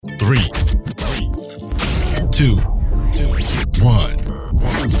3, 2, 1.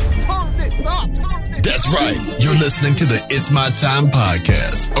 That's right. You're listening to the It's My Time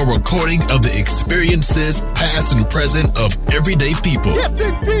podcast, a recording of the experiences, past and present, of everyday people. Yes,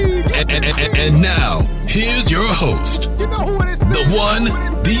 indeed. And now, here's your host, You know who it is. the one,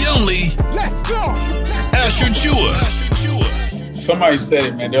 the only, Let's go. Asher Chua. Somebody said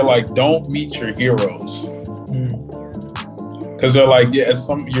it, man. They're like, don't meet your heroes. Because they're like, yeah,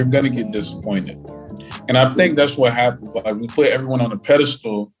 you're going to get disappointed. And I think that's what happens. Like, we put everyone on a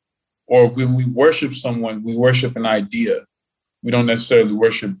pedestal, or when we worship someone, we worship an idea. We don't necessarily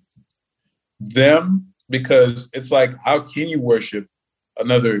worship them, because it's like, how can you worship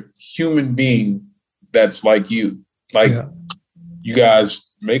another human being that's like you? Like, you guys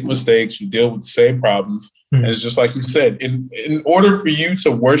make mistakes, you deal with the same problems. And it's just like you said, in order for you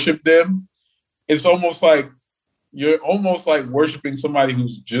to worship them, it's almost like you're almost like worshiping somebody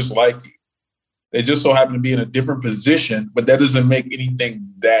who's just like you. They just so happen to be in a different position, but that doesn't make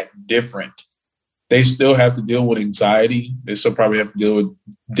anything that different. They still have to deal with anxiety. They still probably have to deal with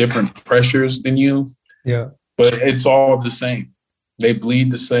different pressures than you. Yeah. But it's all the same. They bleed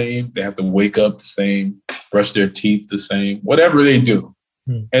the same. They have to wake up the same, brush their teeth the same, whatever they do.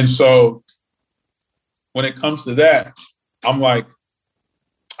 And so when it comes to that, I'm like,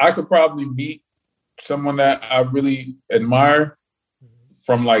 I could probably meet someone that I really admire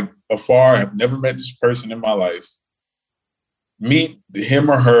from like afar. I've never met this person in my life. Meet him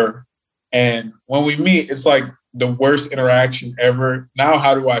or her. And when we meet, it's like the worst interaction ever. Now,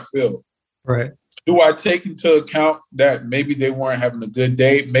 how do I feel? Right. Do I take into account that maybe they weren't having a good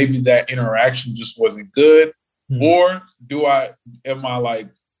day? Maybe that interaction just wasn't good. Or am I like,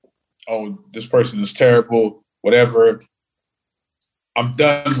 oh, this person is terrible, whatever. I'm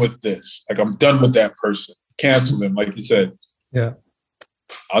done with this. Like, I'm done with that person. Cancel them, like you said. Yeah.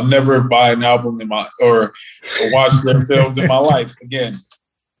 I'll never buy an album or watch their films in my life again.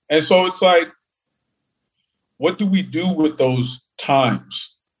 And so it's like, what do we do with those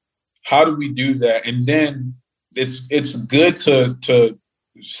times? How do we do that? And then it's good to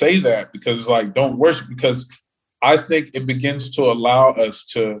say that, because it's like, don't worship, because I think it begins to allow us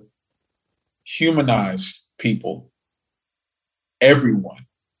to humanize people, everyone,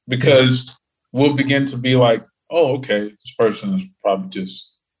 because we'll begin to be like, oh, okay, this person is probably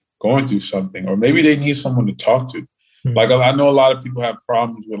just going through something, or maybe they need someone to talk to. Like, I know a lot of people have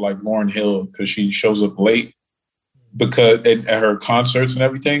problems with like Lauryn Hill because she shows up late because at her concerts and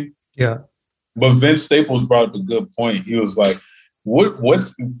everything. Yeah. But Vince Staples brought up a good point. He was like,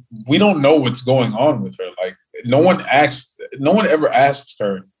 we don't know what's going on with her. Like, no one ever asks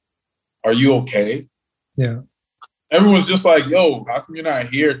her, are you okay? Yeah. Everyone's just like, yo, how come you're not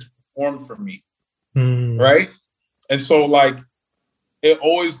here to perform for me? Right? And so like, it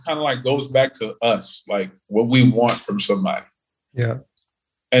always kind of like goes back to us, like what we want from somebody. Yeah.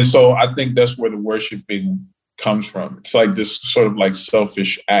 And so I think that's where the worshiping comes from. It's like this sort of like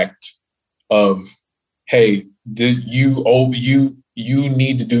selfish act of, hey, you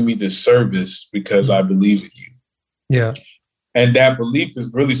need to do me this service because I believe in you. Yeah. And that belief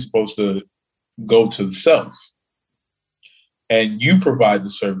is really supposed to go to the self. And you provide the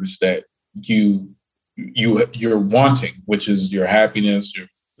service that you're wanting, which is your happiness, your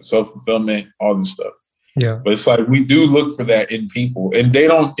self-fulfillment, all this stuff. Yeah. But it's like, we do look for that in people, and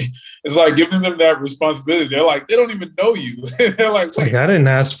it's like giving them that responsibility. They're like, they don't even know you. They're like, wait, I didn't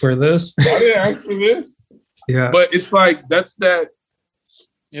ask for this. I didn't ask for this. Yeah. But it's like, that's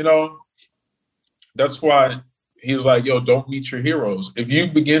why he was like, yo, don't meet your heroes. If you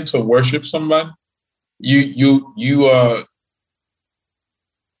begin to worship somebody,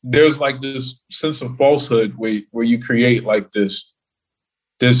 there's like this sense of falsehood where you create like this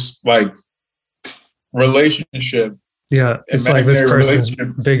like relationship. Yeah. It's like this person's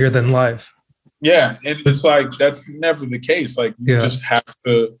bigger than life. Yeah. And it's like, that's never the case. Like, you just have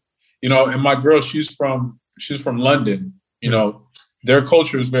to, and my girl, she's from London, their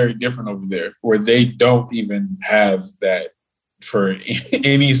culture is very different over there, where they don't even have that for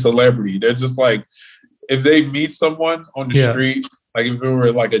any celebrity. They're just like, if they meet someone on the street, like if it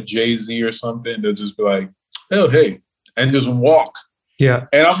were like a Jay-Z or something, they'll just be like, oh, hey, and just walk. Yeah.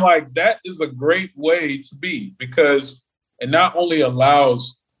 And I'm like, that is a great way to be, because it not only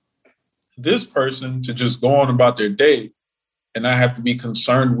allows this person to just go on about their day and not have to be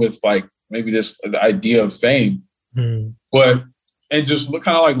concerned with like maybe the idea of fame, and just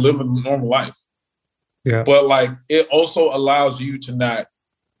kind of like live a normal life. Yeah. But like, it also allows you to not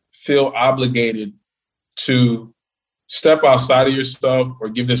feel obligated to step outside of yourself or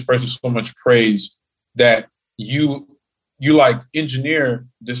give this person so much praise that you you like engineer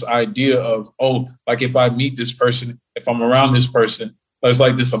this idea of, oh, like if I meet this person, if I'm around this person, there's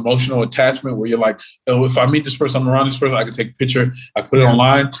like this emotional attachment where you're like, oh, if I meet this person, I'm around this person, I can take a picture, I put it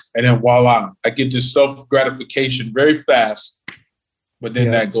online, and then voila, I get this self-gratification very fast, but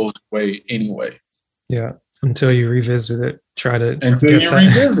then that goes away anyway. Yeah, until you revisit it,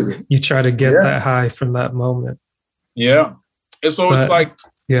 revisit it. You try to get that high from that moment. Yeah. And so it's like,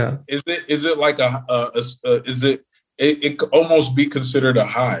 is it like it could almost be considered a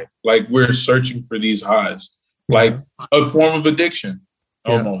high. Like we're searching for these highs, like a form of addiction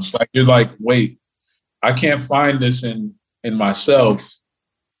almost. Like you're like, wait, I can't find this in myself.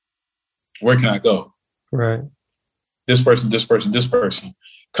 Where can I go? Right. This person.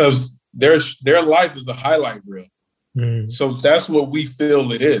 Because their life is a highlight reel. So that's what we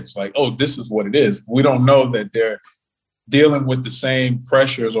feel it is. Like, oh, this is what it is. We don't know that they're dealing with the same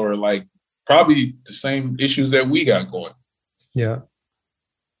pressures or like probably the same issues that we got going. Yeah.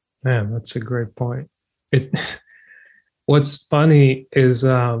 Man, that's a great point. What's funny is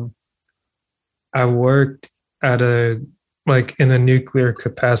I worked in a nuclear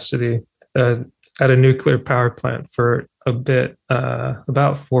capacity at a nuclear power plant for a bit,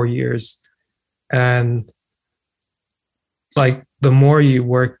 about 4 years. And like the more you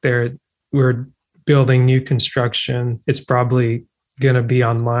work there, we're building new construction. It's probably going to be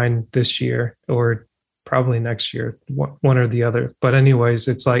online this year or probably next year, one or the other. But anyways,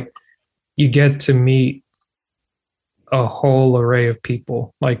 it's like you get to meet a whole array of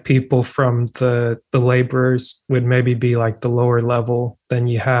people, like people from the laborers would maybe be like the lower level. Then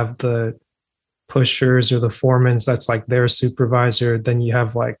you have the pushers or the foremans, that's like their supervisor. Then you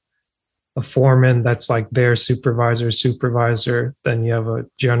have like a foreman that's like their supervisor. Then you have a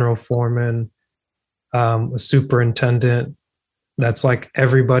general foreman, a superintendent. That's like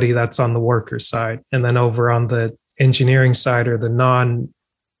everybody that's on the worker side. And then over on the engineering side or the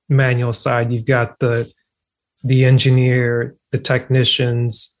non-manual side, you've got the engineer, the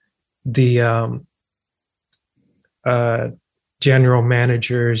technicians, the general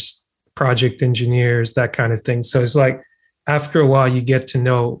managers, project engineers, that kind of thing. So it's like after a while, you get to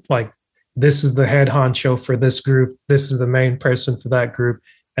know like this is the head honcho for this group. This is the main person for that group.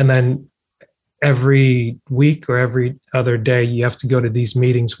 And then every week or every other day, you have to go to these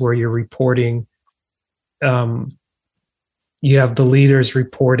meetings where you're reporting. You have the leaders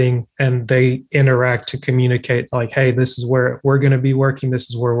reporting and they interact to communicate like, hey, this is where we're going to be working. This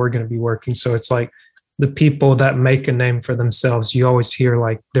is where we're going to be working. So it's like the people that make a name for themselves, you always hear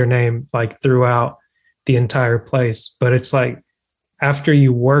like their name like throughout the entire place. But it's like after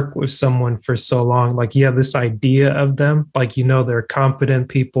you work with someone for so long, like you have this idea of them, like, you know, they're competent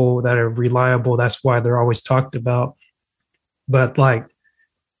people that are reliable. That's why they're always talked about. But like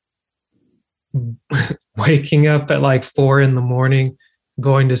waking up at like 4 a.m,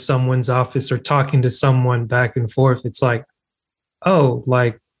 going to someone's office or talking to someone back and forth, it's like, oh,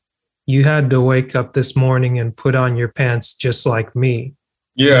 like you had to wake up this morning and put on your pants just like me.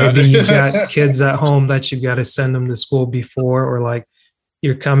 Yeah. Maybe you've got kids at home that you've got to send them to school before, or like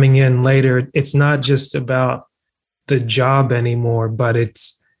you're coming in later. It's not just about the job anymore, but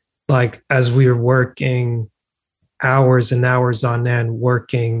it's like as we were working hours and hours on end,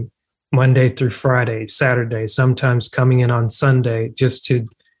 working Monday through Friday, Saturday, sometimes coming in on Sunday just to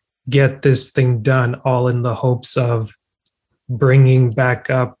get this thing done, all in the hopes of bringing back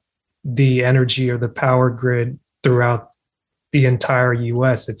up the energy or the power grid throughout the entire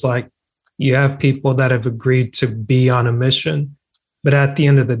US. It's like you have people that have agreed to be on a mission, but at the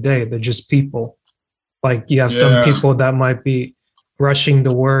end of the day, they're just people. Like you have some people that might be rushing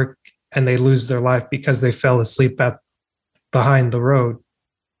to work and they lose their life because they fell asleep behind the road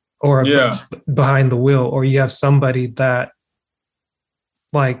or behind the wheel. Or you have somebody that,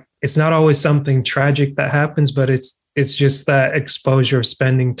 like, it's not always something tragic that happens, but it's just that exposure of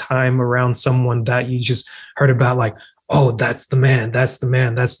spending time around someone that you just heard about, like, oh, that's the man.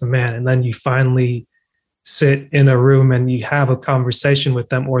 And then you finally sit in a room and you have a conversation with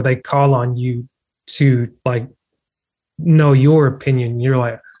them, or they call on you to like know your opinion. You're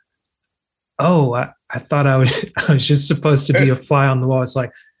like, oh, I thought I was just supposed to be a fly on the wall. It's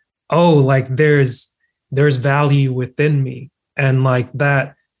like, oh, like there's value within me. And like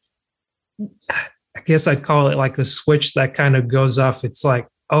that, I guess I'd call it like a switch that kind of goes off. It's like,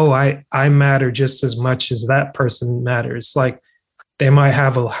 oh, I matter just as much as that person matters. Like they might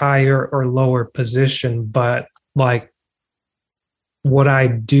have a higher or lower position, but like what I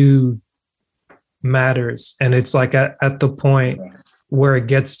do matters. And it's like at the point where it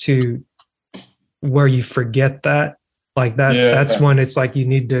gets to where you forget that, like that, that's when it's like you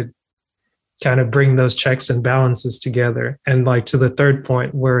need to kind of bring those checks and balances together. And like to the third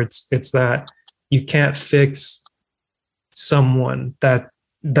point where it's that you can't fix someone that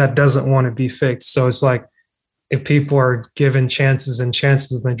doesn't want to be fixed. So it's like, if people are given chances and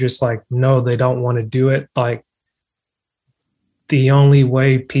chances and they're just like, no, they don't want to do it. Like the only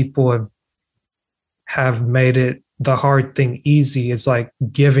way people have made it the hard thing easy is like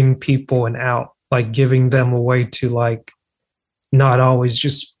giving people an out, like giving them a way to like not always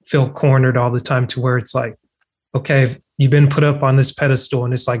just feel cornered all the time, to where it's like, okay, you've been put up on this pedestal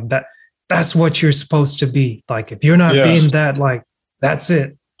and it's like that's what you're supposed to be. Like if you're not being that, like that's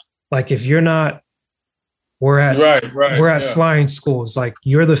it. Like if you're not, we're at flying schools. Like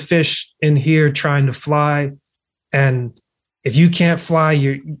you're the fish in here trying to fly, and if you can't fly,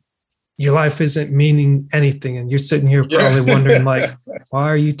 your life isn't meaning anything. And you're sitting here probably wondering, like, why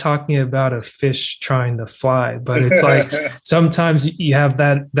are you talking about a fish trying to fly? But it's like sometimes you have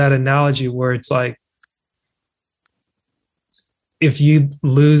that analogy where it's like, if you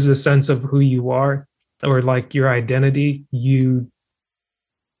lose a sense of who you are or like your identity, you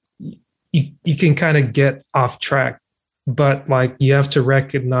can kind of get off track, but like you have to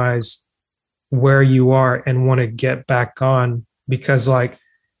recognize where you are and want to get back on, because like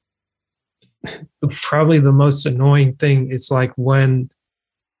probably the most annoying thing, it's like when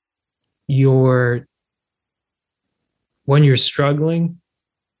you're struggling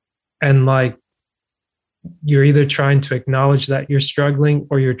and like you're either trying to acknowledge that you're struggling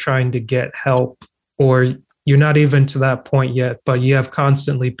or you're trying to get help, or you're not even to that point yet, but you have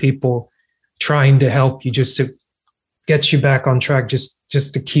constantly people trying to help you just to get you back on track, just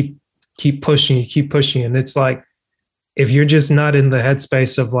to keep pushing you. And it's like, if you're just not in the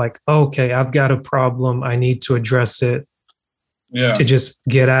headspace of like, okay, I've got a problem, I need to address it to just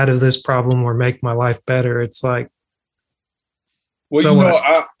get out of this problem or make my life better. It's like, well,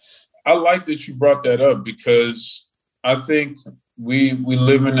 so I like that you brought that up, because I think we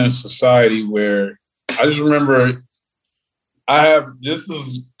live in a society where I just remember this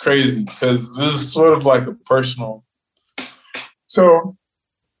is crazy because this is sort of like a personal. So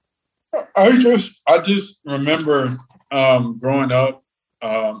I just remember growing up,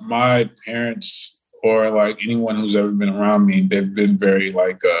 my parents or like anyone who's ever been around me, they've been very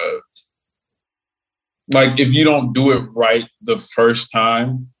like if you don't do it right the first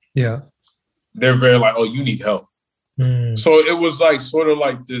time, they're very like, oh, you need help. So it was like sort of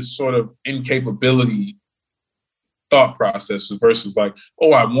like this sort of incapability thought process versus like,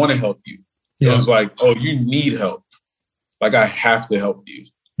 oh, I want to help you. It was like, oh, you need help. Like I have to help you.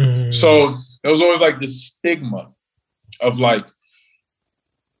 So it was always like this stigma of like,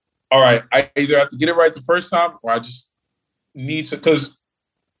 all right, I either have to get it right the first time or I just need to, because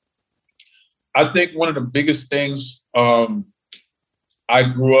I think one of the biggest things I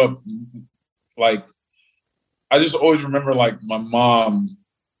grew up, like, I just always remember like my mom,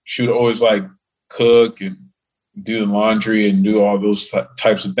 she would always like cook and do the laundry and do all those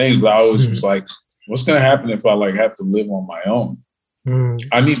types of things. But I always was like, what's going to happen if I like have to live on my own?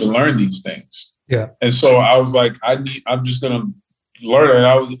 I need to learn these things. And so I was like, I'm just going to learn it. And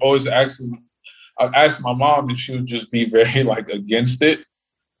I was always I asked my mom and she would just be very like against it.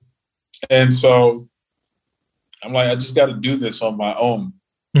 And so I'm like, I just got to do this on my own.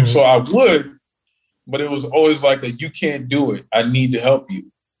 So I would, but it was always like you can't do it. I need to help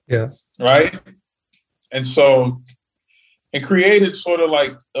you. Right. And so it created sort of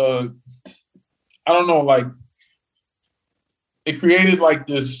like, I don't know, like it created like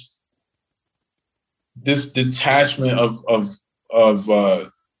this detachment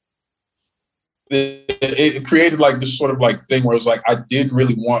it created like this sort of like thing where it's like, I didn't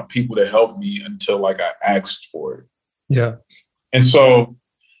really want people to help me until like I asked for it. And so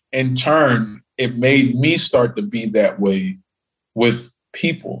in turn, it made me start to be that way with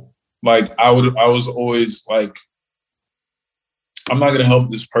people. Like I was always like, I'm not going to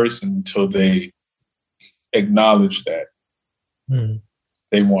help this person until they acknowledge that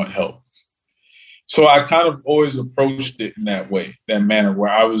they want help. So I kind of always approached it in that way, that manner, where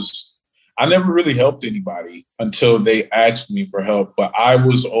I never really helped anybody until they asked me for help. But I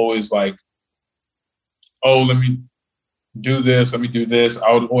was always like, oh, let me do this. Let me do this.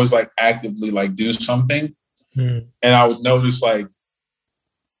 I would always like actively like do something. And I would notice like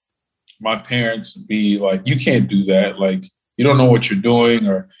my parents be like, you can't do that. Like, you don't know what you're doing,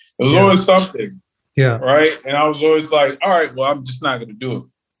 or it was always something. Right. And I was always like, all right, well, I'm just not going to do it.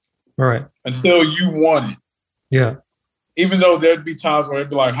 Right. Until you want it. Even though there'd be times where it'd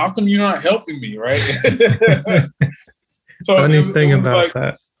be like, how come you're not helping me? Right. So funny thing about like,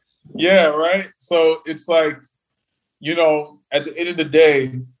 that. Yeah. Right. So it's like, you know, at the end of the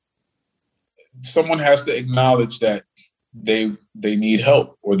day, someone has to acknowledge that they need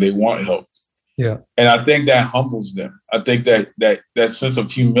help or they want help. Yeah. And I think that humbles them. I think that sense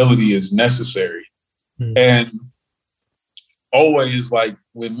of humility is necessary. Mm-hmm. And always, like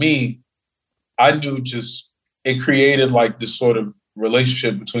with me, I knew just it created like this sort of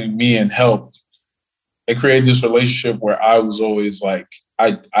relationship between me and help. It created this relationship where I was always like,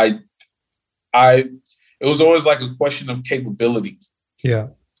 it was always like a question of capability. Yeah.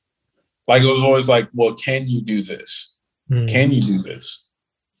 Like it was always like, well, can you do this? Mm. Can you do this?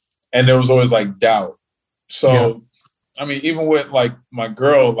 And there was always like doubt. So, I mean, even with like my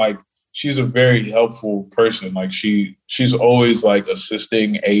girl, like she's a very helpful person. Like she's always like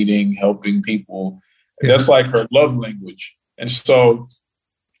assisting, aiding, helping people. Yeah. That's like her love language. And so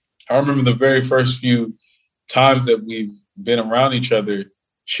I remember the very first few times that we've been around each other,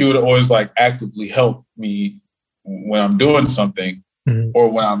 she would always like actively help me when I'm doing something or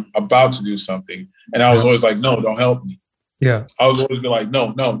when I'm about to do something. And I was always like, no, don't help me. Yeah. I was always be like,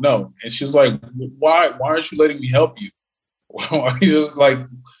 no. And she was like, why aren't you letting me help you? Like,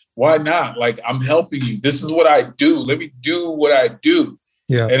 why not? Like, I'm helping you. This is what I do. Let me do what I do.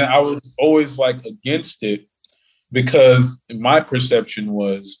 Yeah. And I was always like against it because my perception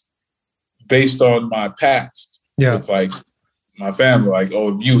was based on my past. Yeah. With like my family, like,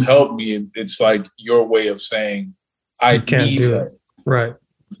 oh, if you help me, it's like your way of saying I can't do it. Right.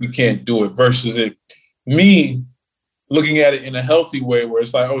 You can't do it versus me looking at it in a healthy way where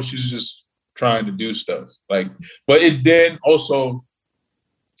it's like, oh, she's just trying to do stuff. Like, but it then also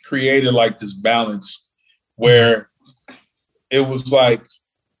created like this balance where it was like,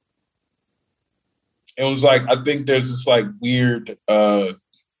 I think there's this like weird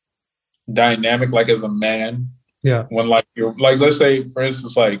dynamic, like as a man. Yeah. When like you're like, let's say, for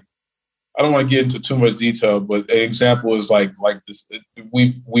instance, like, I don't want to get into too much detail, but an example is like this.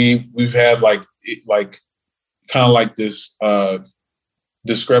 We've had like kind of like this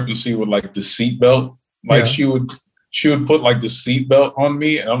discrepancy with like the seatbelt. Like she would put like the seatbelt on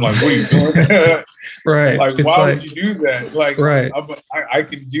me, and I'm like, "What are you doing?" Right? Like, why would you do that? Like, right? I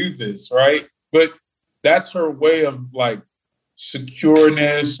can do this, right? But that's her way of like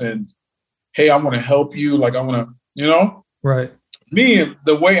secureness and, hey, I want to help you. Like, I want to, right. Me,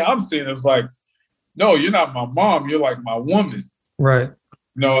 the way I'm seeing it is like, no, you're not my mom. You're like my woman. Right.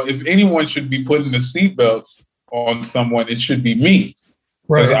 If anyone should be putting the seatbelt on someone, it should be me.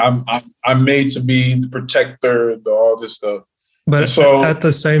 Because I'm made to be the protector, all this stuff. But so at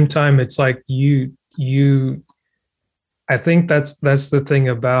the same time, it's like you. I think that's the thing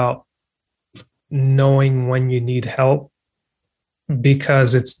about knowing when you need help,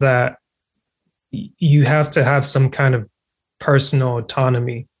 because it's that you have to have some kind of personal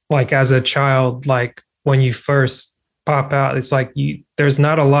autonomy. Like as a child, like when you first pop out, it's like there's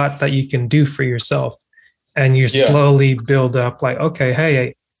not a lot that you can do for yourself. And you slowly build up like, okay,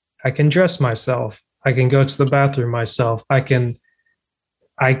 hey, I can dress myself. I can go to the bathroom myself. I can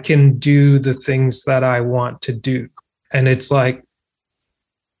do the things that I want to do. And it's like,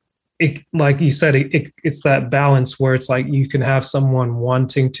 like you said, it's that balance where it's like you can have someone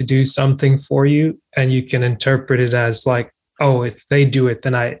wanting to do something for you, and you can interpret it as like, oh, if they do it,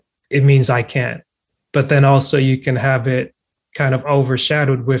 then it means I can't. But then also you can have it kind of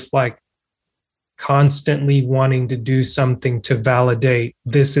overshadowed with like constantly wanting to do something to validate,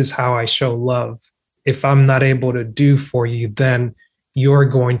 this is how I show love. If I'm not able to do for you, then you're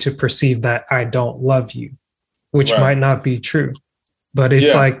going to perceive that I don't love you, which might not be true. But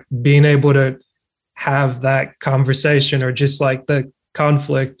it's like being able to have that conversation, or just like the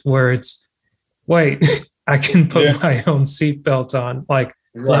conflict where it's, wait, I can put my own seatbelt on. Like,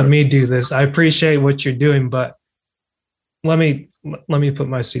 let me do this. I appreciate what you're doing, but let me put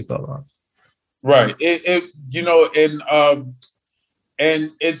my seatbelt on. Right.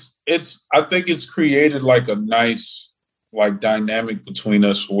 And it's I think it's created like a nice like dynamic between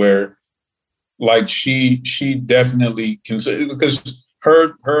us where like she definitely can, because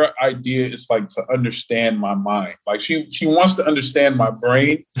her idea is like to understand my mind. Like she wants to understand my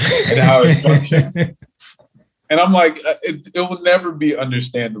brain and how it functions. And I'm like, it will never be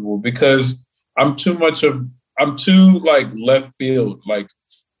understandable because I'm too like left field. Like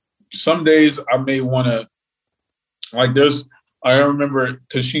some days I may want to, like I remember,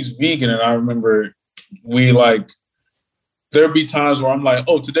 because she's vegan, and I remember there'll be times where I'm like,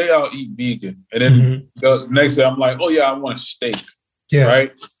 oh, today I'll eat vegan. And then the next day I'm like, oh yeah, I want a steak. Yeah.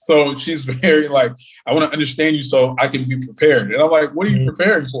 Right. So she's very like, I want to understand you so I can be prepared. And I'm like, what are you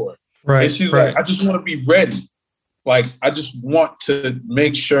preparing for? Right. And she's like, I just want to be ready. Like, I just want to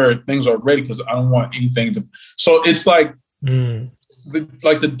make sure things are ready because I don't want anything to. So it's like,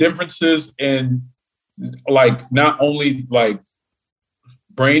 the differences in like not only like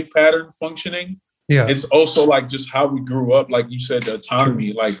brain pattern functioning, it's also like just how we grew up. Like you said, the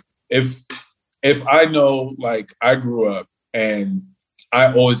autonomy. Like if I know, like I grew up and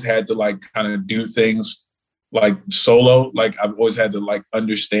I always had to like kind of do things like solo. Like I've always had to like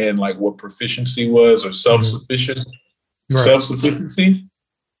understand like what proficiency was or self-sufficiency.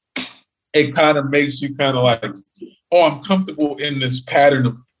 It kind of makes you kind of like, oh, I'm comfortable in this pattern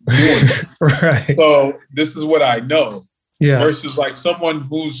of doing it. Right. So this is what I know. Yeah. Versus like someone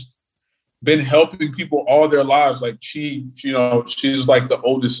who's been helping people all their lives. Like she's like the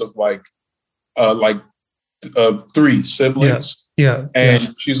oldest of three siblings. Yeah.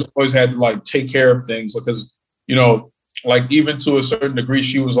 And she's always had to like take care of things because, you know, like even to a certain degree,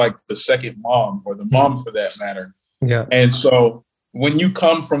 she was like the second mom or the mom for that matter. Yeah. And so when you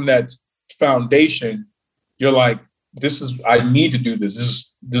come from that foundation, you're like, I need to do this.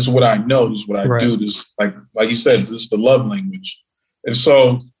 This is what I know. This is what I do. This, like you said, this is the love language. And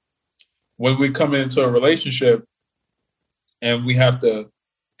so when we come into a relationship and we have to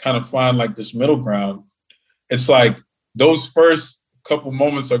kind of find like this middle ground, it's like those first couple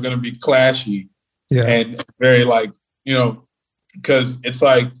moments are going to be clashy and very like, you know, because it's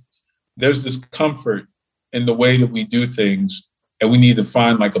like there's this comfort in the way that we do things, and we need to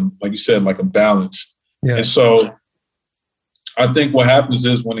find like you said, like a balance. Yeah. And so I think what happens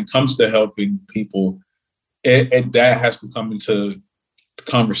is when it comes to helping people, that has to come into the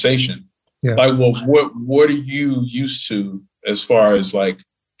conversation. Yeah. Like, well, what are you used to as far as like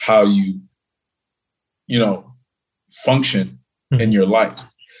how you know, function in your life?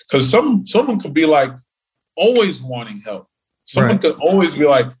 Because someone could be like always wanting help. Someone could always be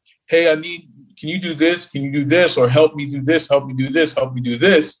like, hey, can you do this? Can you do this? Or help me do this, help me do this, help me do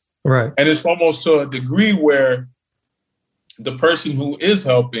this. Right. And it's almost to a degree where the person who is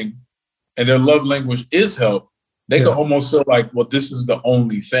helping and their love language is help, they can almost feel like, well, this is the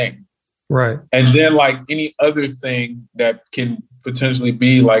only thing. Right. And then like any other thing that can potentially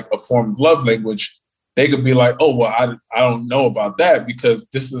be like a form of love language, they could be like, oh, well, I don't know about that because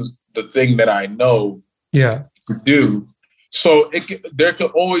this is the thing that I know to do. So there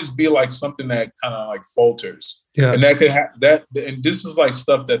could always be like something that kind of like falters. Yeah. And that could and this is like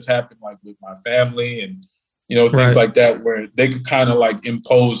stuff that's happened like with my family and, you know, things like that, where they could kind of like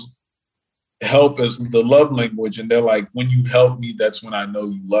impose help as the love language. And they're like, when you help me, that's when I know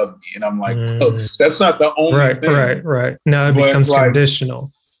you love me. And I'm like, oh, that's not the only thing. Right. Now it becomes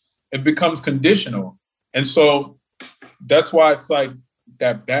conditional. It becomes conditional. And so that's why it's like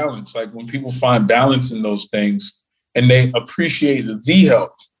that balance, like when people find balance in those things and they appreciate the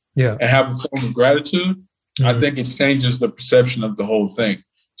help and have a form of gratitude, I think it changes the perception of the whole thing.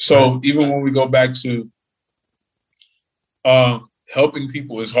 So even when we go back to helping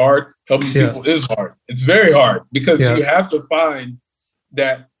people is hard, helping people is hard. It's very hard because you have to find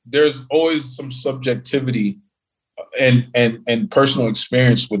that there's always some subjectivity and personal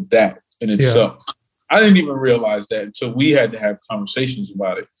experience with that in itself. I didn't even realize that until we had to have conversations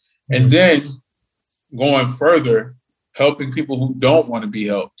about it. And then going further, helping people who don't want to be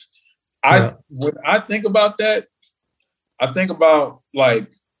helped. When I think about that, I think about like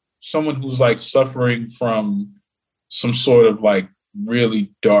someone who's like suffering from some sort of like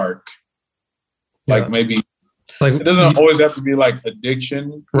really dark, like maybe like it doesn't always have to be like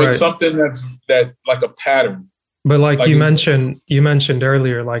addiction, but something that like a pattern. But like you mentioned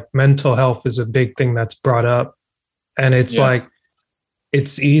earlier, like mental health is a big thing that's brought up. And it's like,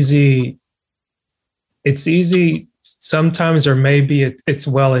 it's easy sometimes, or maybe it's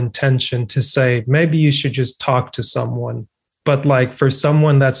well-intentioned to say, maybe you should just talk to someone. But like for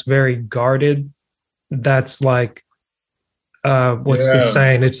someone that's very guarded, that's like, what's the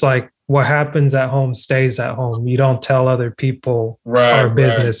saying? It's like, what happens at home stays at home. You don't tell other people our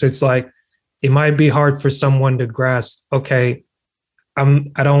business. It's like, it might be hard for someone to grasp, okay, I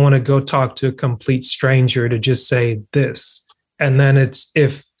don't want to go talk to a complete stranger to just say this. And then it's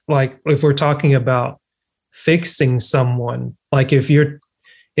if we're talking about fixing someone, like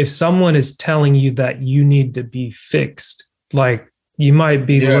if someone is telling you that you need to be fixed, like you might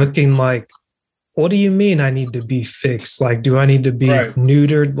be looking like, what do you mean I need to be fixed? Like, do I need to be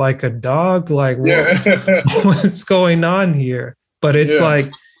neutered like a dog? Like, what's going on here? But it's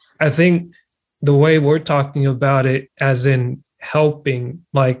like, I think the way we're talking about it, as in helping,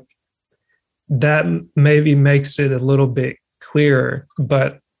 like that maybe makes it a little bit clearer.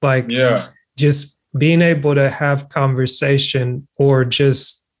 But like, just being able to have conversation, or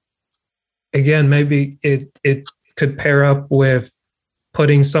just, again, maybe it could pair up with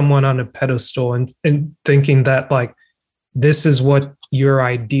putting someone on a pedestal and thinking that like this is what your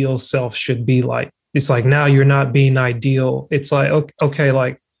ideal self should be like. It's like, now you're not being ideal. It's like, okay,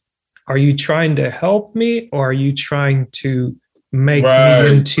 like, are you trying to help me, or are you trying to make me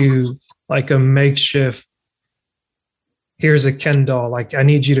into like a makeshift, here's a Ken doll, like I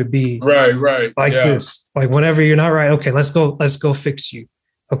need you to be right like this. Like whenever you're not right, okay, let's go fix you.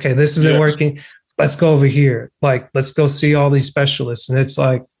 Okay, this isn't working. Let's go over here. Like, let's go see all these specialists. And it's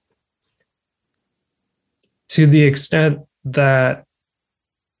like, to the extent that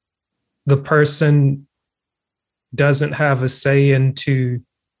the person doesn't have a say into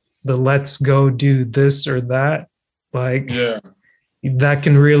the let's go do this or that, like that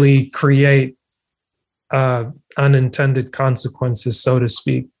can really create unintended consequences, so to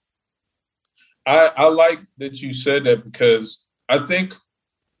speak. I like that you said that, because I think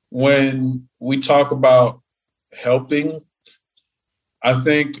when we talk about helping, I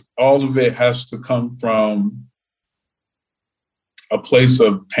think all of it has to come from a place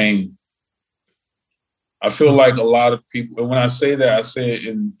of pain. I feel like a lot of people, and when I say that, I say it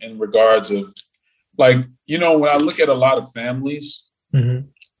in regards of, like, you know, when I look at a lot of families,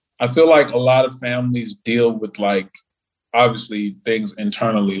 I feel like a lot of families deal with, like, obviously things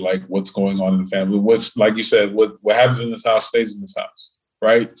internally, like what's going on in the family. What's, like you said, what happens in this house stays in this house,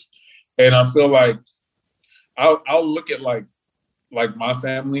 right? And I feel like I'll look at like my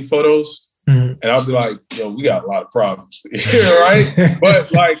family photos, and I'll be like, yo, we got a lot of problems, right?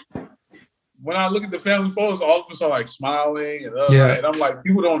 But like, when I look at the family photos, all of us are like smiling, and I'm like,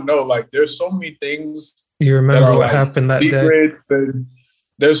 people don't know, like, there's so many things. You remember what happened that day? And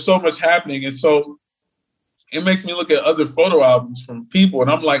there's so much happening. And so it makes me look at other photo albums from people, and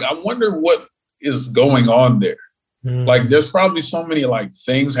I'm like, I wonder what is going on there. Like, there's probably so many like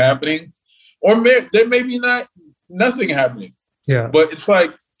things happening, or there may be nothing happening. Yeah. But it's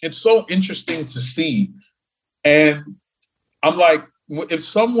like, it's so interesting to see. And I'm like,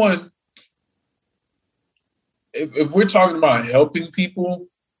 if we're talking about helping people,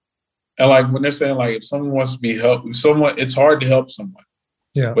 and like when they're saying, like, if someone wants to be helped, it's hard to help someone.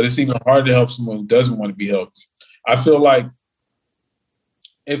 Yeah. But it's even hard to help someone who doesn't want to be helped. I feel like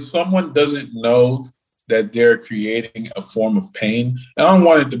if someone doesn't know that they're creating a form of pain, and I don't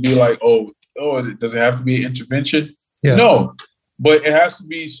want it to be like, oh, does it have to be an intervention? Yeah. No, but it has to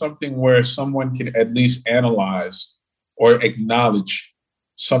be something where someone can at least analyze or acknowledge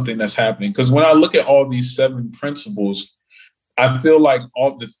something that's happening. Because when I look at all these 7 principles, I feel like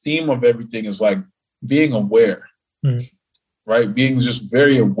all the theme of everything is like being aware, right? Being just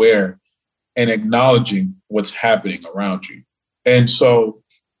very aware and acknowledging what's happening around you. And so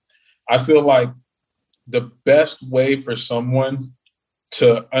I feel like the best way for someone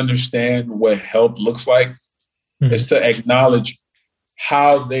to understand what help looks like is to acknowledge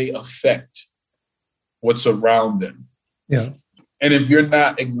how they affect what's around them. Yeah. And if you're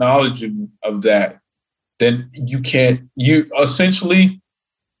not acknowledging of that, then you've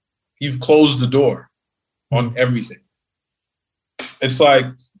closed the door on everything. It's like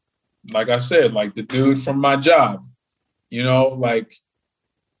I said, like the dude from my job, you know, like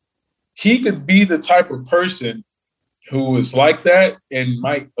he could be the type of person who is like that and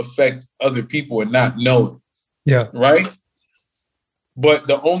might affect other people and not know it. Yeah. Right. But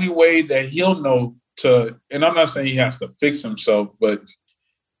the only way that he'll know and I'm not saying he has to fix himself, but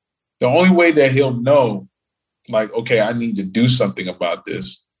the only way that he'll know, like, okay, I need to do something about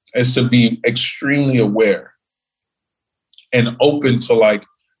this, is to be extremely aware and open to, like,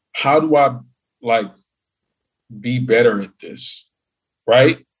 how do I, like, be better at this,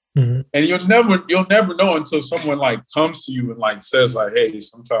 right? And you'll never know until someone, like, comes to you and, like, says, like, hey,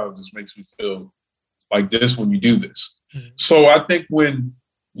 sometimes this makes me feel like this when you do this. So I think when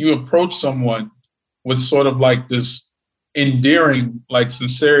you approach someone with sort of like this endearing, like,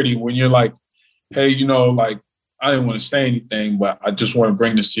 sincerity, when you're like, hey, you know, like, I didn't want to say anything, but I just want to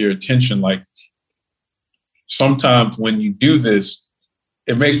bring this to your attention. Like, sometimes when you do this,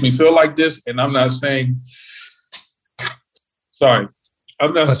 it makes me feel like this. And I'm not saying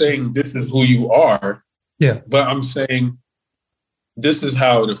this is who you are. Yeah. But I'm saying this is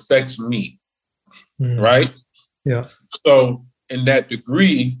how it affects me. Right? Yeah. So in that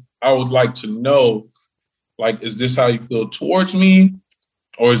degree, I would like to know, like, is this how you feel towards me?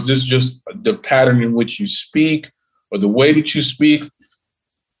 Or is this just the pattern in which you speak or the way that you speak?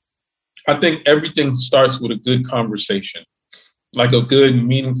 I think everything starts with a good conversation, like a good,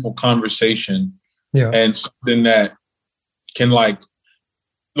 meaningful conversation. Yeah. And something that can like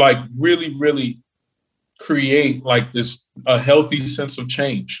really, really create like a healthy sense of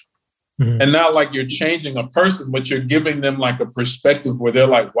change. And not like you're changing a person, but you're giving them like a perspective where they're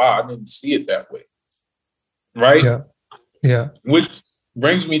like, wow, I didn't see it that way. Right? Yeah. Yeah. Which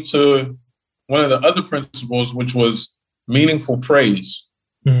brings me to one of the other principles, which was meaningful praise.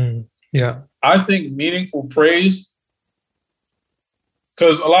 Yeah. I think meaningful praise,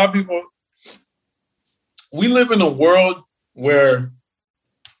 because a lot of people, we live in a world where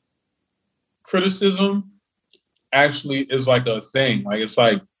criticism actually is like a thing. Like it's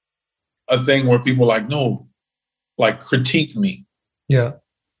like a thing where people are like, no, like critique me. Yeah.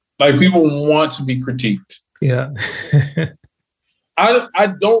 Like people want to be critiqued. Yeah.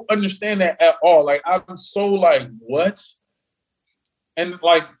 I don't understand that at all. Like I'm so like, what? And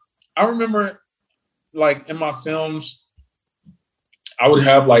like I remember like in my films, I would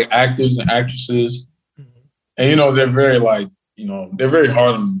have like actors and actresses, and you know, they're very like, you know, they're very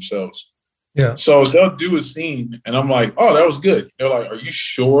hard on themselves. Yeah. So they'll do a scene and I'm like, oh, that was good. They're like, are you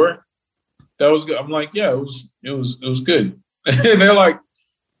sure that was good? I'm like, yeah, it was good. And they're like,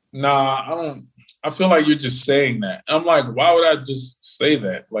 nah, I feel like you're just saying that. I'm like, why would I just say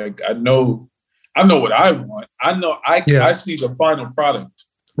that? Like, I know what I want. I know I see the final product.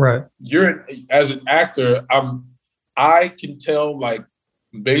 Right. You're as an actor, I can tell like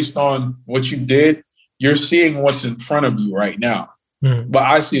based on what you did, you're seeing what's in front of you right now. But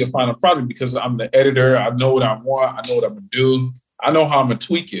I see the final product because I'm the editor. I know what I want. I know what I'm gonna do. I know how I'm gonna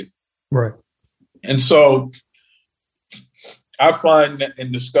tweak it. Right. And so I find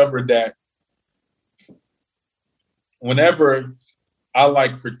and discovered that whenever I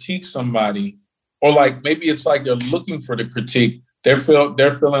like critique somebody, or like maybe it's like they're looking for the critique, they're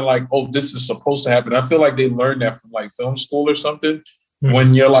feeling like, oh, this is supposed to happen. I feel like they learned that from like film school or something.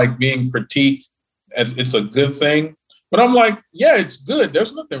 When you're like being critiqued, it's a good thing. But I'm like, yeah, it's good.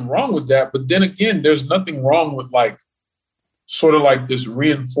 There's nothing wrong with that. But then again, there's nothing wrong with like sort of like this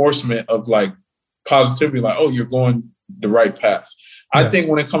reinforcement of like positivity, like, oh, you're going the right path. Yeah. I think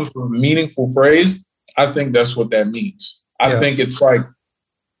when it comes to meaningful praise, I think that's what that means. I think it's like,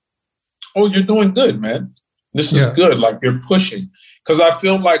 oh, you're doing good, man. This is good. Like you're pushing. Because I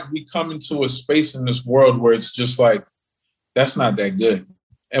feel like we come into a space in this world where it's just like, that's not that good.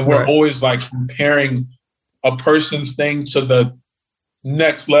 And we're always like comparing a person's thing to the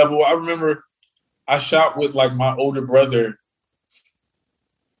next level. I remember I shot with like my older brother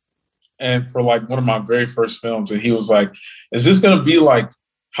and for like one of my very first films. And he was like, is this going to be like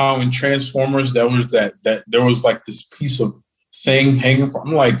how in Transformers there was like this piece of thing hanging from?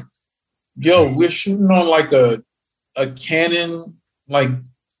 I'm like, yo, we're shooting on like a Canon, like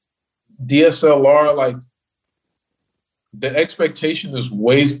DSLR, like the expectation is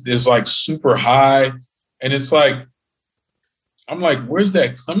like super high. And it's like, I'm like, where's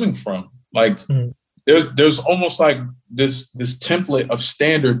that coming from? Like, there's almost like this template of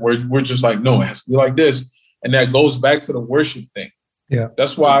standard where we're just like, no, it has to be like this. And that goes back to the worship thing. Yeah.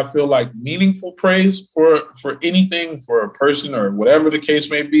 That's why I feel like meaningful praise for anything, for a person or whatever the case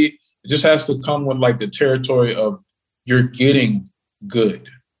may be, it just has to come with like the territory of you're getting good.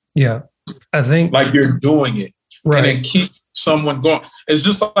 Yeah. I think like you're doing it. Right. And it keeps someone going. It's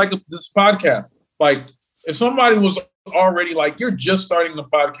just like this podcast. Like if somebody was already like, you're just starting the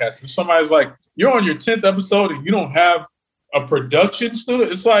podcast, and somebody's like, you're on your 10th episode and you don't have a production studio,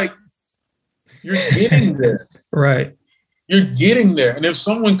 it's like, you're getting there. Right. You're getting there. And if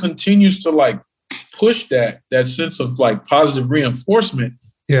someone continues to like push that sense of like positive reinforcement,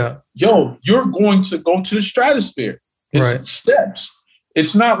 yo, you're going to go to the stratosphere. It's steps.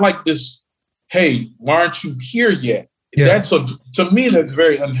 It's not like this, hey, why aren't you here yet? Yeah. To me, that's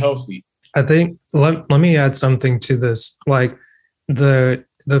very unhealthy. I think let me add something to this. Like the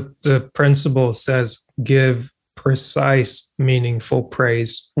principle says, give precise, meaningful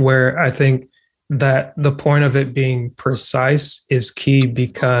praise, where I think that the point of it being precise is key,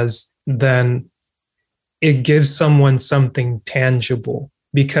 because then it gives someone something tangible.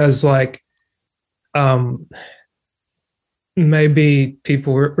 Because like maybe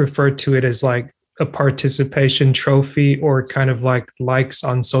people refer to it as like a participation trophy, or kind of like likes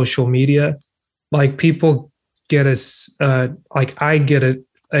on social media. Like people get I get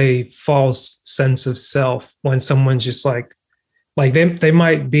a false sense of self when someone's just like they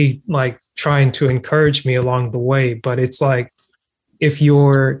might be like trying to encourage me along the way, but it's like, if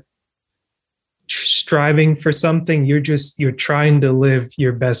you're striving for something, you're trying to live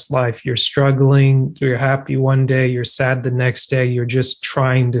your best life. You're struggling, you're happy one day, you're sad the next day, you're just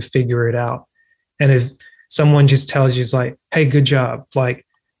trying to figure it out. And if someone just tells you, it's like, hey, good job. Like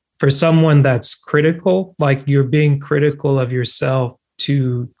for someone that's critical, like you're being critical of yourself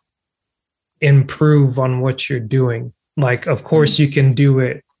to improve on what you're doing. Like, of course you can do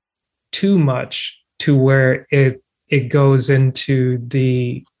it too much to where it goes into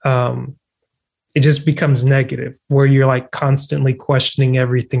the it just becomes negative, where you're like constantly questioning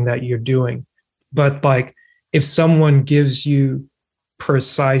everything that you're doing. But like if someone gives you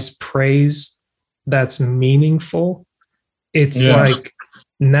precise praise that's meaningful, it's like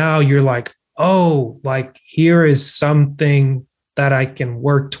now you're like, oh, like here is something that I can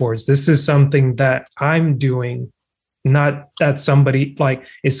work towards. This is something that I'm doing, not that somebody like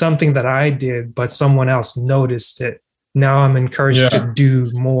it's something that I did, but someone else noticed it. Now I'm encouraged to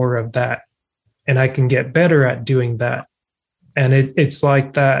do more of that, and I can get better at doing that. And it's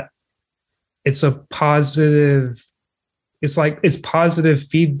like that. It's a positive. It's like it's positive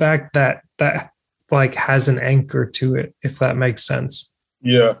feedback that like has an anchor to it, if that makes sense.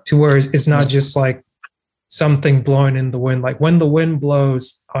 Yeah. To where it's not just like something blowing in the wind. Like when the wind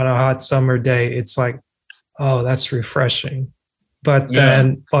blows on a hot summer day, it's like, oh, that's refreshing. But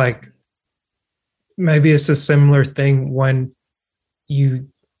then like maybe it's a similar thing when you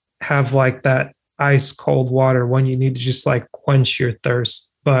have like that ice cold water when you need to just like quench your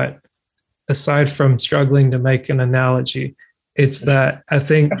thirst. But aside from struggling to make an analogy, it's that I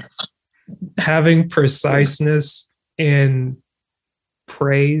think having preciseness in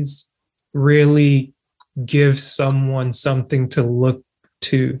praise really gives someone something to look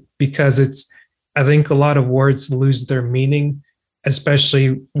to, because I think a lot of words lose their meaning,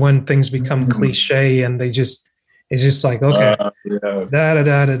 especially when things become cliche and it's just like, okay, da da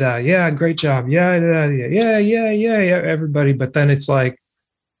da da da, yeah, great job, yeah, everybody. But then it's like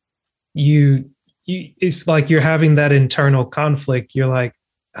it's like you're having that internal conflict. You're like,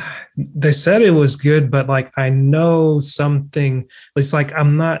 they said it was good, but like I know something. It's like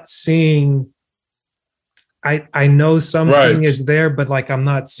I'm not seeing. I know something is there, but like I'm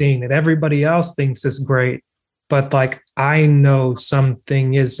not seeing it. Everybody else thinks it's great, but like I know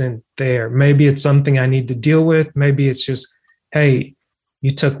something isn't there. Maybe it's something I need to deal with. Maybe it's just, hey, you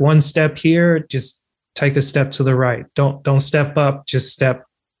took one step here, just take a step to the right. Don't step up, just step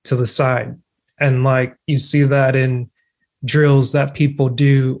to the side. And like you see that in drills that people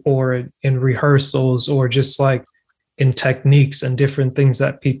do, or in rehearsals, or just like in techniques and different things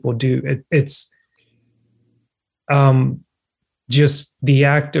that people do. It's just the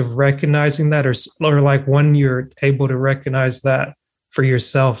act of recognizing that, or like when you're able to recognize that for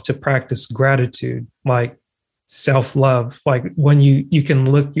yourself, to practice gratitude, like self-love, like when you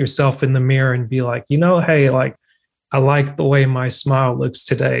can look yourself in the mirror and be like, hey, like I like the way my smile looks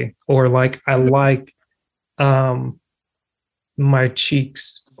today, or like I like my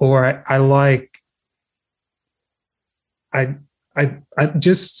cheeks, or I like I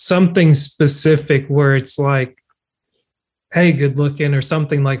just something specific where it's like, hey, good looking, or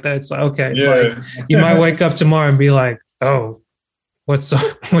something like that. It's like, okay, like you might wake up tomorrow and be like, oh, what's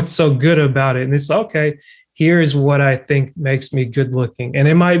so good about it? And it's okay, here's what I think makes me good looking. And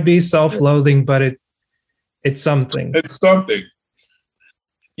it might be self-loathing, but it's something. It's something.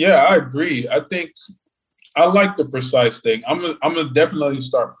 Yeah, I agree. I think I like the precise thing. I'm gonna definitely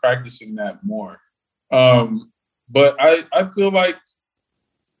start practicing that more. But I feel like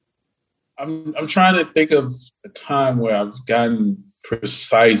I'm trying to think of a time where I've gotten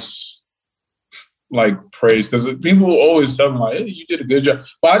precise like praise, because people always tell me like, hey, you did a good job.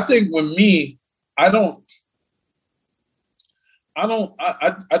 But I think with me, I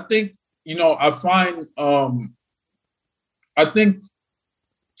think, I find I think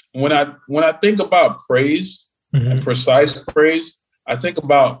when I think about praise and precise praise, I think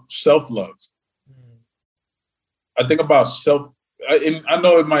about self-love. I think about and I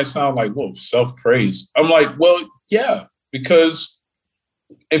know it might sound like, whoa, self-praise. I'm like, well, yeah, because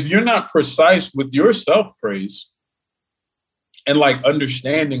if you're not precise with your self-praise and like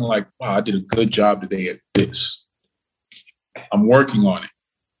understanding like, wow, I did a good job today at this, I'm working on it.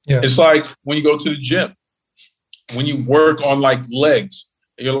 Yeah. It's like when you go to the gym, when you work on like legs,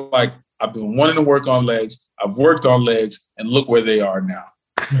 you're like, I've been wanting to work on legs. I've worked on legs and look where they are now.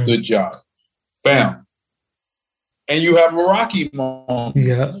 Good job. Bam. And you have a Rocky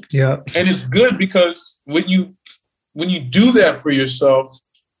moment. Yeah. And it's good because when you do that for yourself,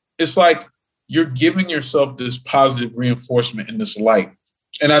 it's like you're giving yourself this positive reinforcement in this light.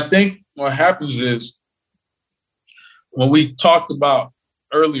 And I think what happens is, when we talked about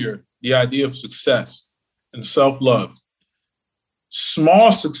earlier, the idea of success and self-love, small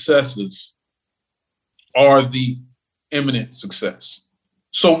successes are the imminent success.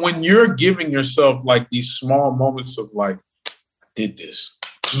 So when you're giving yourself like these small moments of like, I did this.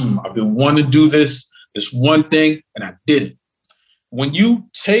 I've been wanting to do this one thing, and I did it. When you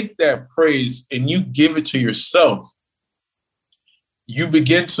take that praise and you give it to yourself, you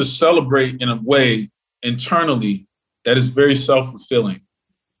begin to celebrate in a way internally that is very self-fulfilling.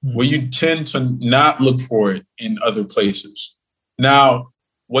 where you tend to not look for it in other places. Now,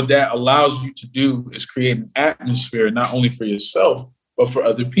 what that allows you to do is create an atmosphere, not only for yourself, but for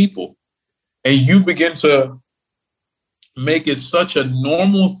other people. And you begin to make it such a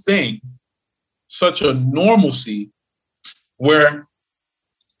normal thing, such a normalcy, where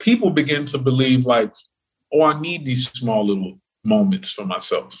people begin to believe like, oh, I need these small little moments for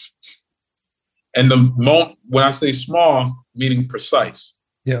myself. And when I say small, meaning precise.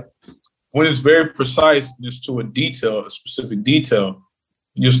 Yeah. When it's very precise and it's to a detail, a specific detail,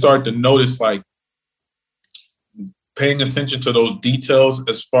 you start to notice like paying attention to those details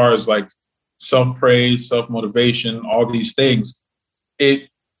as far as like self-praise, self-motivation, all these things. It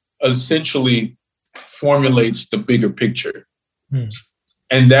essentially formulates the bigger picture.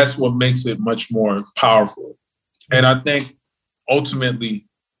 And that's what makes it much more powerful. And I think ultimately,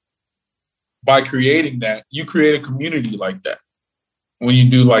 by creating that, you create a community like that when you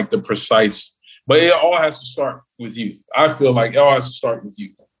do like the precise, but it all has to start with you. I feel like it all has to start with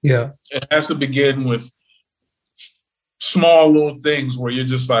you. Yeah. It has to begin with small little things where you're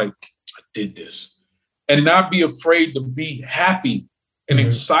just like, I did this, and not be afraid to be happy and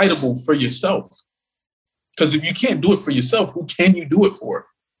excitable for yourself. Because if you can't do it for yourself, who can you do it for?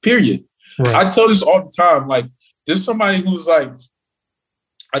 Period. Right. I tell this all the time. Like, there's somebody who's like,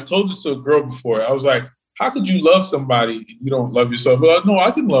 I told this to a girl before. I was like, how could you love somebody and you don't love yourself? But like, no,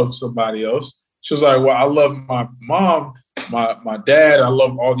 I can love somebody else. She was like, well, I love my mom, my dad. I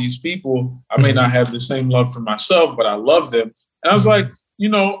love all these people. I may not have the same love for myself, but I love them. And I was like,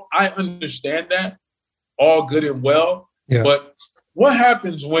 I understand that, all good and well. Yeah. But what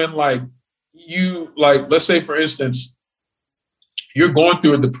happens when like you, like, let's say, for instance, you're going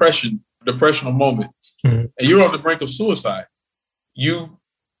through a depressional moment, and you're on the brink of suicide. You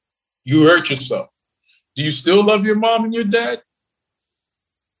hurt yourself. Do you still love your mom and your dad?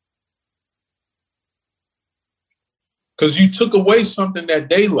 Because you took away something that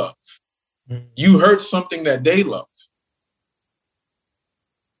they love. You hurt something that they love.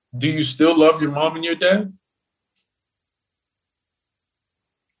 Do you still love your mom and your dad?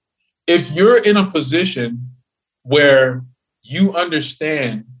 If you're in a position where you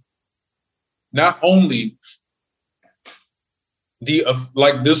understand not only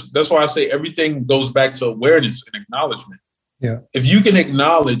that's why I say everything goes back to awareness and acknowledgement. Yeah. If you can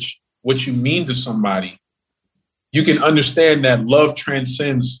acknowledge what you mean to somebody, you can understand that love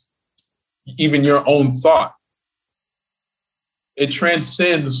transcends even your own thought. It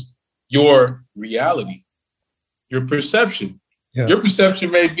transcends your reality, your perception. Yeah. Your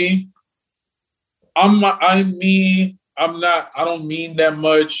perception may be, I don't mean that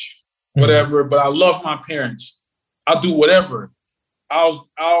much, whatever, but I love my parents. I'll do whatever.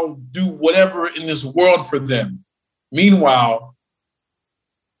 I'll do whatever in this world for them. Meanwhile,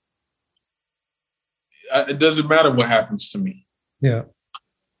 it doesn't matter what happens to me. Yeah.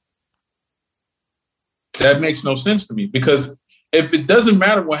 That makes no sense to me, because if it doesn't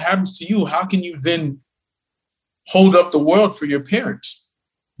matter what happens to you, how can you then hold up the world for your parents?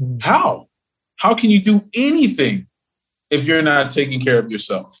 How? How can you do anything if you're not taking care of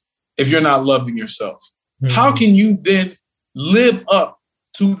yourself, if you're not loving yourself? How can you then live up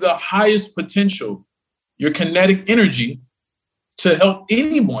to the highest potential, your kinetic energy, to help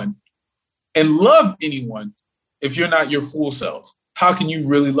anyone and love anyone if you're not your full self? How can you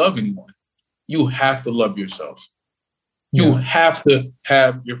really love anyone? You have to love yourself. You have to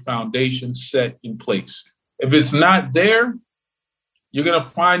have your foundation set in place. If it's not there, you're going to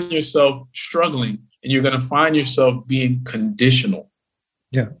find yourself struggling, and you're going to find yourself being conditional.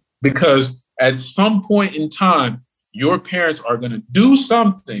 Yeah. Because at some point in time, your parents are going to do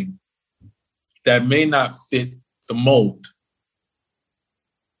something that may not fit the mold.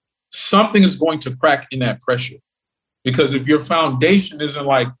 Something is going to crack in that pressure. Because if your foundation isn't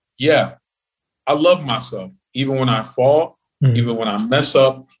like, yeah, I love myself, even when I fall, even when I mess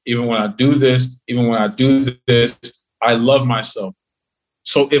up, even when I do this, even when I do this, I love myself.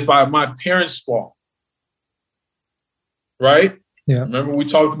 So if my parents fall, right? Yeah. Remember we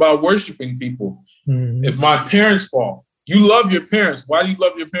talked about worshiping people. If my parents fall, you love your parents. Why do you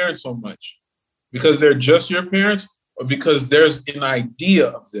love your parents so much? Because they're just your parents, or because there's an idea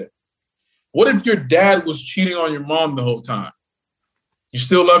of them? What if your dad was cheating on your mom the whole time? You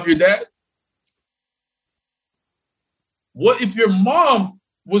still love your dad? What if your mom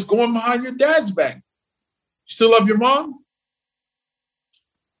was going behind your dad's back? You still love your mom?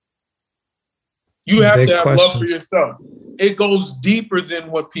 You have to have love for yourself. It goes deeper than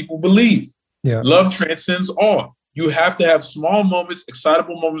what people believe. Yeah. Love transcends all. You have to have small moments,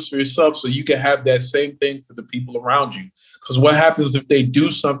 excitable moments for yourself so you can have that same thing for the people around you. Because what happens if they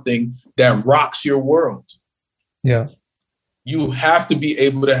do something that rocks your world? Yeah. You have to be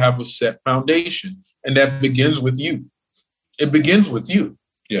able to have a set foundation. And that begins with you. It begins with you.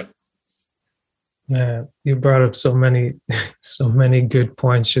 Yeah. Yeah. You brought up so many good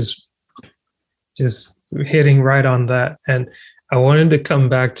points, just hitting right on that. And I wanted to come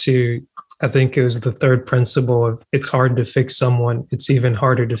back to, I think it was the third principle of it's hard to fix someone. It's even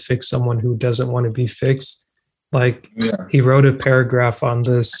harder to fix someone who doesn't want to be fixed. Like he wrote a paragraph on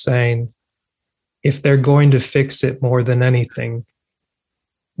this saying, if they're going to fix it more than anything,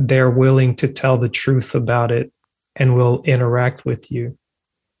 they're willing to tell the truth about it and will interact with you.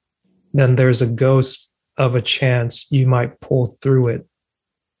 Then there's a ghost of a chance you might pull through it.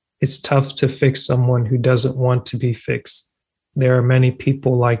 It's tough to fix someone who doesn't want to be fixed. There are many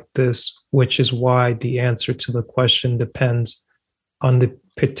people like this, which is why the answer to the question depends on the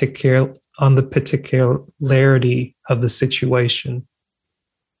particularity of the situation.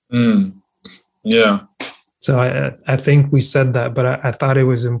 Yeah. So I think we said that, but I thought it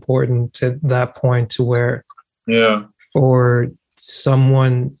was important to that point to where for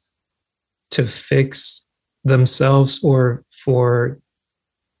someone to fix themselves or for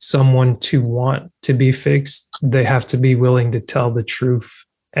someone to want to be fixed, they have to be willing to tell the truth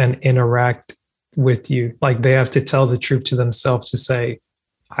and interact with you. Like they have to tell the truth to themselves to say,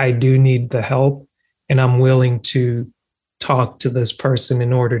 I do need the help and I'm willing to talk to this person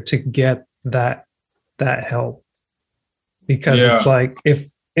in order to get that help. Because it's like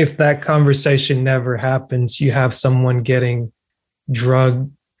if that conversation never happens, you have someone getting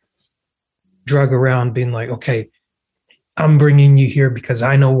drug around being like, okay, I'm bringing you here because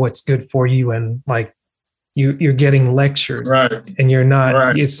I know what's good for you. And like you're getting lectured, right? And you're not,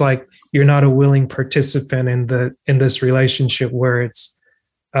 right. It's like, you're not a willing participant in this relationship where it's,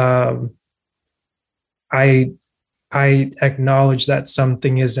 I acknowledge that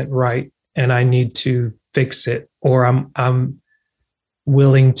something isn't right and I need to fix it, or I'm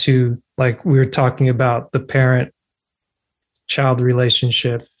willing to, like we were talking about the parent-child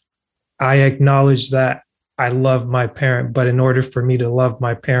relationship. I acknowledge that I love my parent, but in order for me to love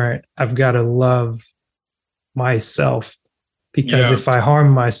my parent, I've got to love myself. Because if I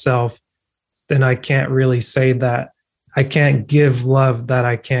harm myself, then I can't really say that. I can't give love that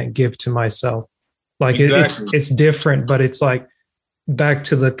I can't give to myself. Like exactly. It's different, but it's like back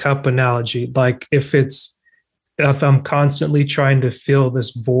to the cup analogy. Like if I'm constantly trying to fill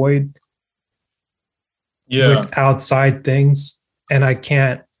this void with outside things and I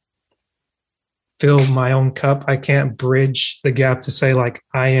can't fill my own cup, I can't bridge the gap to say like,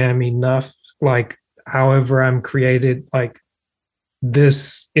 I am enough. Like however I'm created, like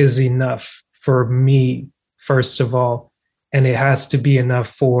this is enough for me, first of all. And it has to be enough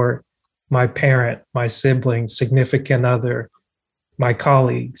for my parent, my siblings, significant other, my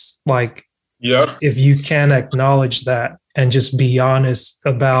colleagues. Like, if you can acknowledge that and just be honest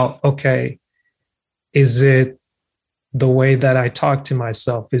about, okay, is it the way that I talk to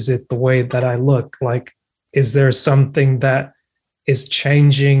myself? Is it the way that I look? Like, is there something that is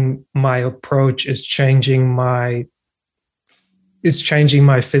changing my approach, is changing my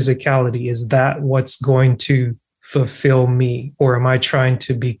physicality? Is that what's going to fulfill me? Or am I trying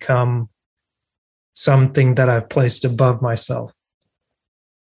to become something that I've placed above myself?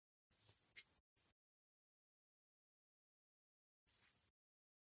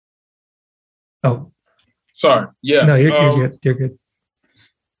 Oh, sorry. Yeah. No, you're good. You're good.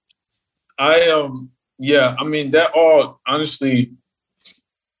 I mean, that all honestly,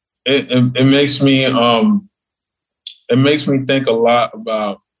 it makes me think a lot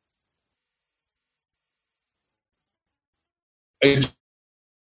about it.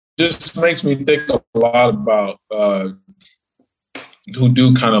 Just makes me think a lot about who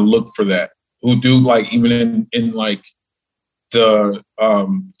do kind of look for that, who do like even in like the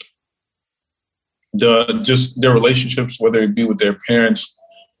just their relationships, whether it be with their parents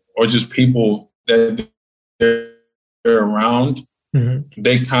or just people that they're around, mm-hmm.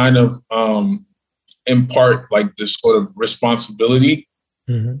 They kind of impart like this sort of responsibility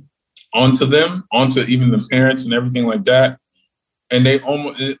mm-hmm. onto them, onto even the parents and everything like that. And they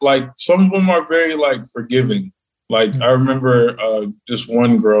almost like some of them are very like forgiving. Like mm-hmm. I remember this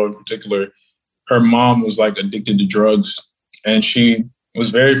one girl in particular, her mom was like addicted to drugs and she was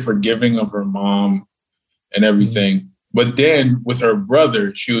very forgiving of her mom and everything. Mm-hmm. But then with her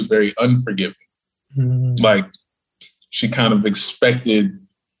brother, she was very unforgiving. Mm-hmm. Like she kind of expected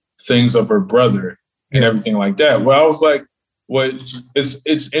things of her brother and everything like that. Well, I was like,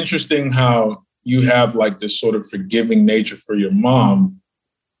 it's interesting how you have like this sort of forgiving nature for your mom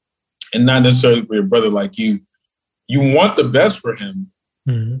and not necessarily for your brother. Like you want the best for him.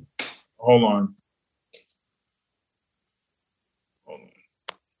 Mm-hmm. Hold on.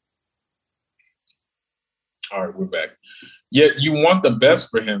 All right, we're back. Yet you want the best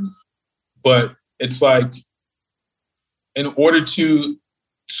for him, but it's like, in order to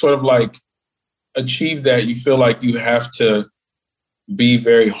sort of like achieve that, you feel like you have to be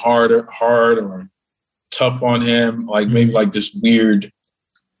very hard or tough on him, like maybe like this weird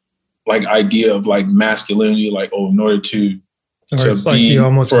like idea of like masculinity, like, oh, in order to it's like you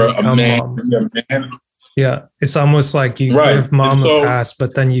almost for become mom. Yeah, it's almost like you give mom a pass,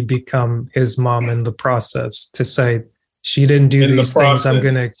 but then you become his mom in the process to say, she didn't do these things, I'm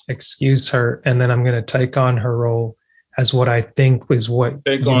going to excuse her, and then I'm going to take on her role as what I think is what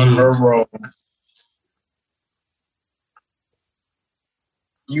take on her role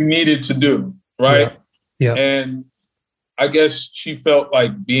you needed to do, right? Yeah. And I guess she felt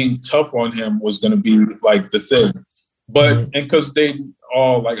like being tough on him was going to be like the thing. But, and because they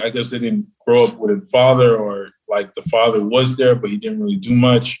all, like, I guess they didn't grow up with a father, or like the father was there, but he didn't really do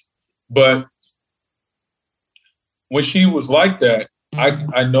much. But when she was like that,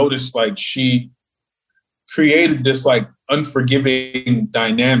 I noticed like she created this like unforgiving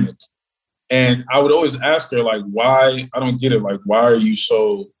dynamic. And I would always ask her, like, why? I don't get it. Like, why are you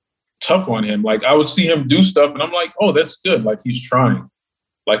so tough on him? Like, I would see him do stuff and I'm like, oh, that's good. Like, he's trying.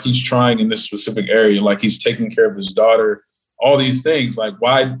 Like, he's trying in this specific area. Like, he's taking care of his daughter, all these things. Like,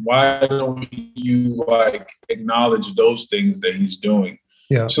 why don't you, like, acknowledge those things that he's doing?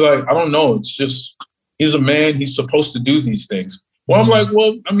 Yeah. She's like, I don't know. It's just, he's a man. He's supposed to do these things. Well, I'm like,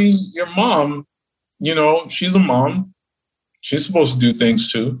 well, I mean, your mom, you know, she's a mom. She's supposed to do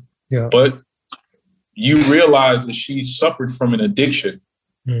things too. Yeah. But you realize that she suffered from an addiction.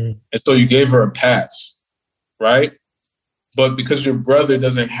 And so you gave her a pass, right? But because your brother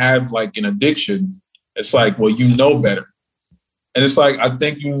doesn't have like an addiction, it's like, well, you know better. And it's like, I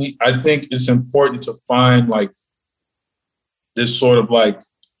think it's important to find like this sort of like,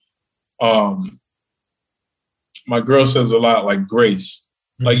 my girl says a lot, like grace.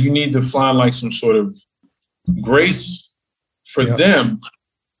 Like, you need to find like some sort of grace for them.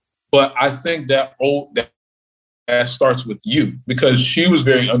 But I think that starts with you, because she was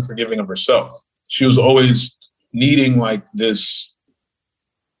very unforgiving of herself. She was always needing like this,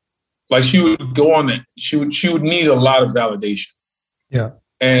 like she would go on that. She would need a lot of validation. Yeah.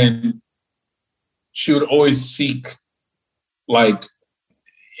 And she would always seek like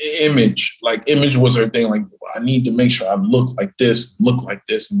image. Like, image was her thing. Like, I need to make sure I look like this.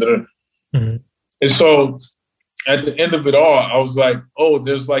 And so at the end of it all, I was like, oh,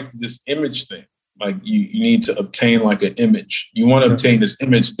 there's like this image thing. Like, you need to obtain like an image. You want to obtain this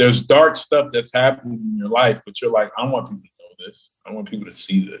image. There's dark stuff that's happening in your life, but you're like, I want people to know this. I want people to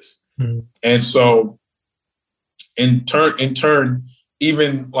see this. And so in turn,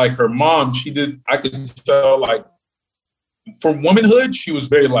 even like her mom, I could tell like, for womanhood, she was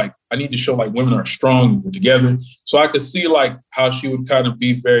very like, I need to show like women are strong, we're together. So I could see like how she would kind of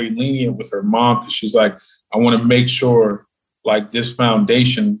be very lenient with her mom, because she's like, I want to make sure like this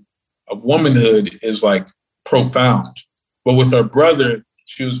foundation of womanhood is like profound. But with her brother,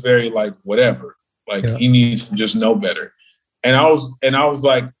 she was very like, whatever, like he needs to just know better. And I was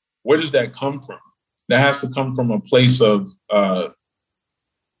like, where does that come from? That has to come from a place of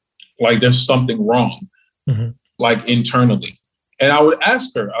like, there's something wrong, like internally. And I would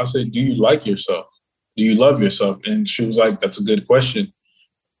ask her, I said, do you like yourself? Do you love yourself? And she was like, that's a good question.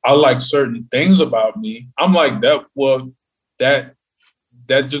 I like certain things about me. I'm like, that, well, that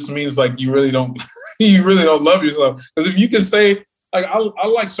just means like you really don't love yourself. Because if you can say, like, I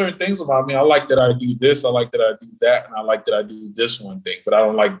like certain things about me. I like that I do this. I like that I do that. And I like that I do this one thing, but I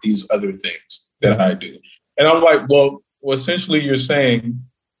don't like these other things that I do. And I'm like, well, essentially you're saying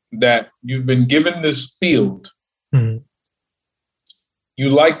that you've been given this field. You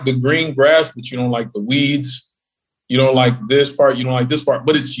like the green grass, but you don't like the weeds. You don't like this part. You don't like this part,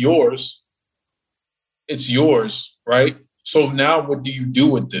 but it's yours. It's yours, right? So now what do you do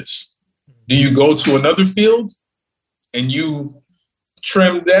with this? Do you go to another field and you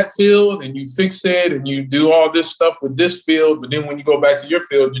trim that field and you fix it and you do all this stuff with this field, but then when you go back to your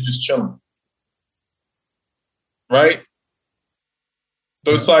field, you're just chilling, right?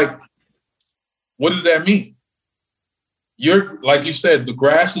 So it's like, what does that mean? You're, like you said, the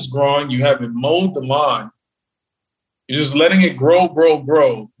grass is growing. You haven't mowed the lawn. You're just letting it grow,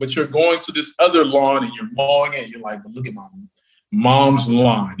 but you're going to this other lawn and you're mowing it. You're like, look at my mom's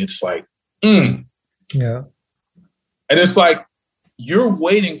lawn. It's like, Yeah. And it's like, you're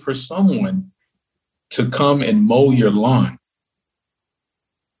waiting for someone to come and mow your lawn.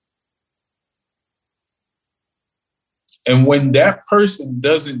 And when that person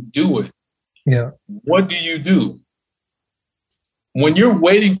doesn't do it, what do? When you're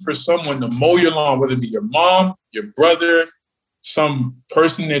waiting for someone to mow your lawn, whether it be your mom, your brother, some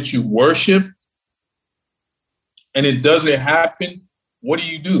person that you worship, and it doesn't happen, what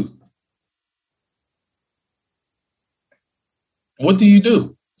do? What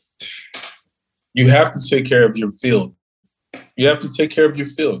do? You have to take care of your field. You have to take care of your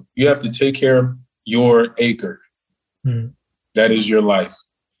field. You have to take care of your acre. That is your life.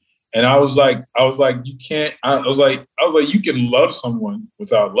 And I was like, you can't, I was like, you can love someone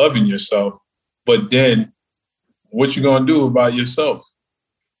without loving yourself, but then what you gonna do about yourself?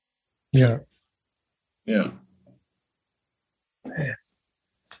 Yeah. Yeah.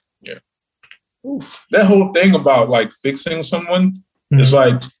 Yeah. Oof. That whole thing about like fixing someone is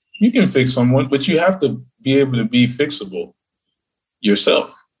like, you can fix someone, but you have to be able to be fixable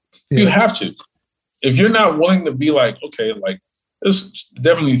yourself. Yeah. You have to. If you're not willing to be like, okay, like there's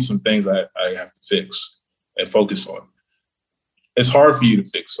definitely some things I have to fix and focus on. It's hard for you to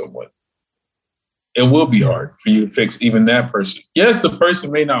fix someone. It will be hard for you to fix even that person. Yes, the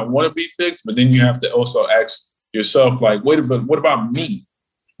person may not want to be fixed, but then you have to also ask yourself, like, wait a minute, what about me?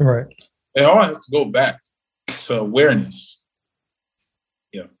 Right. It all has to go back to awareness.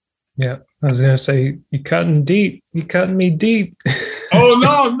 Yeah. Yeah. I was going to say, you're cutting deep. You're cutting me deep. Oh,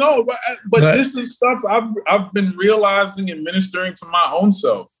 no. But this is stuff I've been realizing and ministering to my own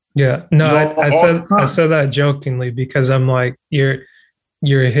self. Yeah. No, I said that jokingly because I'm like, you're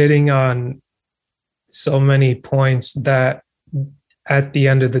hitting on so many points that at the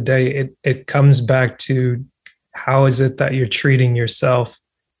end of the day, it comes back to how is it that you're treating yourself?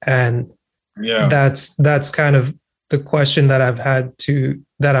 And that's kind of the question that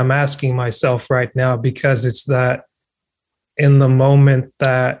that I'm asking myself right now, because it's that in the moment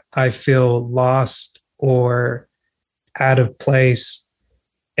that I feel lost or out of place,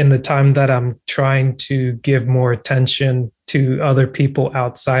 in the time that I'm trying to give more attention to other people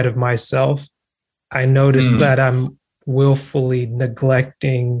outside of myself, I notice that I'm willfully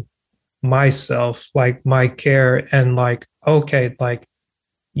neglecting myself, like my care, and like, okay, like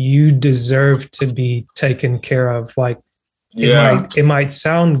you deserve to be taken care of. Like it might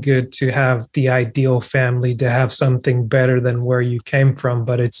sound good to have the ideal family, to have something better than where you came from,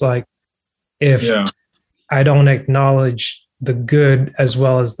 but it's like if I don't acknowledge the good as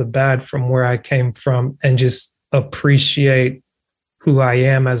well as the bad from where I came from and just appreciate who I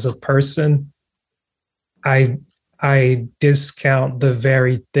am as a person, I discount the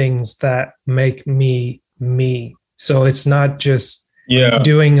very things that make me me. So it's not just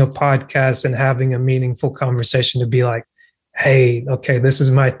doing a podcast and having a meaningful conversation to be like, hey, okay, this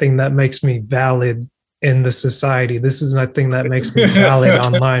is my thing that makes me valid in the society. This is my thing that makes me valid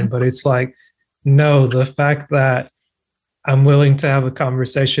online. But it's like, no, the fact that I'm willing to have a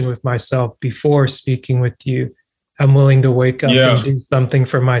conversation with myself before speaking with you, I'm willing to wake up and do something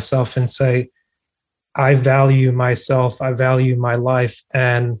for myself and say, I value myself, I value my life.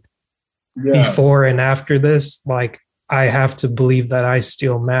 And before and after this, like I have to believe that I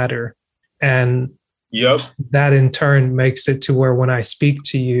still matter. And that in turn makes it to where when I speak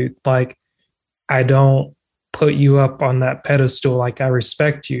to you, like I don't put you up on that pedestal. Like I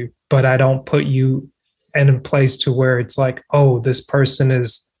respect you, but I don't put you in a place to where it's like, oh, this person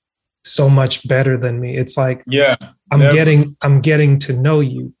is so much better than me. It's like, I'm getting to know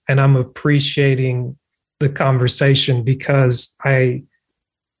you and I'm appreciating the conversation because I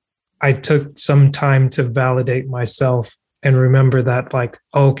took some time to validate myself and remember that, like,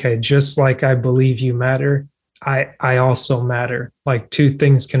 okay, just like I believe you matter, I also matter. Like two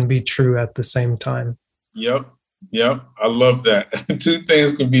things can be true at the same time. Yep. I love that. Two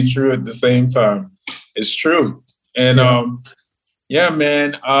things can be true at the same time. It's true. And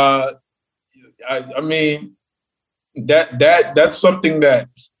man. I mean, that's something that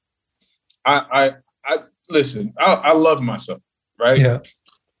I listen, I love myself, right? Yeah.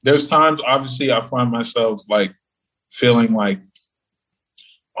 There's times, obviously, I find myself like feeling like,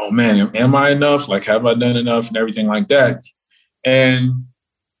 oh man, am I enough? Like, have I done enough and everything like that? And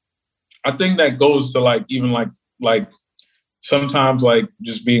I think that goes to like, even like sometimes like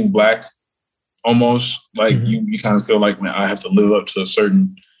just being Black, almost like you kind of feel like, man, I have to live up to a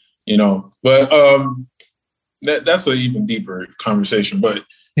certain, but that's an even deeper conversation. But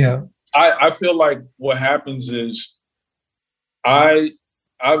I feel like what happens is I've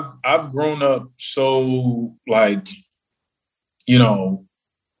grown up so like,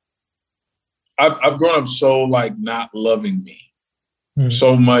 I've grown up so like not loving me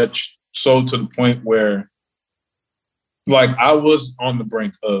so much so to the point where, like, I was on the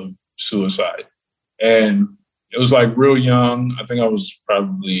brink of suicide. And it was like real young. I think I was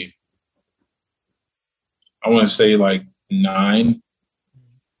probably, I want to say like nine,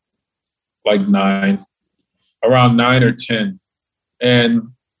 around 9 or 10. And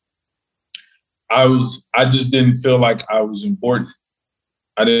I just didn't feel like I was important.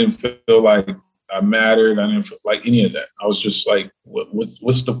 I didn't feel like I mattered. I didn't feel like any of that. I was just like,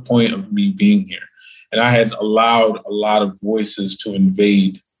 what's the point of me being here? And I had allowed a lot of voices to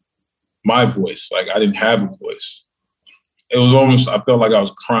invade my voice. Like, I didn't have a voice. It was almost, I felt like I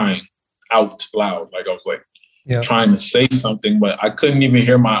was crying out loud. Like, I was like trying to say something, but I couldn't even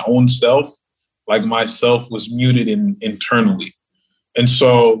hear my own self. Like, myself was muted internally. And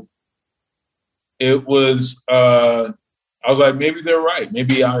so it was, I was like, maybe they're right.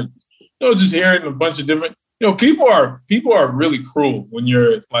 Maybe just hearing a bunch of different, people are really cruel when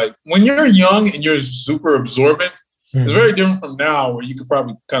you're young and you're super absorbent. Mm-hmm. It's very different from now, where you could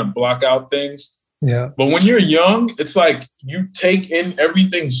probably kind of block out things. Yeah. But when you're young, it's like you take in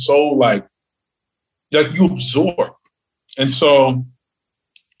everything so like you absorb. And so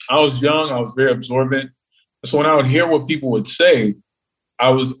I was young, I was very absorbent. So when I would hear what people would say, I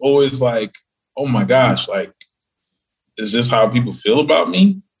was always like, oh my gosh, like, is this how people feel about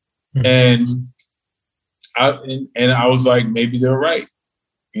me? Mm-hmm. And I was like, maybe they're right.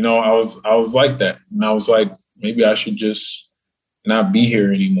 I was like that. And I was like, maybe I should just not be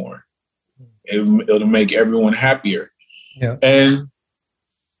here anymore. It'll make everyone happier. Yeah. And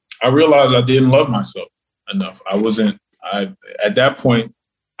I realized I didn't love myself enough. At that point,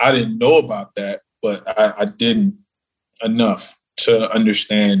 I didn't know about that, but I didn't enough to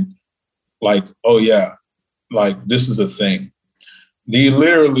understand, like, oh yeah, like, this is a thing.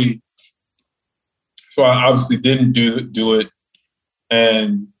 So I obviously didn't do it.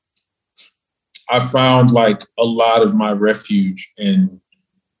 And I found like a lot of my refuge in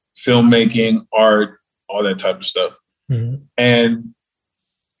filmmaking, art, all that type of stuff. Mm-hmm. And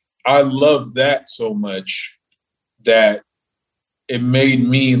I love that so much that it made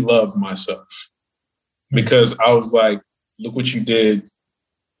me love myself, because I was like, look what you did.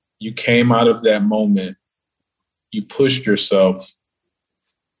 You came out of that moment, you pushed yourself,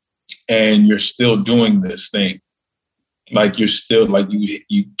 and you're still doing this thing. Like, you're still like,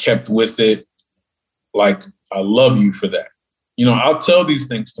 you kept with it. Like, I love you for that. I'll tell these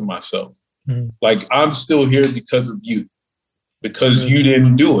things to myself. Mm-hmm. Like, I'm still here because of you, because you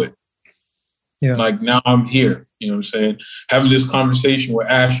didn't do it. Yeah. Like, now I'm here, you know what I'm saying? Having this conversation with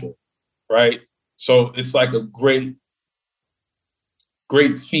Asher, right? So it's like a great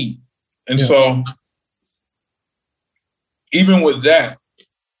feat. And so even with that,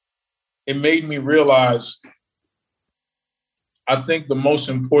 it made me realize, I think the most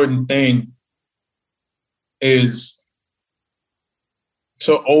important thing is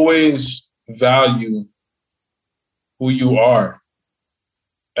to always value who you are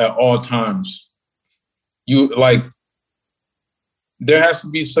at all times. There has to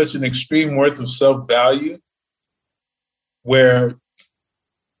be such an extreme worth of self-value where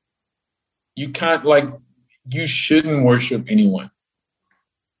you can't, like, you shouldn't worship anyone.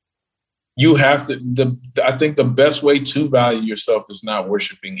 You have to, I think the best way to value yourself is not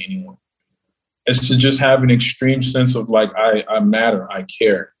worshiping anyone. It's to just have an extreme sense of like, I matter, I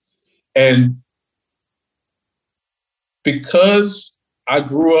care. And because I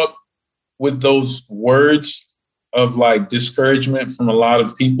grew up with those words of like discouragement from a lot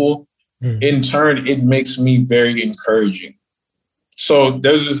of people, in turn, it makes me very encouraging. So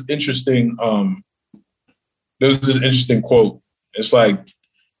there's this interesting quote. It's like,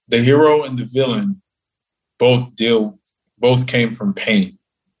 the hero and the villain both came from pain.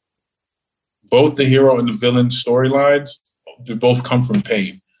 Both the hero and the villain storylines, they both come from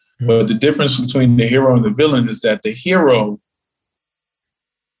pain. Mm-hmm. But the difference between the hero and the villain is that the hero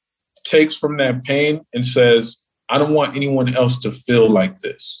takes from that pain and says, I don't want anyone else to feel like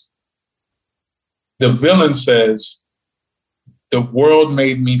this. The villain says, the world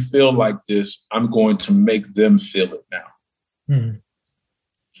made me feel like this. I'm going to make them feel it now. Mm-hmm.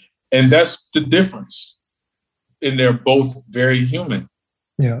 And that's the difference. And they're both very human.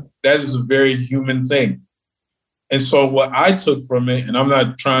 Yeah. That is a very human thing. And so what I took from it, and I'm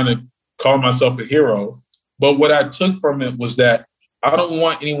not trying to call myself a hero, but what I took from it was that I don't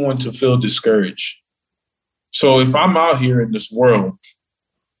want anyone to feel discouraged. So if I'm out here in this world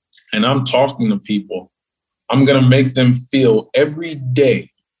and I'm talking to people, I'm going to make them feel every day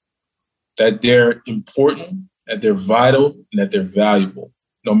that they're important, that they're vital, and that they're valuable.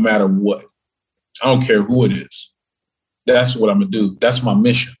 No matter what. I don't care who it is. That's what I'm going to do. That's my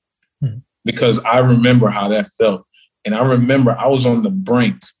mission. because I remember how that felt. And I remember I was on the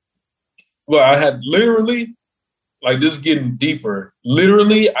brink. Well, I had literally, like, this is getting deeper.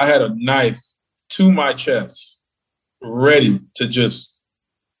 Literally, I had a knife to my chest, ready to just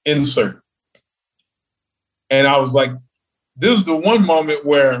insert. And I was like, this is the one moment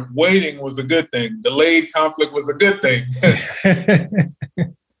where waiting was a good thing. Delayed conflict was a good thing.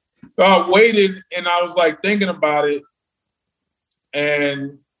 So I waited and I was like thinking about it.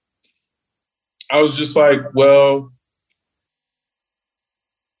 And I was just like, well,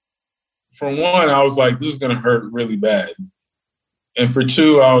 for one, I was like, this is going to hurt really bad. And for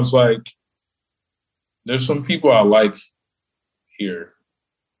two, I was like, there's some people I like here.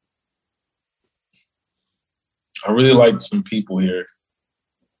 I really like some people here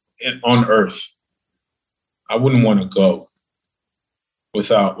on Earth. I wouldn't want to go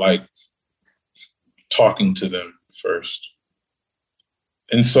without like talking to them first.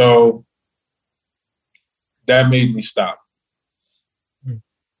 And so that made me stop.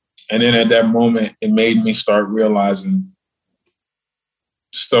 And then at that moment, it made me start realizing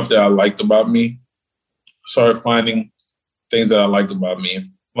stuff that I liked about me. Started finding things that I liked about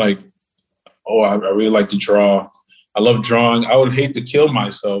me. Like, oh, I really like to draw. I love drawing. I would hate to kill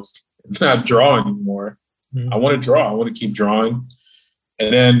myself and not draw anymore. I want to draw. I want to keep drawing.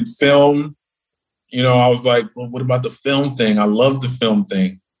 And then film, you know, I was like, well, what about the film thing? I love the film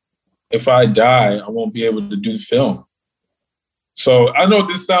thing. If I die, I won't be able to do film. So I know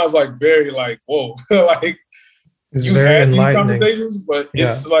this sounds like very like, whoa, like it's you very had these enlightening conversations, but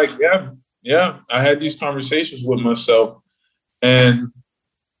it's like, yeah, I had these conversations with myself and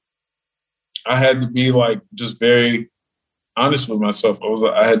I had to be like, just very honest with myself.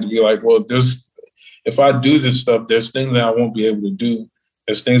 I had to be like, well, if I do this stuff, there's things that I won't be able to do.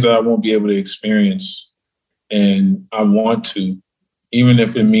 There's things that I won't be able to experience. And I want to, even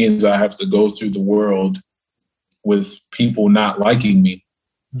if it means I have to go through the world with people not liking me.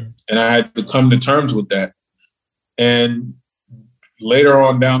 And I had to come to terms with that. And later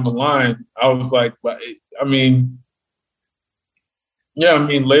on down the line, I was like, later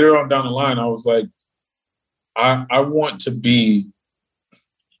on down the line, I was like, I want to be,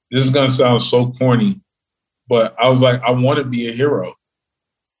 this is going to sound so corny, but I was like, I want to be a hero.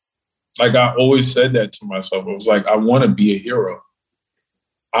 Like I always said that to myself. I was like, I want to be a hero.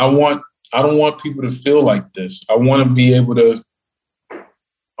 I don't want people to feel like this. I want to be able to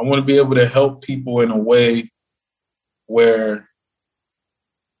help people in a way where,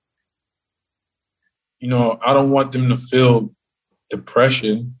 you know, I don't want them to feel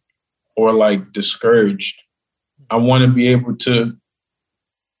depression or like discouraged. I want to be able to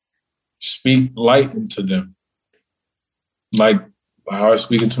speak light into them. Like how I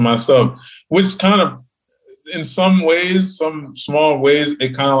speak it to myself, which kind of, in some ways, some small ways,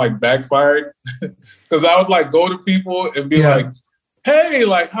 it kind of like backfired because I would like go to people and be like, hey,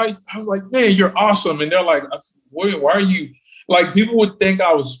 like, how? I was like, man, you're awesome. And they're like, why are you, like, people would think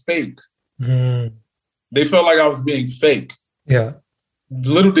I was fake. They felt like I was being fake. Yeah.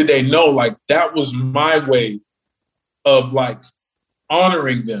 Little did they know, like, that was my way of like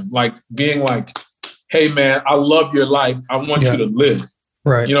honoring them, like being like, hey man, I love your life. I want you to live.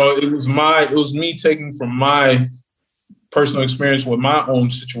 Right. You know, it was me taking from my personal experience with my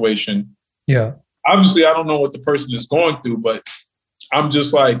own situation. Yeah. Obviously, I don't know what the person is going through, but I'm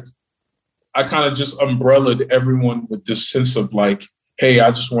just like, I kind of just umbrellaed everyone with this sense of like, hey,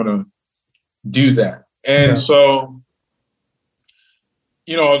 I just want to do that. And so,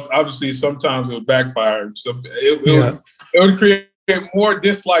 you know, obviously sometimes it would backfire. So it would create more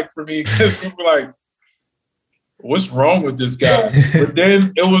dislike for me because people were like, what's wrong with this guy? But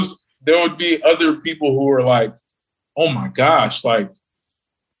then there would be other people who were like, oh my gosh, like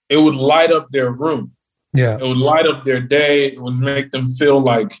it would light up their room. Yeah. It would light up their day. It would make them feel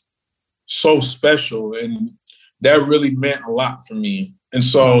like so special. And that really meant a lot for me. And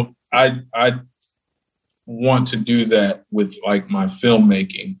so I want to do that with like my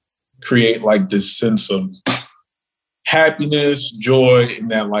filmmaking, create like this sense of happiness, joy,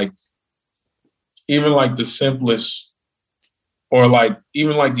 and that like, even like the simplest or like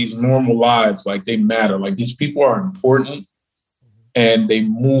even like these normal lives, like they matter. Like these people are important and they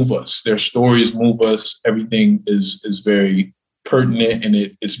move us. Their stories move us. Everything is very pertinent and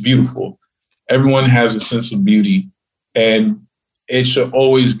it's beautiful. Everyone has a sense of beauty and it should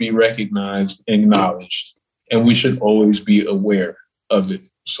always be recognized, acknowledged, and we should always be aware of it.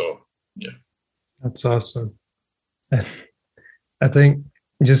 So, yeah. That's awesome. I think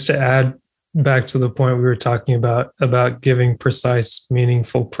just to add back to the point we were talking about giving precise,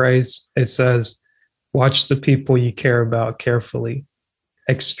 meaningful praise, it says, watch the people you care about carefully.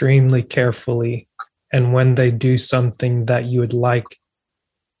 extremely carefully, and when they do something that you would like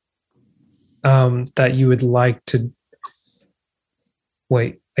to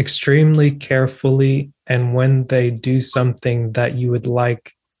wait, extremely carefully, and when they do something that you would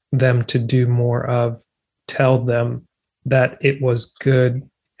like them to do more of, tell them that it was good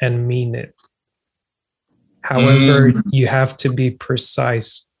and mean it. However, you have to be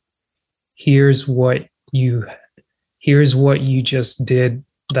precise. Here's what you just did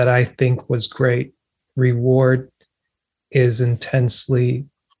that I think was great. Reward is intensely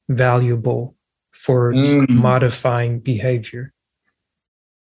valuable for modifying behavior.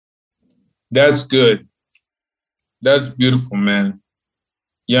 That's good. That's beautiful, man.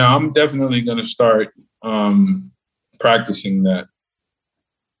 Yeah, I'm definitely going to start practicing that.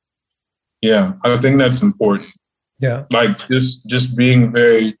 Yeah, I think that's important. Yeah. Like just being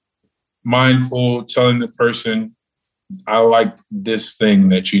very mindful, telling the person, I liked this thing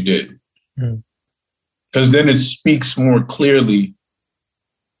that you did. Because then it speaks more clearly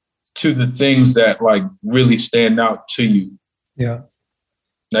to the things that like really stand out to you. Yeah.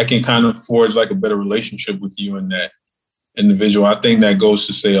 That can kind of forge like a better relationship with you and that individual. I think that goes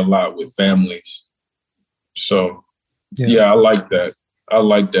to say a lot with families. So yeah, I like that. I'm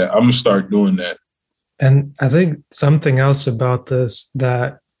going to start doing that. And I think something else about this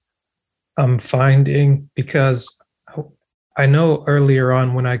that I'm finding, because I know earlier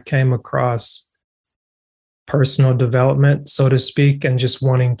on when I came across personal development, so to speak, and just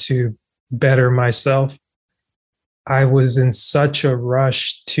wanting to better myself, I was in such a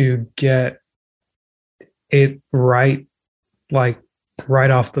rush to get it right, like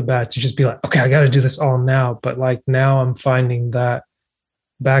right off the bat, to just be like, okay, I got to do this all now. But like now I'm finding that,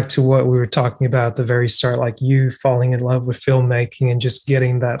 back to what we were talking about at the very start, like you falling in love with filmmaking and just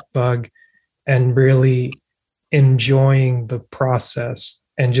getting that bug and really enjoying the process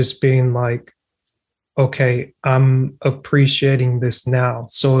and just being like, okay, I'm appreciating this now.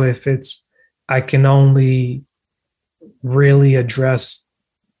 So if I can only really address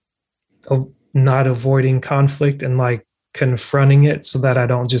not avoiding conflict and like confronting it so that I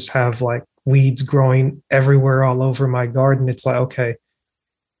don't just have like weeds growing everywhere all over my garden. It's like, okay,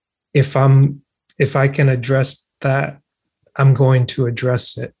 if I can address that, I'm going to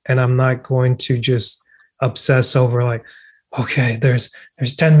address it. And I'm not going to just obsess over like, okay, there's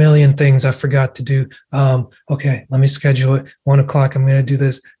 10 million things I forgot to do. Okay, let me schedule it. 1 o'clock, I'm going to do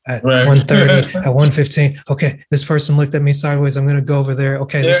this at 1:30, at 1:15. Okay, this person looked at me sideways. I'm going to go over there.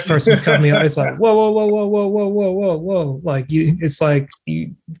 Okay, this person cut me off. It's like, whoa. Like it's like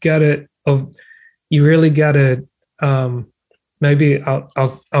you got it. You really got to, maybe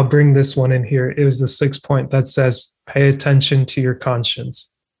I'll bring this one in here. It was the 6th point that says, pay attention to your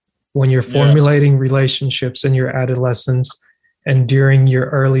conscience. When you're formulating relationships in your adolescence and during your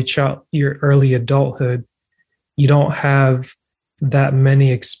early adulthood, you don't have that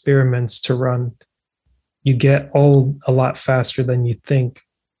many experiments to run. You get old a lot faster than you think.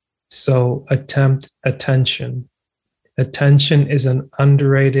 So attempt attention. Attention is an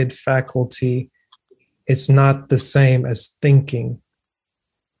underrated faculty. It's not the same as thinking.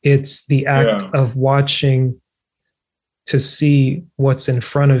 It's the act of watching to see what's in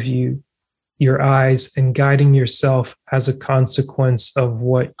front of you, your eyes, and guiding yourself as a consequence of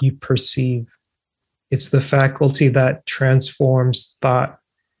what you perceive. It's the faculty that transforms thought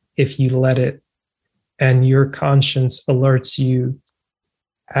if you let it, and your conscience alerts you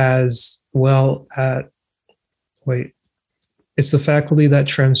as well it's the faculty that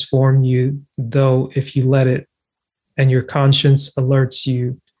transforms you, though, if you let it, and your conscience alerts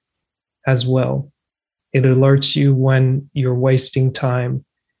you as well. It alerts you when you're wasting time,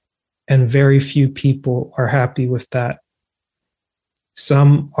 and very few people are happy with that.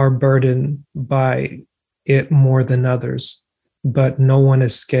 Some are burdened by it more than others, but no one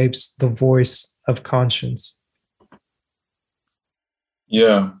escapes the voice of conscience.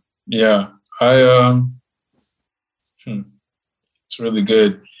 Yeah. It's really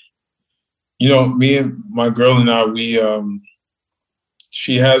good. You know, me and my girl and I,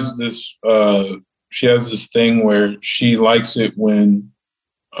 she has this thing where she likes it when,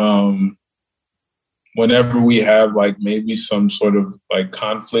 whenever we have like maybe some sort of like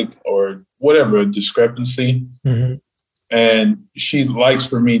conflict or whatever, a discrepancy, and she likes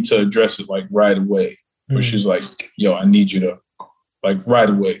for me to address it like right away. Where she's like, yo, I need you to like right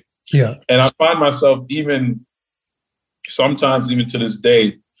away. Yeah. And I find myself sometimes even to this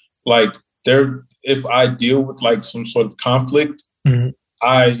day, like if I deal with like some sort of conflict,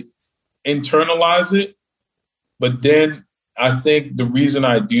 I internalize it. But then I think the reason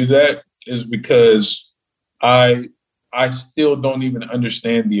I do that is because I I still don't even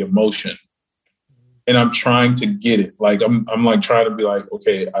understand the emotion. And I'm trying to get it. Like I'm like trying to be like,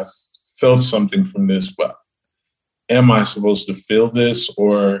 okay, I felt something from this, but am I supposed to feel this?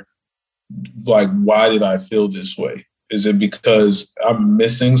 Or like, why did I feel this way? Is it because I'm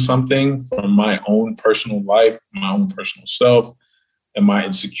missing something from my own personal life, my own personal self? Am I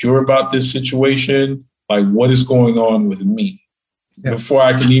insecure about this situation? Like, what is going on with me? Yeah. Before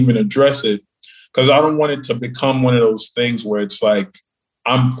I can even address it, because I don't want it to become one of those things where it's like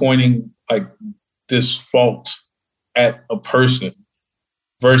I'm pointing like this fault at a person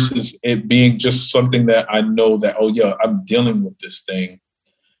versus it being just something that I know that, oh yeah, I'm dealing with this thing.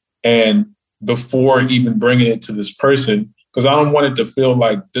 And before even bringing it to this person, because I don't want it to feel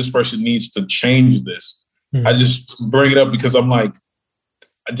like this person needs to change this. Mm-hmm. I just bring it up because I'm like,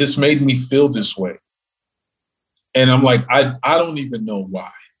 this made me feel this way. And I'm like, I don't even know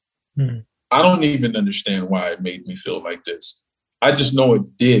why. Mm-hmm. I don't even understand why it made me feel like this. I just know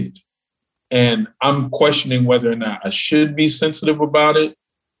it did. And I'm questioning whether or not I should be sensitive about it.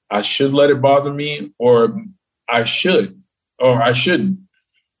 I should let it bother me, or I should, or I shouldn't.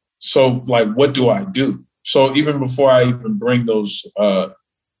 So like, what do I do? So even before I even bring those,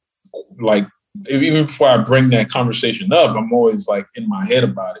 even before I bring that conversation up, I'm always like in my head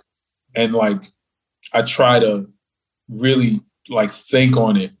about it. And like, I try to really like think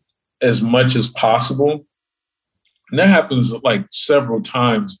on it as much as possible. And that happens like several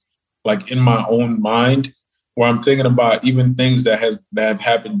times, like in my own mind, where I'm thinking about even things that have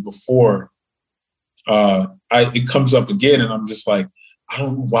happened before. It comes up again, and I'm just like,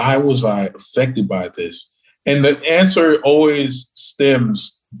 why was I affected by this? And the answer always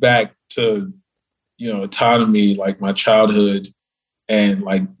stems back to, autonomy, like my childhood, and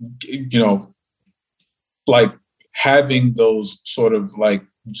like, like having those sort of like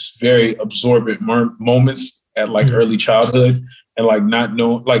very absorbent moments at like early childhood, and like not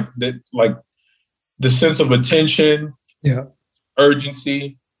knowing, like that, like the sense of attention,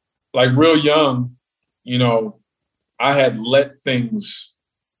 urgency, like real young, I had let things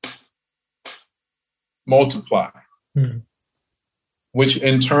multiply, which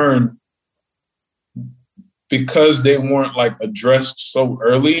in turn, because they weren't like addressed so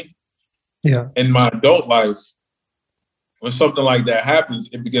early in my adult life, when something like that happens,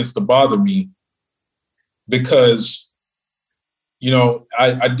 it begins to bother me because,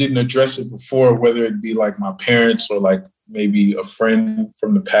 I didn't address it before, whether it be like my parents or like maybe a friend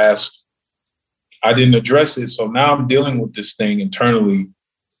from the past. I didn't address it. So now I'm dealing with this thing internally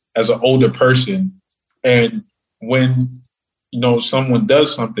as an older person. And when, someone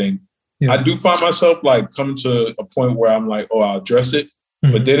does something, I do find myself like coming to a point where I'm like, oh, I'll address it.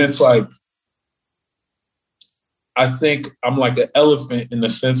 Mm-hmm. But then it's like, I think I'm like an elephant in the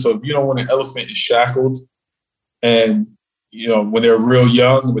sense of, when an elephant is shackled and, when they're real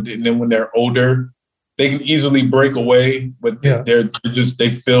young, but then when they're older, they can easily break away, but they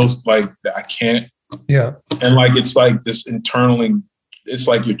feel like I can't. Yeah. And like, it's like this internally, it's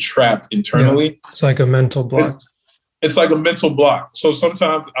like you're trapped internally. Yeah. It's like a mental block. It's like a mental block. So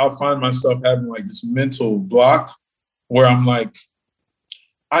sometimes I'll find myself having like this mental block where I'm like,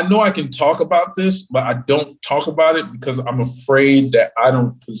 I know I can talk about this, but I don't talk about it because I'm afraid that I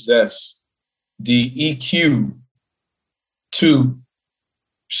don't possess the EQ to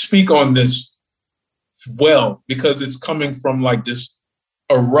speak on this well, because it's coming from like this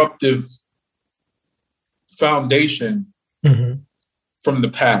eruptive foundation from the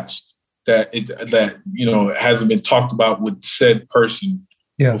past that hasn't been talked about with said person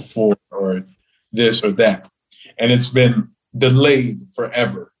before, or this or that. And it's been delayed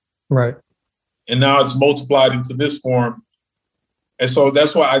forever. Right. And now it's multiplied into this form. And so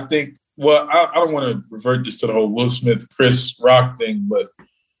that's why I think, I don't want to revert this to the whole Will Smith, Chris Rock thing, but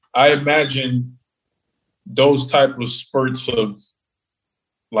I imagine those type of spurts of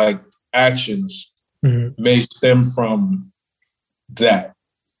like actions may stem from that.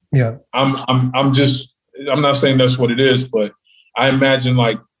 Yeah. I'm not saying that's what it is, but I imagine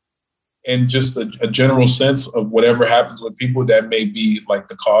like in just a general sense of whatever happens with people, that may be like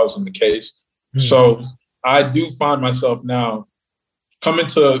the cause in the case. So I do find myself now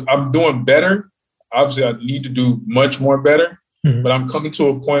I'm doing better. Obviously I need to do much more better, but I'm coming to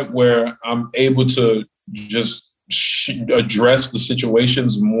a point where I'm able to just address the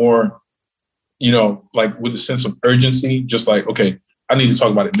situations more, like with a sense of urgency, just like, okay, I need to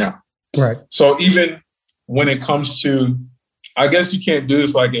talk about it now. Right. So even when it comes to, I guess you can't do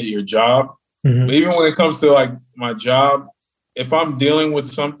this like at your job, but even when it comes to like my job, if I'm dealing with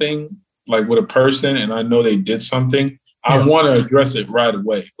something like with a person and I know they did something, I want to address it right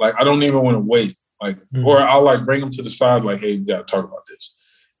away. Like, I don't even want to wait. Like, or I'll like bring them to the side, like, hey, we got to talk about this.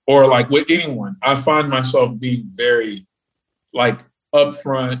 Or like with anyone, I find myself being very like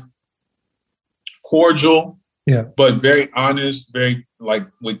upfront, cordial, but very honest, very like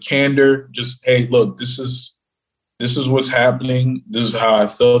with candor. Just, hey, look, this is what's happening. This is how I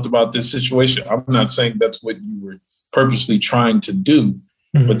felt about this situation. I'm not saying that's what you were purposely trying to do,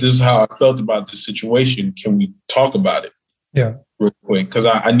 but this is how I felt about this situation. Can we talk about it? Yeah. Real quick, because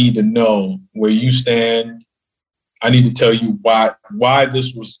I need to know where you stand. I need to tell you why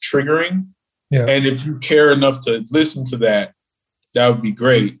this was triggering. Yeah. And if you care enough to listen to that, that would be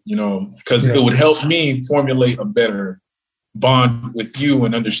great, you know, because it would help me formulate a better bond with you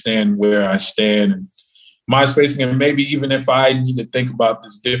and understand where I stand and my spacing, and maybe even if I need to think about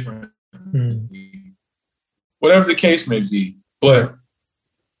this differently, whatever the case may be. But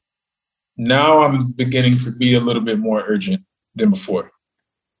now I'm beginning to be a little bit more urgent than before.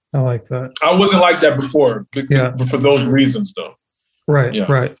 I like that. I wasn't like that before, but for those reasons, though. Right,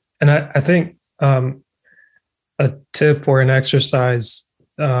 right. And I think a tip or an exercise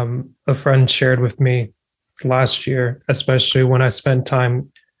a friend shared with me last year, especially when I spent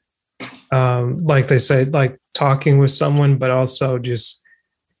time, like they say, like talking with someone, but also just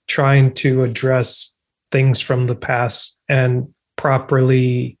trying to address things from the past and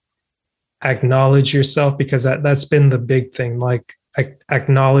properly acknowledge yourself, because that's been the big thing. Like,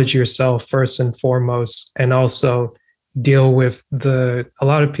 acknowledge yourself first and foremost, and also deal with a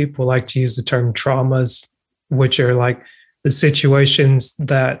lot of people like to use the term traumas, which are like the situations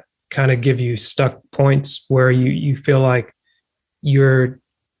that kind of give you stuck points where you feel like you're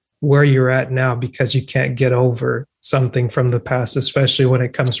where you're at now because you can't get over something from the past, especially when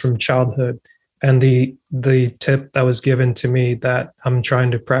it comes from childhood. And the tip that was given to me that I'm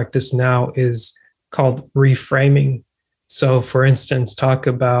trying to practice now is called reframing. So for instance,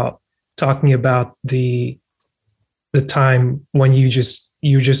 talking about the time when you're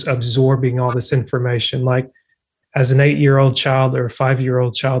just absorbing all this information. Like, as an 8-year-old child or a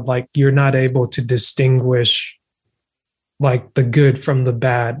 5-year-old child, like, you're not able to distinguish like the good from the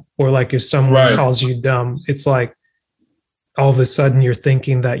bad, or like if someone calls you dumb, it's like all of a sudden you're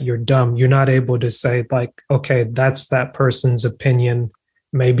thinking that you're dumb. You're not able to say like, okay, that's that person's opinion.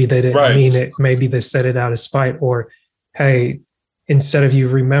 Maybe they didn't mean it. Maybe they said it out of spite. Or, hey, instead of you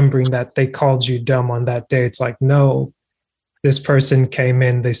remembering that they called you dumb on that day, it's like, no, this person came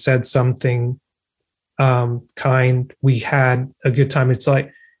in, they said something kind, we had a good time. It's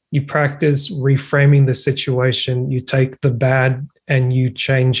like you practice reframing the situation. You take the bad and you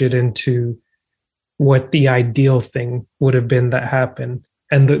change it into what the ideal thing would have been that happened.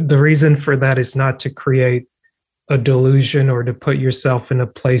 And the reason for that is not to create a delusion or to put yourself in a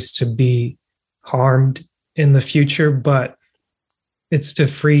place to be harmed in the future, but it's to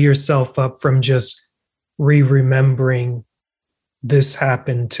free yourself up from just remembering this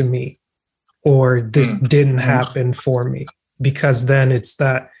happened to me or this didn't happen for me. Because then it's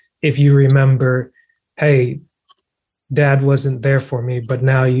that if you remember, hey, dad wasn't there for me, but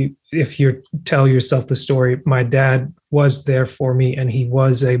now if you tell yourself the story, my dad was there for me and he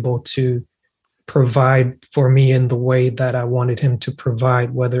was able to provide for me in the way that I wanted him to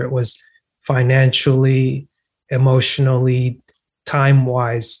provide, whether it was financially, emotionally,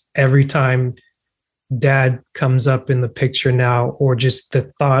 time-wise. Every time dad comes up in the picture now, or just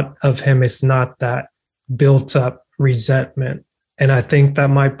the thought of him, it's not that built up resentment. And I think that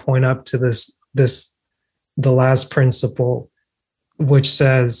might point up to the last principle, which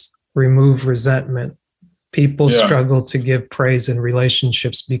says remove resentment. People struggle to give praise in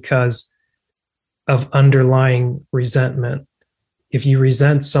relationships because of underlying resentment. If you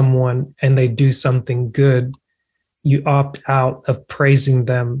resent someone and they do something good, you opt out of praising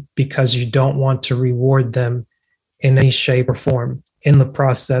them because you don't want to reward them in any shape or form. In the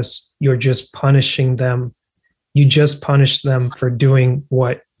process, you're just punishing them. You just punish them for doing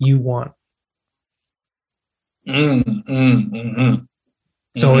what you want.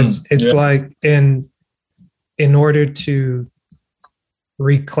 So it's like in order to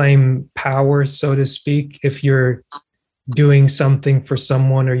reclaim power, so to speak, if you're doing something for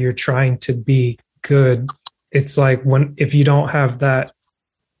someone or you're trying to be good, it's like if you don't have that,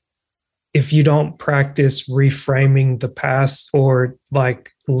 if you don't practice reframing the past or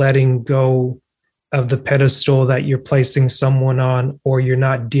like letting go of the pedestal that you're placing someone on, or you're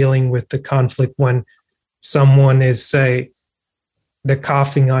not dealing with the conflict when someone is, say, they're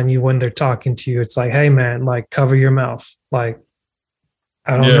coughing on you when they're talking to you. It's like, hey man, like cover your mouth. Like,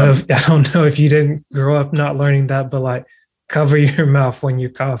 I don't know if you didn't grow up not learning that, but like cover your mouth when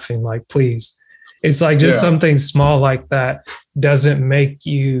you're coughing, like, please. It's like just something small like that doesn't make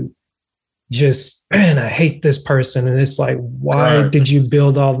you just, man, I hate this person. And it's like, why did you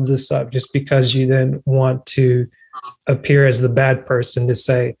build all of this up just because you then want to appear as the bad person to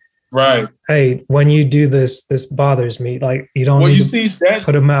say, right, hey, when you do this, this bothers me. Like, you don't need to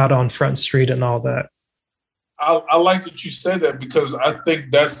put them out on Front Street and all that. I like that you said that, because I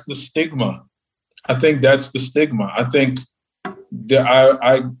think that's the stigma. I think that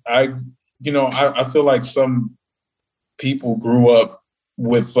I feel like some people grew up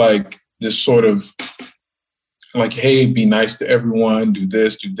with like this sort of like, hey, be nice to everyone, do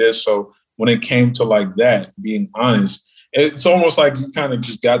this. So when it came to like that, being honest, it's almost like you kind of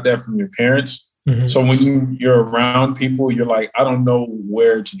just got that from your parents. Mm-hmm. So when you're around people, you're like, I don't know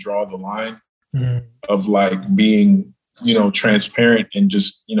where to draw the line of like being, transparent and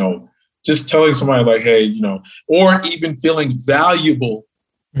just telling somebody like, hey, or even feeling valuable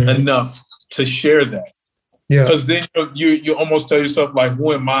enough to share that. Yeah. Because then you almost tell yourself like,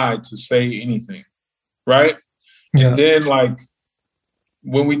 who am I to say anything? Right. Yeah. And then like,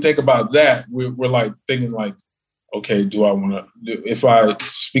 when we think about that, we're like thinking like, okay, do I want to, if I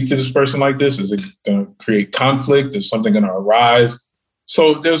speak to this person like this, is it going to create conflict? Is something going to arise?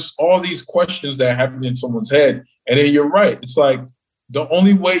 So there's all these questions that happen in someone's head. And then you're right. It's like the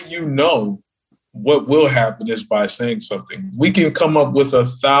only way what will happen is by saying something. We can come up with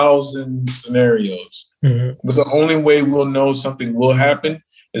 1,000 scenarios, but the only way we'll know something will happen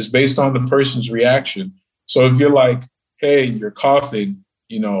is based on the person's reaction. So if you're like, hey, you're coughing,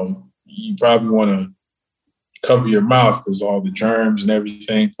 you probably want to cover your mouth because all the germs and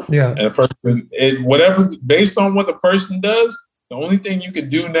everything. Yeah. And whatever, based on what the person does, the only thing you can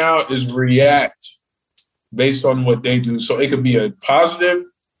do now is react based on what they do. So it could be a positive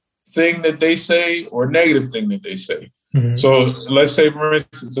thing that they say or a negative thing that they say. Mm-hmm. So let's say, for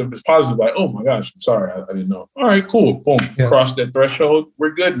instance, if it's positive, like, oh my gosh, I'm sorry, I didn't know. All right, cool, boom, cross that threshold,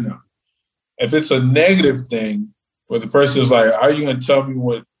 we're good now. If it's a negative thing where the person is like, are you going to tell me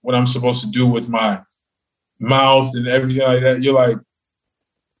what I'm supposed to do with my mouth and everything like that? You're like,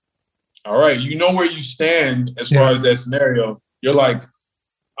 all right, you know where you stand as far as that scenario. You're like,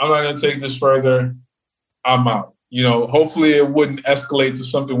 I'm not going to take this further. I'm out. Hopefully it wouldn't escalate to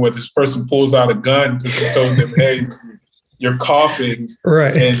something where this person pulls out a gun because you told them, hey, you're coughing.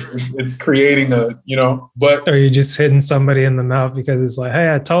 Right. And it's creating but. Or you're just hitting somebody in the mouth because it's like,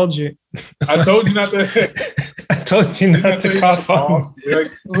 hey, I told you. I told you not to. I told you not to cough on.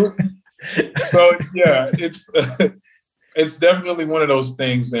 So, yeah, it's definitely one of those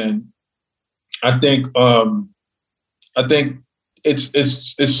things. And I think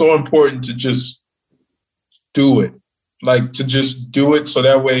it's so important to just do it, like to just do it. So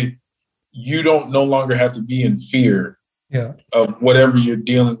that way you don't no longer have to be in fear of whatever you're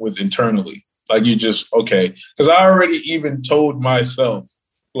dealing with internally. Like you just, okay. Cause I already even told myself,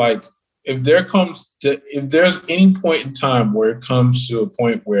 like, if there's any point in time where it comes to a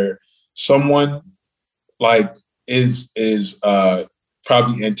point where someone like is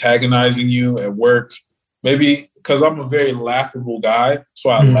probably antagonizing you at work, maybe because I'm a very laughable guy, so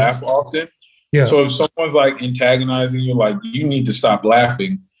I laugh often. Yeah. So if someone's like antagonizing you, like you need to stop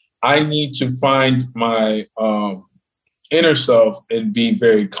laughing. I need to find my inner self and be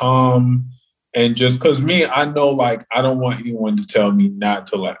very calm. And just because I know like I don't want anyone to tell me not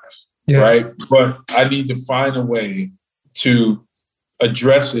to laugh. Yeah. Right. But I need to find a way to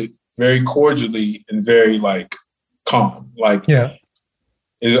address it very cordially and very like calm. Like,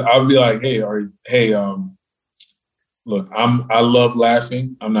 I'll be like, hey, look, I love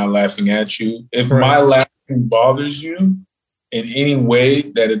laughing. I'm not laughing at you. If my laughing bothers you in any way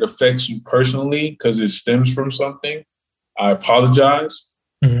that it affects you personally because it stems from something, I apologize.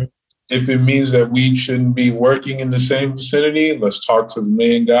 Mm-hmm. If it means that we shouldn't be working in the same vicinity, let's talk to the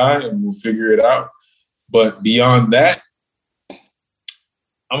main guy and we'll figure it out. But beyond that,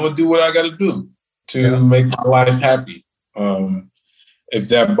 I'm going to do what I got to do to make my life happy. If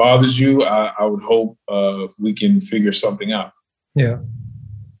that bothers you, I would hope we can figure something out. Yeah.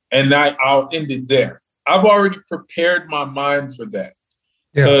 And I'll end it there. I've already prepared my mind for that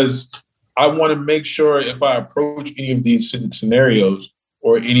because I want to make sure if I approach any of these scenarios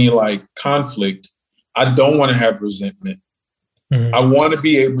or any like conflict, I don't want to have resentment. Mm-hmm. I want to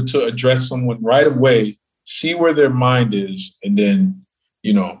be able to address someone right away, see where their mind is, and then,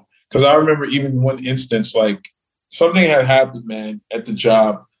 because I remember even one instance, like, something had happened, man, at the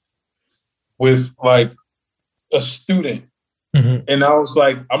job with like a student. Mm-hmm. And I was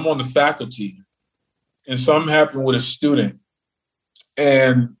like, I'm on the faculty. And something happened with a student.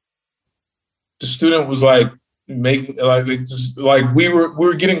 And the student was like making like we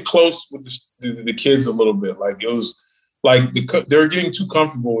were getting close with the kids a little bit. Like it was like they're getting too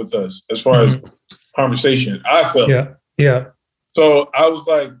comfortable with us as far as conversation. I felt. Yeah. So I was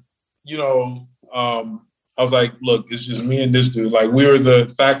like, you know, I was like, look, it's just me and this dude. Like, we were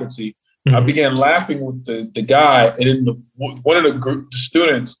the faculty. I began laughing with the guy, and then one of the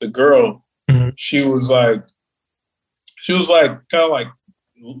students, the girl, she was like kind of like,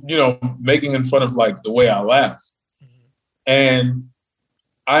 you know, making in fun of like the way I laugh. And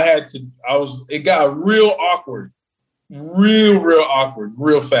it got real awkward, real awkward,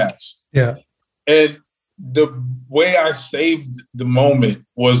 real fast. Yeah. And the way I saved the moment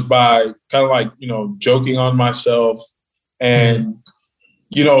was by kind of like, you know, joking on myself and,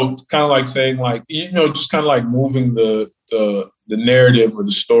 you know, kind of like saying like, you know, just kind of like moving the narrative or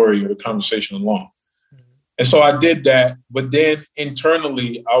the story or the conversation along. And so I did that. But then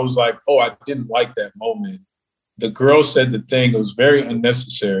internally, I was like, oh, I didn't like that moment. The girl said the thing, it was very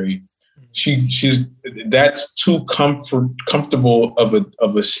unnecessary. That's too comfortable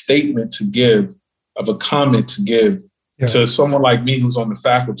of a statement to give, of a comment to give to someone like me who's on the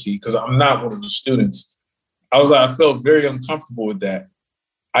faculty, because I'm not one of the students. I felt very uncomfortable with that.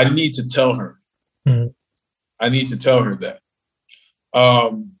 I need to tell her. I need to tell her that.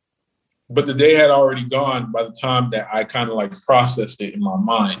 But the day had already gone by the time that I kind of like processed it in my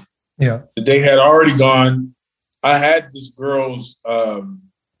mind. Yeah. The day had already gone. I had this girl's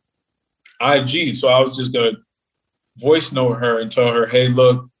IG, so I was just going to voice note her and tell her, hey,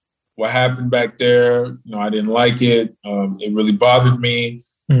 look, what happened back there, you know, I didn't like it. It really bothered me.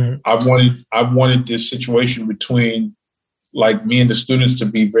 I wanted this situation between like me and the students to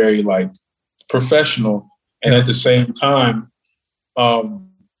be very like professional. And at the same time,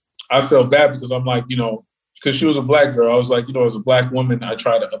 I felt bad because I'm like, you know, because she was a Black girl. I was like, you know, as a Black woman, I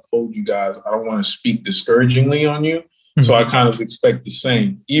try to uphold you guys. I don't want to speak discouragingly on you. So I kind of expect the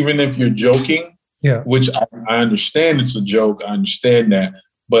same, even if you're joking, which I understand it's a joke. I understand that.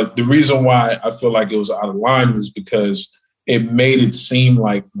 But the reason why I feel like it was out of line was because it made it seem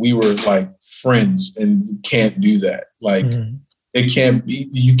like we were like friends, and you can't do that. Like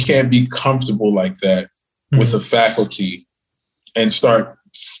you can't be comfortable like that with a faculty and start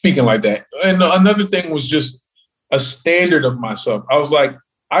speaking like that. And another thing was just a standard of myself. I was like,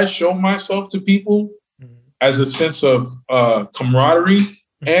 I show myself to people as a sense of camaraderie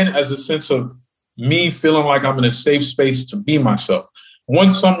and as a sense of me feeling like I'm in a safe space to be myself.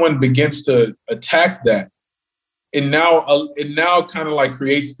 Once someone begins to attack that, it now kind of like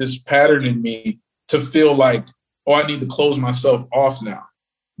creates this pattern in me to feel like, oh, I need to close myself off now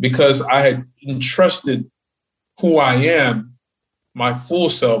because I had entrusted who I am, my full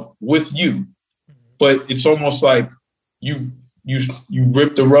self, with you. But it's almost like you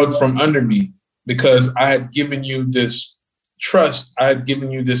ripped the rug from under me because I had given you this trust. I had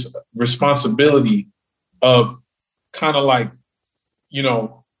given you this responsibility of kind of like, you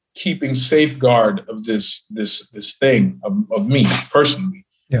know, keeping safeguard of this thing of me personally.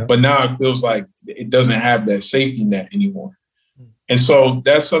 Yeah. But now it feels like it doesn't have that safety net anymore. And so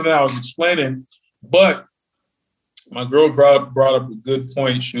that's something I was explaining. But my girl brought up a good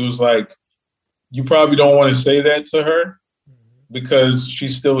point. She was like, you probably don't want to say that to her because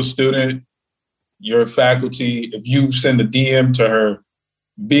she's still a student. You're a faculty. If you send a DM to her,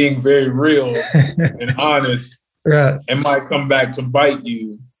 being very real and honest, it might come back to bite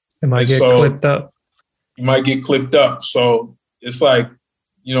you. It might get clipped up. You might get clipped up. So it's like,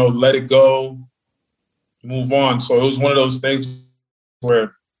 you know, let it go, move on. So it was one of those things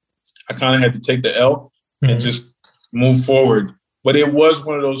where I kind of had to take the L and just move forward. But it was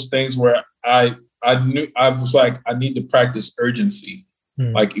one of those things where I knew, I was like, I need to practice urgency,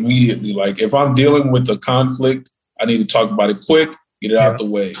 like immediately. Like if I'm dealing with a conflict, I need to talk about it quick, get it out the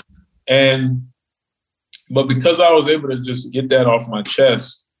way. But because I was able to just get that off my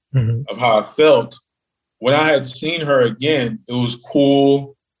chest of how I felt, when I had seen her again, it was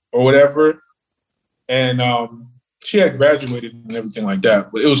cool or whatever. And she had graduated and everything like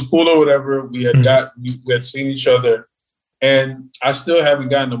that, but it was cool or whatever. We had seen each other, and I still haven't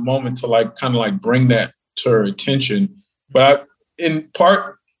gotten a moment to like kind of like bring that to her attention. But in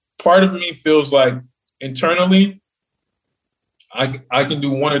part of me feels like internally, I can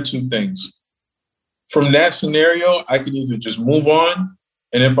do one or two things. From that scenario, I can either just move on,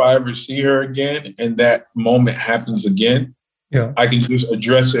 and if I ever see her again and that moment happens again, I can just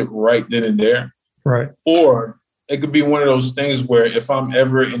address it right then and there. Right. Or it could be one of those things where if I'm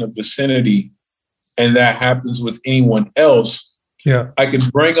ever in a vicinity and that happens with anyone else, I can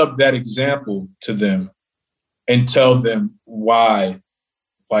bring up that example to them and tell them why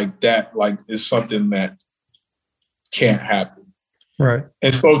like that is something that can't happen. Right.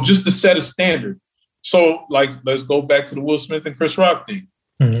 And so just to set a standard. So, like, let's go back to the Will Smith and Chris Rock thing.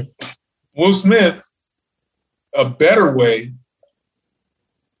 Mm-hmm. Will Smith, a better way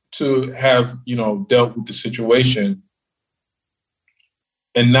to have, dealt with the situation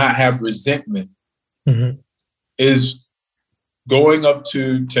and not have resentment is going up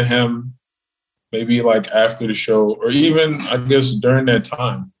to him, maybe like after the show, or even, I guess, during that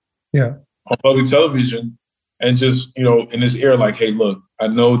time. Yeah. On public television, and just, in his ear, like, hey, look, I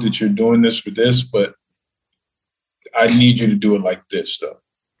know that you're doing this for this, but I need you to do it like this, though.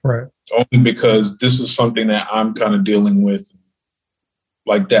 Right. Only because this is something that I'm kind of dealing with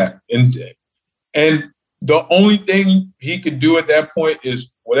like that. And the only thing he could do at that point is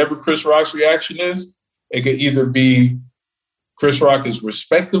whatever Chris Rock's reaction is, it could either be Chris Rock is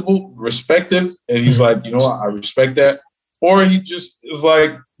respective, and he's like, you know what, I respect that. Or he just is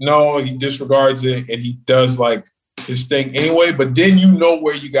like, no, he disregards it and he does like his thing anyway. But then you know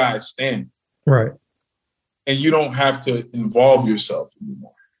where you guys stand. Right. And you don't have to involve yourself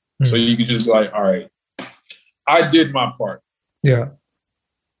anymore. Mm-hmm. So you can just be like, all right, I did my part. Yeah.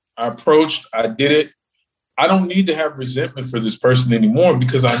 I approached, I did it. I don't need to have resentment for this person anymore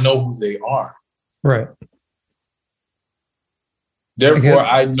because I know who they are. Right. Therefore,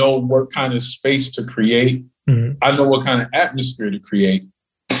 I know what kind of space to create. Mm-hmm. I know what kind of atmosphere to create.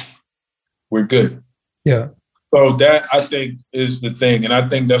 We're good. Yeah. So that, I think, is the thing. And I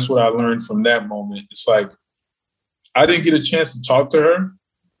think that's what I learned from that moment. It's like, I didn't get a chance to talk to her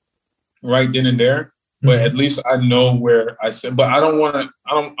right then and there, but at least I know where I stand. But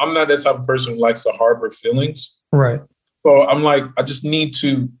I'm not that type of person who likes to harbor feelings. Right. So I'm like, I just need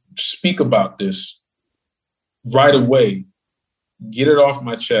to speak about this right away, get it off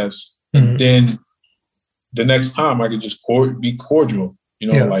my chest. And then the next time I could just be cordial,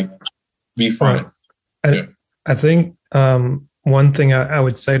 like be fine. Right. I think one thing I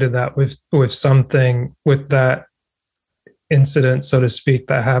would say to that with that incident, so to speak,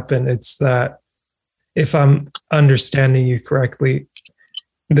 that happened, it's that if I'm understanding you correctly,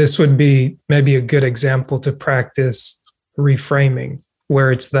 this would be maybe a good example to practice reframing,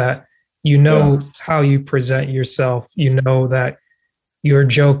 where it's that how you present yourself, that you're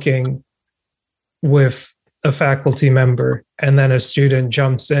joking with a faculty member and then a student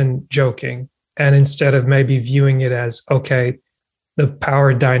jumps in joking. And instead of maybe viewing it as, okay, the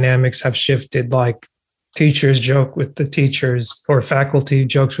power dynamics have shifted, like teachers joke with the teachers or faculty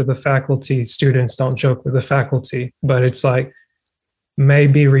jokes with the faculty, students don't joke with the faculty. But it's like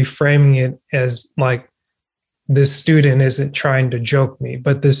maybe reframing it as like, this student isn't trying to joke me,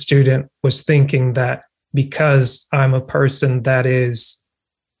 but this student was thinking that because I'm a person that is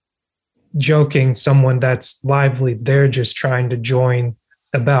joking someone that's lively, they're just trying to join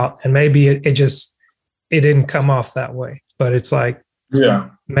about. And maybe it didn't come off that way, but it's like,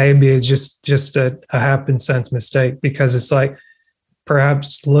 maybe it's just a happen sense mistake, because it's like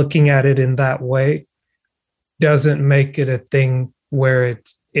perhaps looking at it in that way doesn't make it a thing where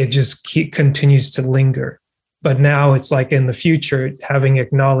it just continues to linger. But now it's like in the future, having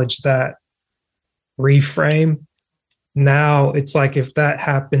acknowledged that reframe, now it's like if that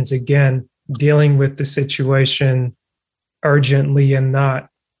happens again, dealing with the situation urgently and not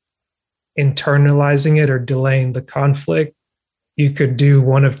internalizing it or delaying the conflict, you could do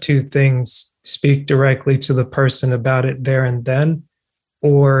one of two things: speak directly to the person about it there and then,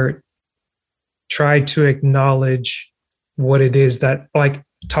 or try to acknowledge what it is that, like,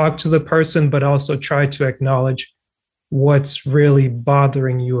 talk to the person, but also try to acknowledge what's really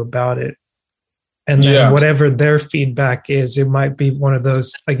bothering you about it. And then whatever their feedback is, it might be one of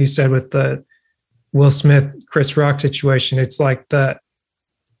those, like you said, with the Will Smith, Chris Rock situation. It's like that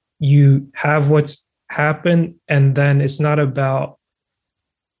you have what's happened, and then it's not about,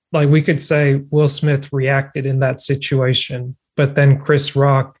 like, we could say Will Smith reacted in that situation, but then Chris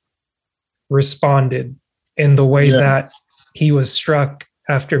Rock responded in the way that he was struck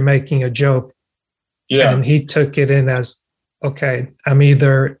after making a joke. Yeah. And he took it in as, okay, I'm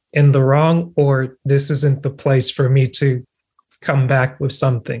either in the wrong or this isn't the place for me to come back with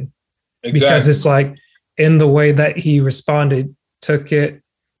something. Exactly. Because it's like in the way that he responded, took it,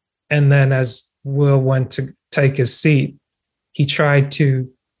 and then as Will went to take his seat, he tried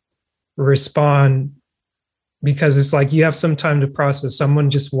to respond, because it's like you have some time to process. Someone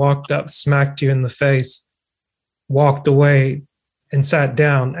just walked up, smacked you in the face, walked away, and sat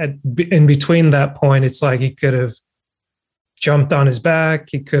down. In between that point, it's like he could have jumped on his back.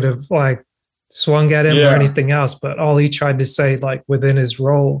 He could have like swung at him or anything else. But all he tried to say, like within his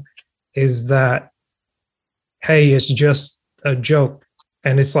role, is that, hey, it's just a joke.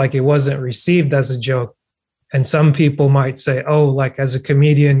 And it's like it wasn't received as a joke. And some people might say, oh, like as a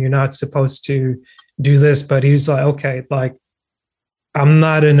comedian, you're not supposed to do this, but he was like, okay, like I'm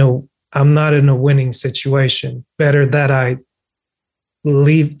not in a winning situation. Better that I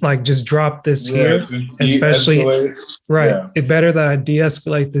leave, like just drop this here, especially right. Yeah. It better that I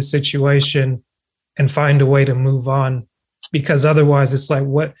de-escalate the situation and find a way to move on, because otherwise it's like,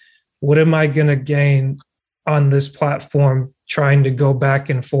 what am I going to gain on this platform trying to go back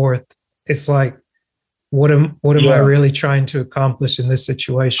and forth? It's like, what am I really trying to accomplish in this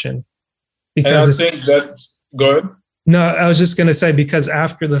situation? Because and I think that's good. No, I was just going to say, because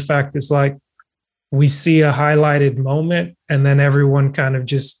after the fact, it's like we see a highlighted moment and then everyone kind of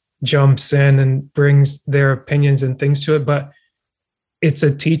just jumps in and brings their opinions and things to it. But it's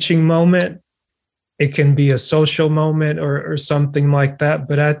a teaching moment. It can be a social moment or something like that.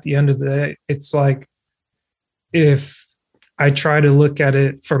 But at the end of the day, it's like, if I try to look at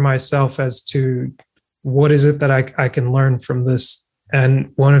it for myself as to what is it that I can learn from this.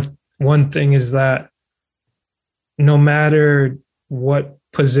 And one thing is that no matter what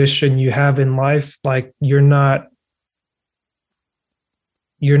position you have in life, like you're not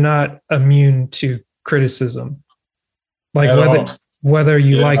immune to criticism, like whether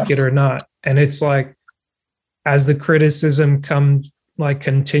you like it or not. And it's like, as the criticism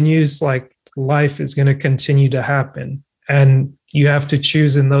continues, like life is going to continue to happen. And you have to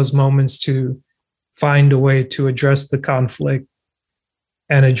choose in those moments to find a way to address the conflict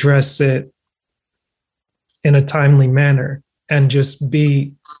and address it in a timely manner, and just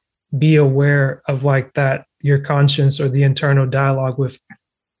be aware of like that, your conscience or the internal dialogue with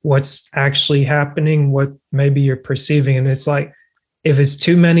what's actually happening, what maybe you're perceiving. And it's like, if it's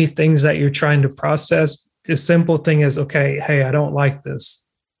too many things that you're trying to process, the simple thing is, okay, hey, I don't like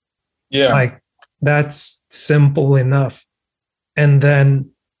this. Yeah. Like that's simple enough. And then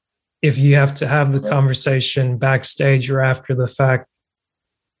if you have to have the conversation backstage or after the fact,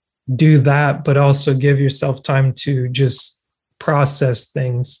 do that, but also give yourself time to just process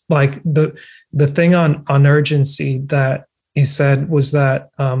things. Like the thing on urgency that he said was that,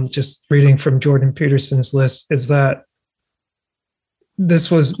 just reading from Jordan Peterson's list, is that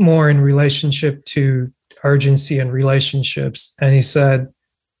this was more in relationship to urgency and relationships. And he said,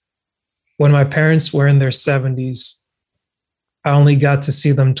 when my parents were in their 70s, I only got to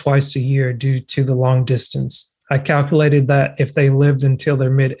see them twice a year due to the long distance. I calculated that if they lived until their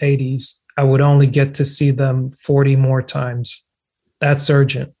mid-80s, I would only get to see them 40 more times. That's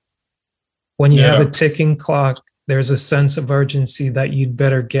urgent. When you have a ticking clock, there's a sense of urgency that you'd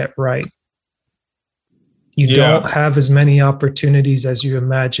better get right. You don't have as many opportunities as you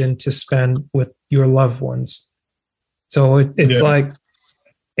imagine to spend with your loved ones. So it's like,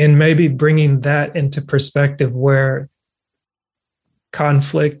 and maybe bringing that into perspective where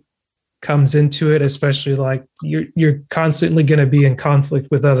conflict comes into it, especially like you're constantly going to be in conflict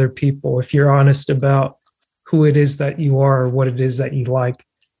with other people. If you're honest about who it is that you are or what it is that you like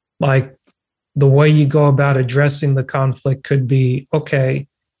the way you go about addressing the conflict could be, okay,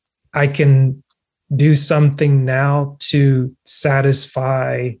 I can do something now to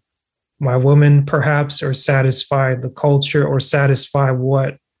satisfy my woman perhaps, or satisfy the culture, or satisfy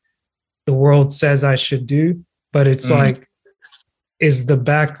what the world says I should do. But it's like, is the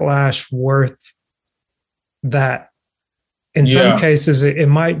backlash worth that? In some cases, it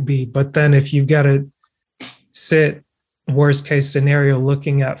might be. But then if you've got to sit, worst case scenario,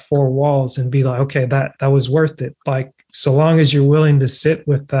 looking at four walls and be like, okay, that was worth it. Like, so long as you're willing to sit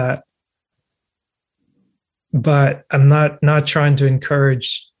with that. But I'm not trying to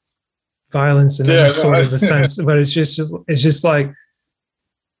encourage violence in any sort of a sense. But it's just like,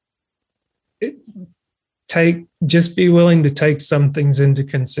 just be willing to take some things into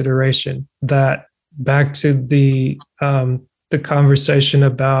consideration. That, back to the conversation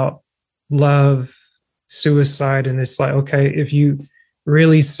about love, suicide, and it's like, okay, if you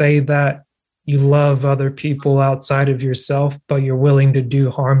really say that you love other people outside of yourself, but you're willing to do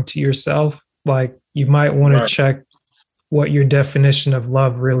harm to yourself, like you might want to check what your definition of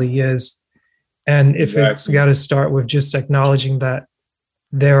love really is. And if it's got to start with just acknowledging that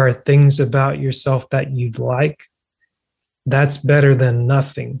there are things about yourself that you'd like, that's better than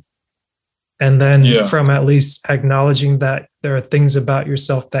nothing. And then from at least acknowledging that there are things about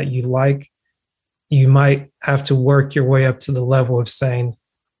yourself that you like, you might have to work your way up to the level of saying,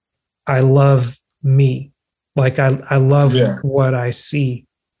 I love me. Like I love what I see,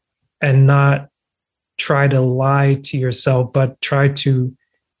 and not try to lie to yourself, but try to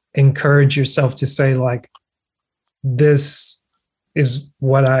encourage yourself to say, like, this is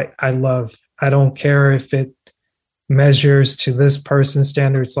what I love. I don't care if it measures to this person's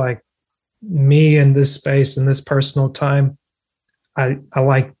standards. Like, me in this space, in this personal time, I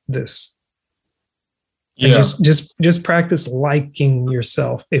like this. And just practice liking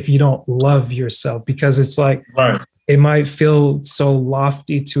yourself if you don't love yourself, because it's like, Right. it might feel so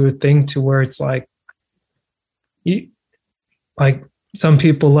lofty to a thing to where it's like, like some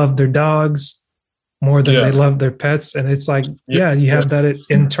people love their dogs more than they love their pets. And it's like, you have that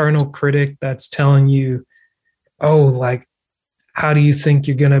internal critic that's telling you, oh, like, how do you think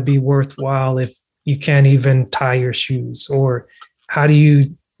you're going to be worthwhile if you can't even tie your shoes? Or how do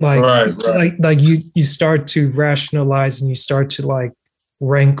you like you start to rationalize and you start to like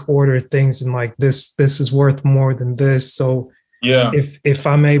rank order things and like this is worth more than this. So if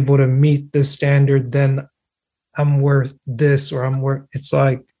I'm able to meet this standard, then I'm worth this, or I'm worth, it's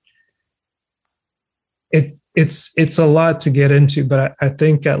like, it's a lot to get into, but I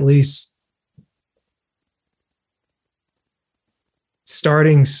think at least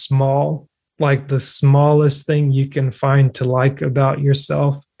starting small, like the smallest thing you can find to like about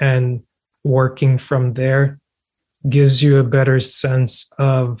yourself and working from there gives you a better sense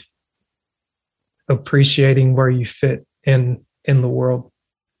of appreciating where you fit in the world.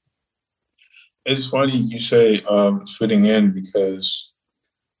 It's funny you say fitting in, because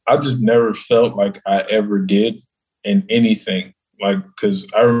I just never felt like I ever did in anything. Like, because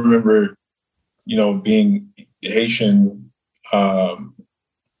I remember, being Haitian, young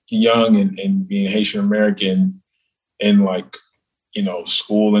and being Haitian American in like,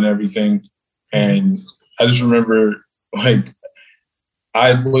 school and everything. And I just remember like,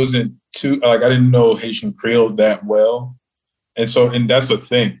 I wasn't I didn't know Haitian Creole that well. And that's a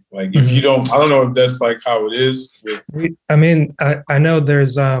thing. Like, if you don't, I don't know if that's like how it is. I know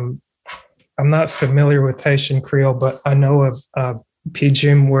there's, I'm not familiar with Haitian Creole, but I know of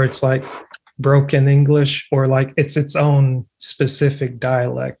Pidgin, where it's like broken English, or like it's its own specific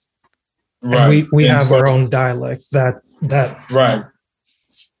dialect. Right. And we have our own dialect that right.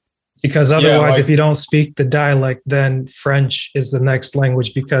 Because otherwise, if you don't speak the dialect, then French is the next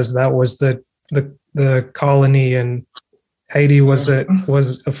language, because that was the colony, and Haiti was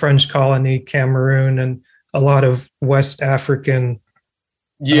a French colony, Cameroon, and a lot of West African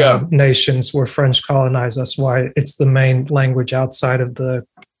nations were French colonized. That's why it's the main language outside of the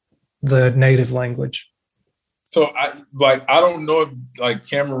native language. So I don't know if like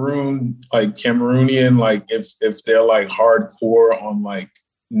Cameroonian, like if they're like hardcore on like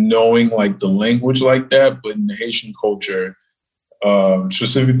knowing like the language like that, but in the Haitian culture,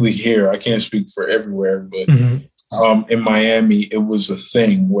 specifically here, I can't speak for everywhere, but in Miami, it was a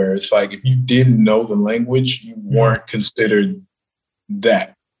thing where it's like, if you didn't know the language, you weren't considered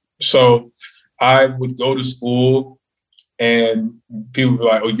that. So I would go to school and people would be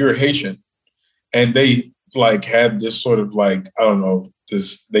like, oh, you're Haitian. And they like had this sort of like, I don't know,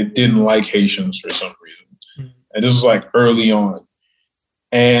 they didn't like Haitians for some reason. And this was like early on.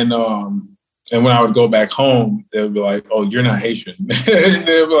 And when I would go back home, they would be like, oh, you're not Haitian. And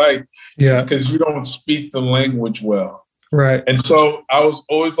they'd be like, because you don't speak the language well. Right. And so I was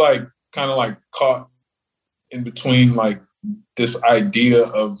always like, kind of like caught in between like this idea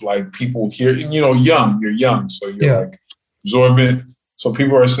of like people here, and, you're young. So you're like absorbent. So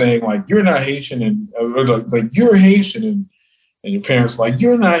people are saying like, you're not Haitian, and like you're Haitian, and your parents like,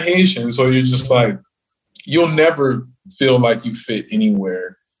 you're not Haitian. So you're just like, you'll never feel like you fit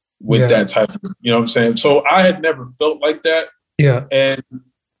anywhere with that type of, you know what I'm saying? So I had never felt like that. Yeah. And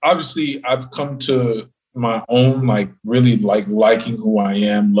obviously I've come to my own, like really like liking who I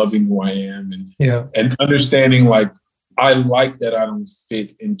am, loving who I am, and understanding like, I like that I don't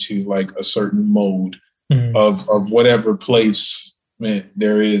fit into like a certain mode of whatever place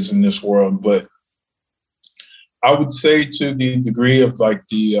there is in this world. But I would say, to the degree of like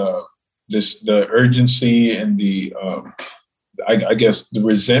the urgency and the I guess the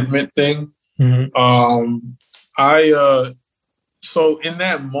resentment thing. So in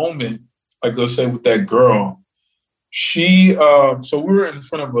that moment, like let's say with that girl, she so we were in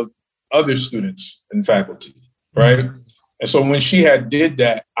front of other students and faculty, right? And so when she had did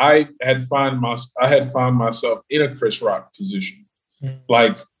that, I had found myself in a Chris Rock position.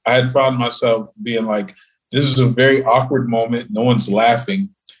 Like I had found myself being like, this is a very awkward moment. No one's laughing.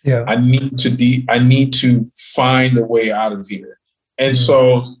 Yeah. I need to find a way out of here. And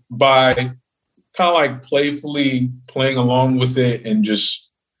so by kind of like playfully playing along with it and just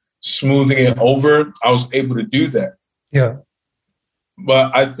smoothing it over, I was able to do that. Yeah.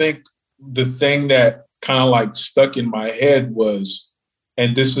 But I think the thing that kind of like stuck in my head was,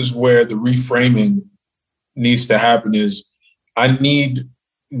 and this is where the reframing needs to happen, is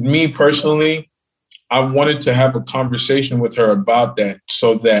me personally, I wanted to have a conversation with her about that,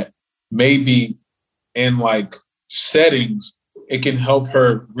 so that maybe in like settings, it can help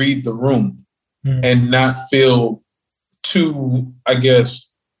her read the room. and not feel too, I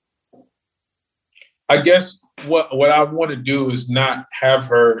guess what I want to do is not have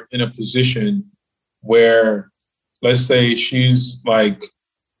her in a position where, let's say she's like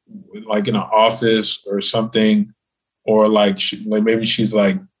in an office or something, or like maybe she's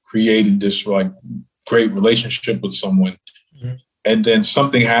like created this like great relationship with someone, and then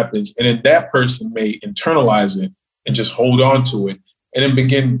something happens, and then that person may internalize it and just hold on to it, and then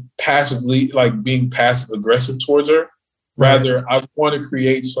begin passively like being passive aggressive towards her. Rather, I want to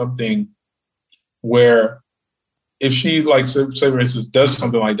create something where if she like say for instance does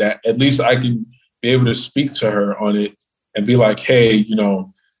something like that, at least I can be able to speak to her on it and be like, hey,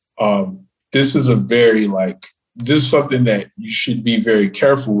 this is this is something that you should be very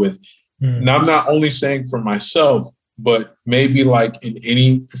careful with. Now, I'm not only saying for myself, but maybe like in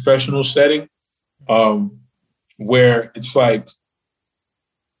any professional setting, where it's like,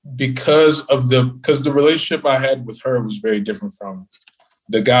 because the relationship I had with her was very different from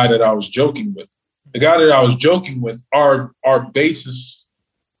the guy that I was joking with. The guy that I was joking with, our basis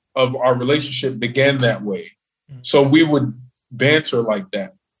of our relationship began that way. So we would banter like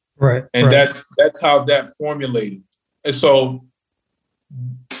that. Right. And that's how that formulated. And so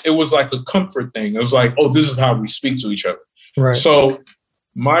it was like a comfort thing. It was like, oh, this is how we speak to each other. Right. So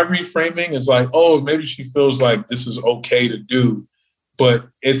my reframing is like, oh, maybe she feels like this is okay to do, but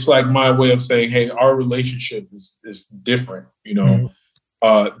it's like my way of saying, hey, our relationship is different. The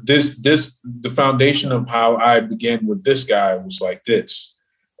foundation of how I began with this guy was like this.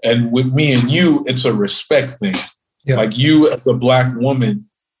 And with me and you, it's a respect thing. Yeah. Like you as a Black woman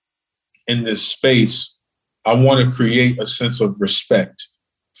in this space, I want to create a sense of respect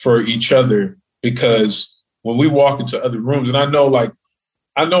for each other, because when we walk into other rooms, and I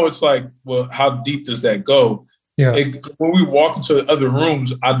know it's like, well, how deep does that go? Yeah. When we walk into other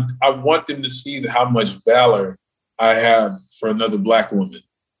rooms, I want them to see how much valor I have for another Black woman,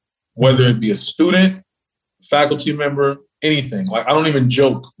 whether it be a student, faculty member, anything. Like, I don't even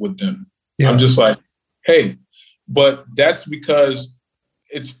joke with them. Yeah. I'm just like, hey, but that's because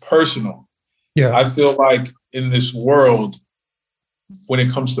it's personal. Yeah. I feel like in this world, when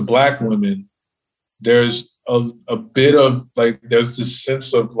it comes to Black women, there's a bit of like, there's this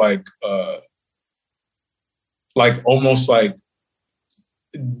sense of like almost like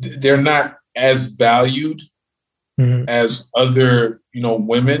they're not as valued as other,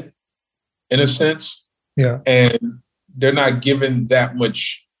 women in a sense. Yeah. And they're not given that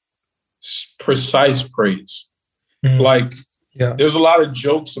much precise praise. Like, there's a lot of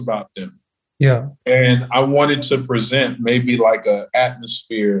jokes about them. Yeah. And I wanted to present maybe like an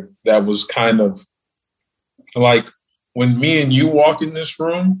atmosphere that was kind of like when me and you walk in this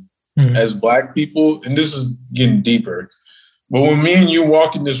room as Black people, and this is getting deeper, but when me and you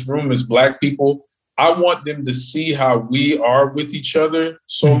walk in this room as Black people, I want them to see how we are with each other,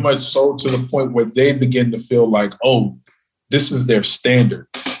 so much so to the point where they begin to feel like, oh, this is their standard.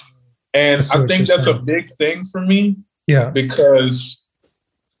 And I think that's a big thing for me. Yeah. Because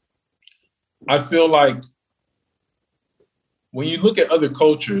I feel like when you look at other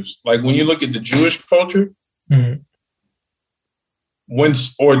cultures, like when you look at the Jewish culture, or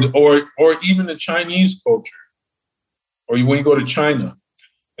even the Chinese culture, or when you go to China,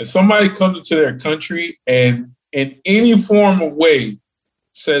 if somebody comes into their country and in any form of way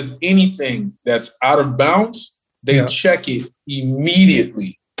says anything that's out of bounds, they check it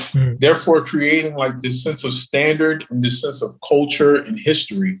immediately. Therefore creating like this sense of standard and this sense of culture and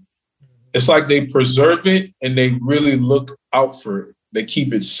history. It's like they preserve it and they really look out for it. They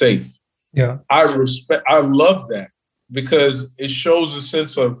keep it safe. Yeah. I love that, because it shows a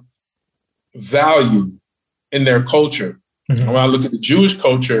sense of value in their culture. When I look at the Jewish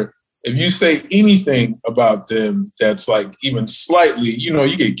culture, if you say anything about them that's like even slightly,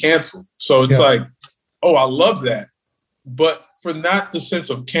 you get canceled. So it's like, oh, I love that. But for not the sense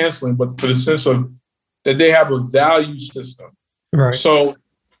of canceling, but for the sense of that they have a value system. Right. So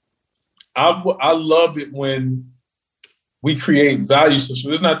I love it when we create value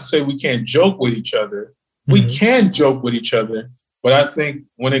systems. It's not to say we can't joke with each other. We can joke with each other. But I think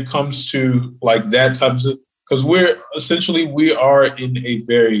when it comes to like that type of, because we are in a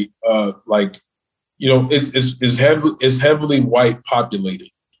very it's heavily white populated,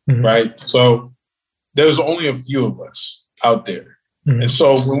 right? So there's only a few of us out there. And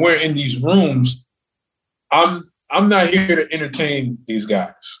so when we're in these rooms, I'm not here to entertain these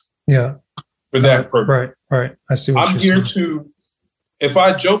guys. Yeah. For that purpose. Right. I see what you're saying. To, if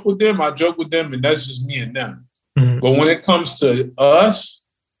I joke with them, I joke with them, and that's just me and them. But when it comes to us,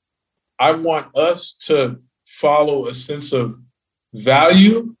 I want us to follow a sense of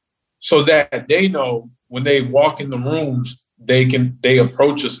value so that they know when they walk in the rooms, they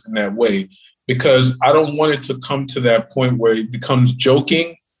approach us in that way. Because I don't want it to come to that point where it becomes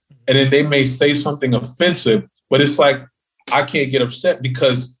joking and then they may say something offensive, but it's like, I can't get upset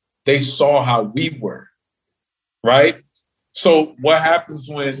because they saw how we were, right? So what happens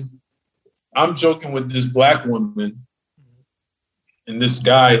when I'm joking with this Black woman and this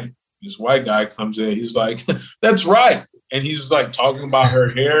white guy comes in, he's like, that's right. And he's like talking about her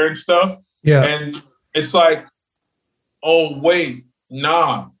hair and stuff. Yeah. And it's like, oh, wait,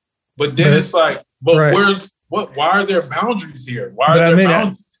 nah. But then it's like, but right. Why are there boundaries here? Why are there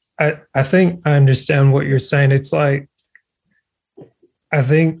boundaries? I think I understand what you're saying. It's like, I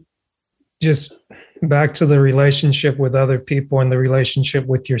think just back to the relationship with other people and the relationship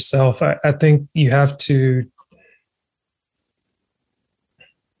with yourself. I think you have to,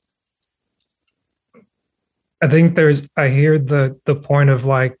 I hear the point of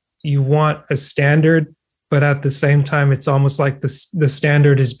like, you want a standard, but at the same time, it's almost like the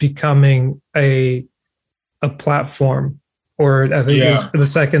standard is becoming a platform. Or I think it's the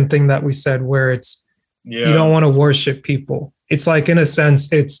second thing that we said, where it's, you don't want to worship people. It's like, in a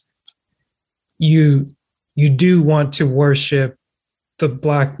sense, it's you do want to worship the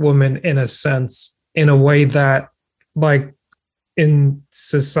Black woman in a sense, in a way that, like, in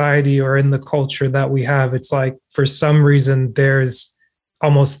society or in the culture that we have, it's like, for some reason, there's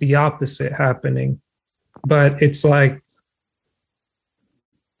almost the opposite happening. But it's like,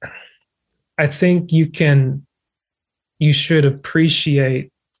 I think you should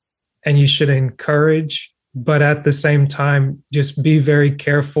appreciate and you should encourage, but at the same time, just be very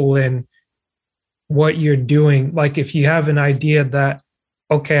careful in what you're doing. Like, if you have an idea that,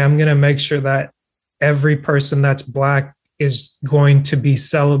 okay, I'm going to make sure that every person that's Black is going to be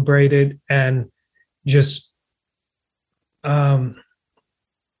celebrated and just, I'm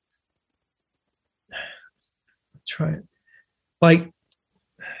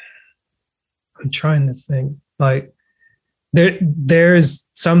trying to think, like,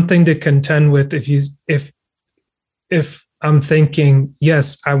 there's something to contend with if I'm thinking,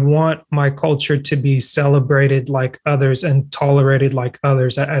 yes, I want my culture to be celebrated like others and tolerated like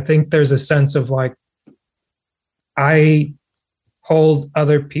others. I think there's a sense of like, I hold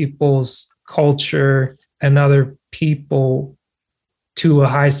other people's culture and other people to a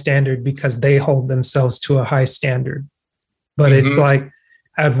high standard because they hold themselves to a high standard. But it's like,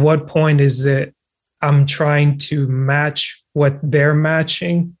 at what point is it I'm trying to match what they're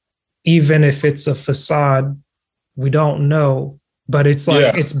matching, even if it's a facade? We don't know, but it's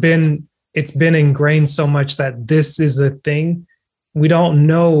like, it's been ingrained so much that this is a thing. We don't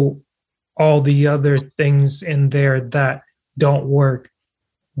know all the other things in there that don't work.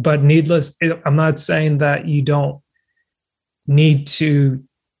 But I'm not saying that you don't need to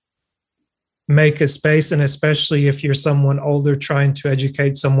make a space, and especially if you're someone older trying to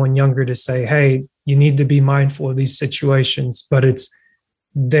educate someone younger, to say, hey, you need to be mindful of these situations. But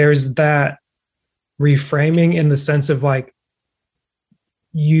there's that reframing in the sense of like,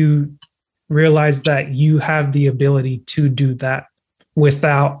 you realize that you have the ability to do that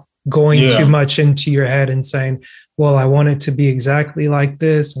without going too much into your head and saying, well, I want it to be exactly like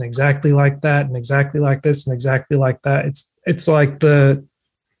this and exactly like that and exactly like this and exactly like that. It's like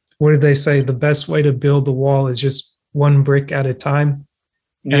what did they say? The best way to build the wall is just one brick at a time.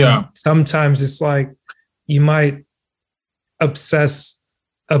 Yeah. And sometimes it's like, you might obsess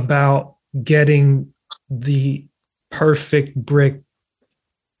about getting the perfect brick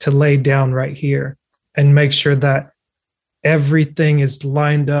to lay down right here and make sure that everything is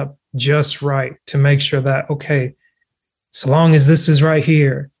lined up just right, to make sure that, okay, so long as this is right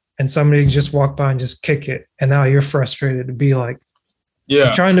here, and somebody just walk by and just kick it, and now you're frustrated to be like,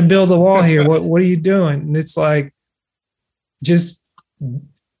 I'm trying to build a wall here. What are you doing? And it's like, just,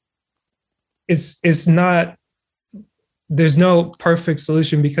 it's not, there's no perfect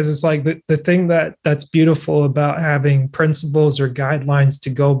solution, because it's like the thing that's beautiful about having principles or guidelines to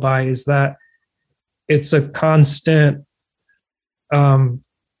go by is that it's a constant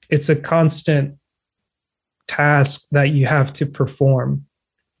task that you have to perform.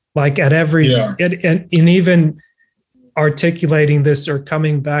 Like at every, and even articulating this or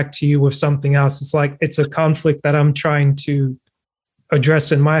coming back to you with something else, it's like, it's a conflict that I'm trying to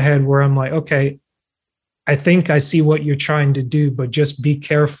address in my head, where I'm like, okay, I think I see what you're trying to do, but just be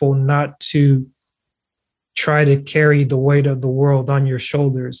careful not to try to carry the weight of the world on your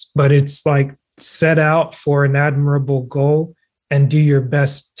shoulders. But it's like, set out for an admirable goal and do your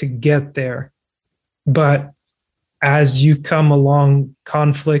best to get there. But as you come along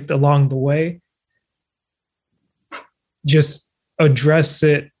conflict along the way, just address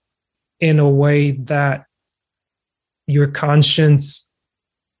it in a way that your conscience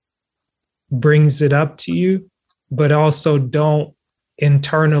brings it up to you, but also don't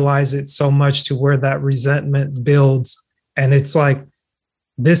internalize it so much to where that resentment builds. And it's like,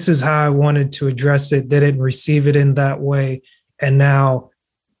 this is how I wanted to address it, didn't receive it in that way. And now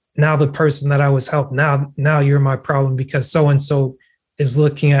the person that I was helped, now you're my problem because so-and-so is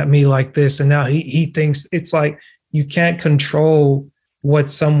looking at me like this. And now he thinks, it's like, you can't control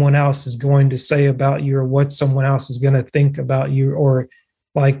what someone else is going to say about you or what someone else is going to think about you. Or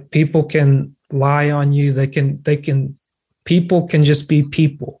like, people can lie on you. People can just be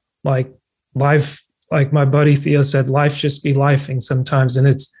people. Like life, like my buddy Theo said, life just be lifing sometimes. And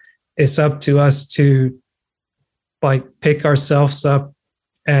it's up to us to like pick ourselves up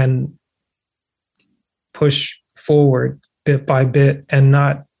and push forward bit by bit, and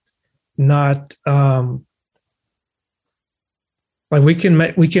not like we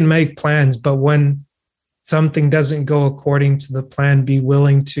can make plans, but when something doesn't go according to the plan, be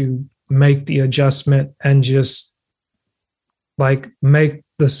willing to make the adjustment and just like make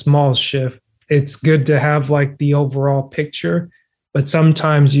the small shift. It's good to have like the overall picture, but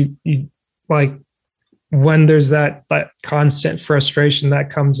sometimes you like, when there's that constant frustration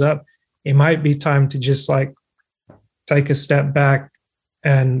that comes up, it might be time to just like take a step back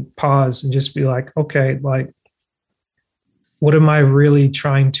and pause and just be like, okay, like, what am I really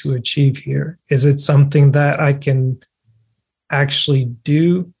trying to achieve here? Is it something that I can actually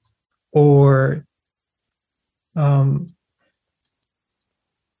do? Or let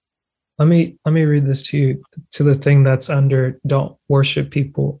me read this to you, to the thing that's under don't worship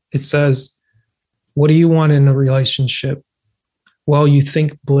people. It says, what do you want in a relationship? Well, you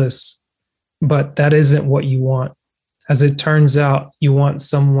think bliss, but that isn't what you want. As it turns out, you want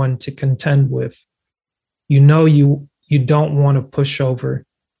someone to contend with. You know you don't want to push over.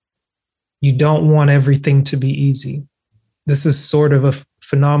 You don't want everything to be easy. This is sort of a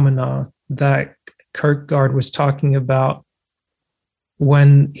phenomena that Kierkegaard was talking about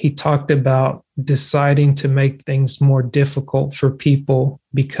when he talked about deciding to make things more difficult for people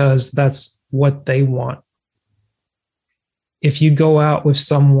because that's what they want. If you go out with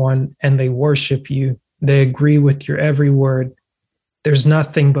someone and they worship you, they agree with your every word, there's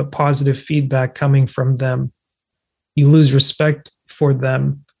nothing but positive feedback coming from them. You lose respect for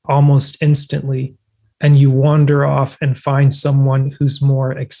them almost instantly, and you wander off and find someone who's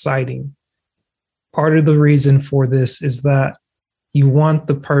more exciting. Part of the reason for this is that you want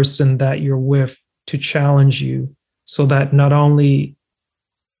the person that you're with to challenge you so that not only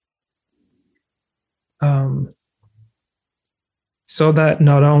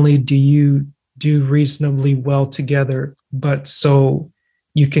do you do reasonably well together, but so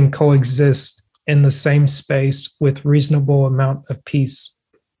you can coexist in the same space with reasonable amount of peace.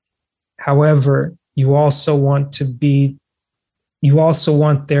 However, you also want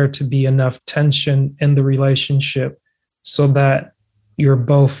there to be enough tension in the relationship so that you're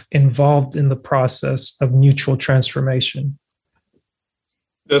both involved in the process of mutual transformation.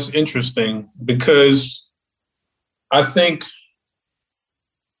 That's interesting because I think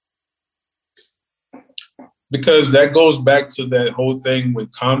because that goes back to that whole thing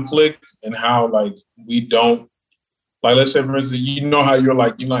with conflict and how like we don't, like, let's say for instance, you know how you're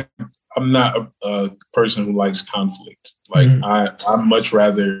like, I'm not a person who likes conflict. Like I much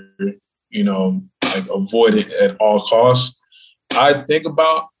rather, like avoid it at all costs. I think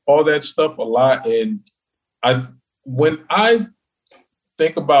about all that stuff a lot. And when I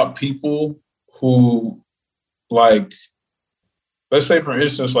think about people who like, let's say for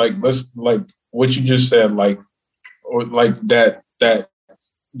instance, like what you just said, like, or like that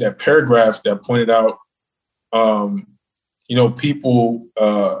paragraph that pointed out, people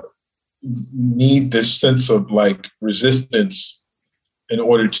need this sense of like resistance in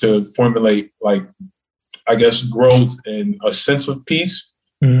order to formulate like, I guess, growth and a sense of peace.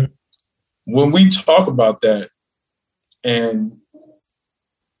 Mm-hmm. When we talk about that and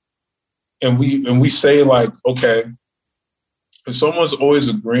we say like, okay, if someone's always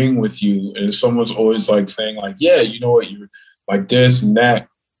agreeing with you and someone's always like saying like, yeah, you know what, you're like this and that,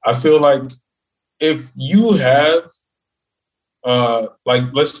 I feel like if you have like,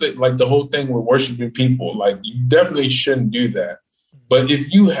 let's say like the whole thing with worshiping people, like you definitely shouldn't do that. But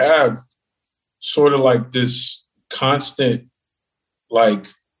if you have sort of like this constant, like,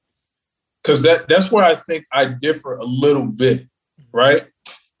 because that's where I think I differ a little bit, right?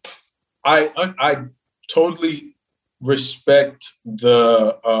 I totally respect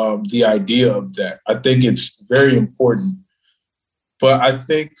the idea of that. I think it's very important. But I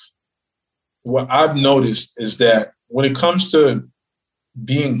think what I've noticed is that when it comes to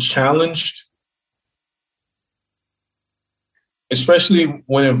being challenged, especially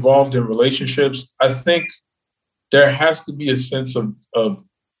when involved in relationships, I think there has to be a sense of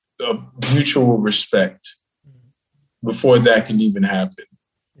mutual respect before that can even happen.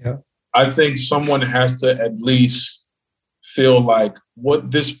 Yeah. I think someone has to at least feel like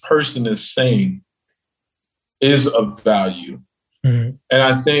what this person is saying is of value. Mm-hmm. And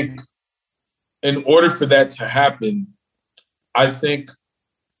I think in order for that to happen, I think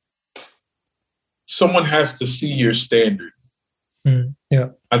someone has to see your standard. Mm-hmm. Yeah.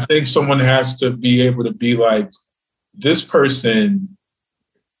 I think someone has to be able to be like, this person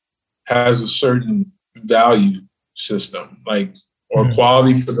has a certain value system, like, or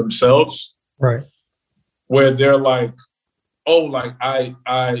quality for themselves. Right. Where they're like, oh, like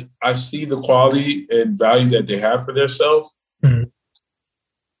I see the quality and value that they have for themselves. Mm-hmm.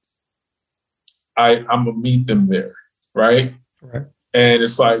 I'm gonna meet them there. Right. Right. And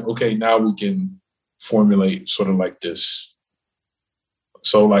it's like, okay, now we can formulate sort of like this.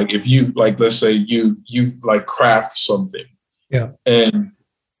 So like if you like, let's say you like craft something. Yeah. And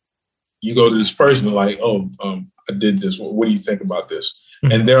you go to this person like, oh, I did this. What do you think about this?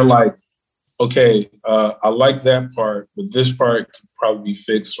 Mm-hmm. And they're like, okay, I like that part, but this part could probably be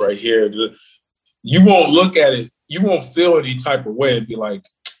fixed right here. You won't look at it. You won't feel any type of way and be like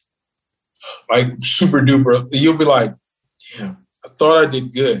super duper. You'll be like, damn, I thought I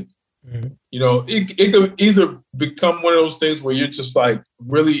did good. Mm-hmm. You know, it could either become one of those things where you're just like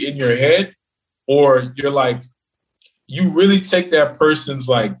really in your head, or you're like, you really take that person's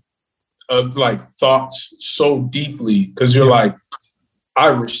like thoughts so deeply because you're like, I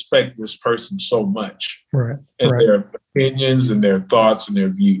respect this person so much. Right. And their opinions and their thoughts and their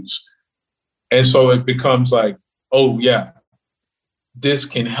views. And so it becomes like, oh yeah, this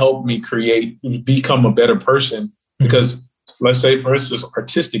can help me become a better person. Because let's say, for instance,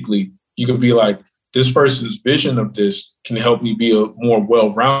 artistically, you could be like, this person's vision of this can help me be a more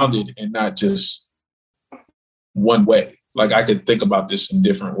well-rounded and not just one way. Like I could think about this in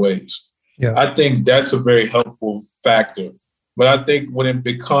different ways. Yeah. I think that's a very helpful factor. But I think when it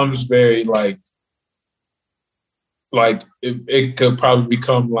becomes very like it could probably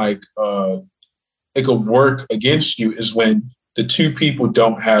become like it could work against you is when the two people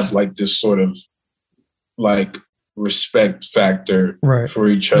don't have like this sort of like respect factor for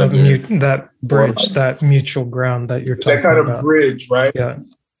each other. That bridge, like, that mutual ground that you're talking about. That kind of bridge, right? Yeah.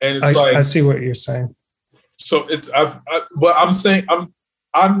 And it's I see what you're saying. So it's but I'm saying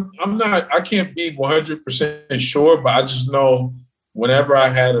I'm not, I can't be 100% sure, but I just know whenever I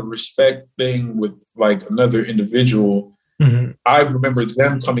had a respect thing with like another individual, I remember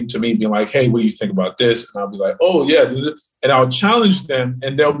them coming to me being like, hey, what do you think about this? And I'll be like, oh yeah. And I'll challenge them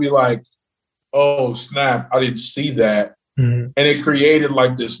and they'll be like, oh snap, I didn't see that. And it created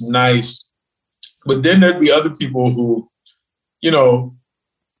like this nice, but then there'd be other people who, you know,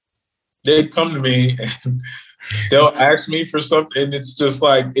 they'd come to me and they'll ask me for something, and it's just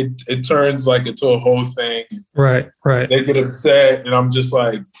like it turns like into a whole thing. Right. They get upset, and I'm just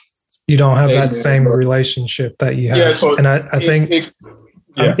like, you don't have that same relationship that you have. Yeah, so and I think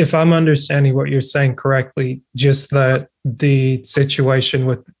if I'm understanding what you're saying correctly, just that the situation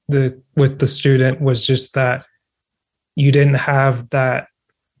with the student was just that you didn't have that,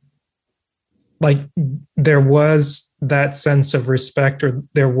 like there was that sense of respect, or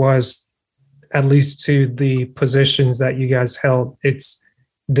there was, at least to the positions that you guys held,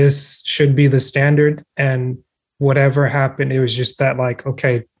 this should be the standard, and whatever happened, it was just that like,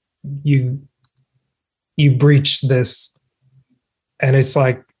 okay, you breached this, and it's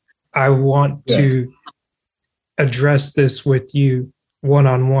like, I want to address this with you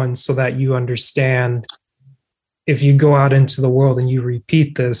one-on-one so that you understand if you go out into the world and you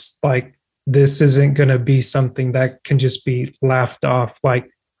repeat this, like this isn't going to be something that can just be laughed off. Like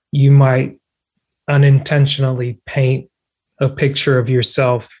you might unintentionally paint a picture of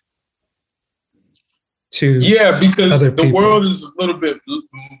yourself to because other the people. World is a little bit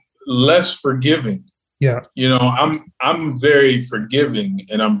less forgiving. Yeah, you know, I'm very forgiving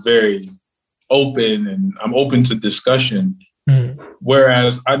and I'm very open and I'm open to discussion,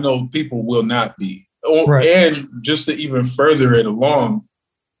 whereas I know people will not be. And just to even further it along,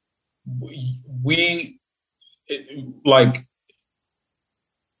 we like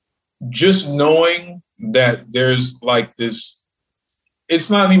just knowing that there's like this, it's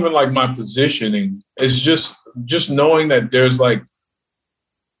not even like my positioning. It's just knowing that there's like,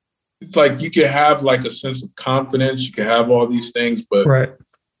 it's like you can have like a sense of confidence. You can have all these things, but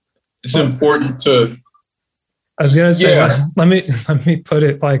it's important to. I was gonna say, let me put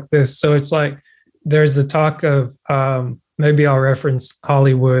it like this. So it's like there's the talk of maybe I'll reference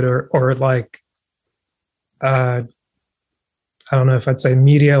Hollywood or like, I don't know if I'd say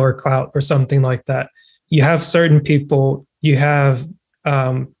media or clout or something like that. You have certain people, you have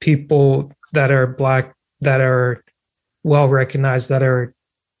people that are Black, that are well recognized, that are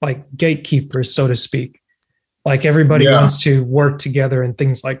like gatekeepers, so to speak. Like everybody wants to work together and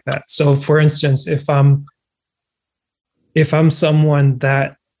things like that. So for instance, if I'm someone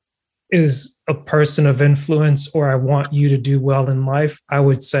that is a person of influence, or I want you to do well in life, I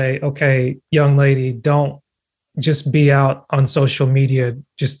would say, okay, young lady, don't just be out on social media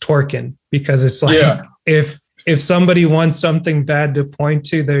just twerking, because it's like, if somebody wants something bad to point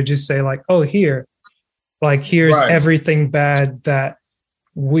to, they're just say like, oh, here's everything bad that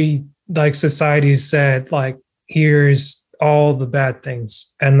we, like, society said, like, here's all the bad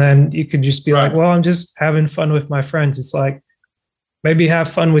things. And then you could just be like, well, I'm just having fun with my friends. It's like, maybe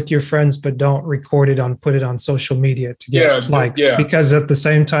have fun with your friends, but don't put it on social media to get likes. Because at the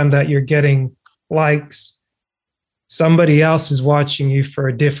same time that you're getting likes, somebody else is watching you for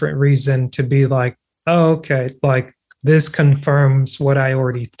a different reason, to be like, oh, okay, like this confirms what I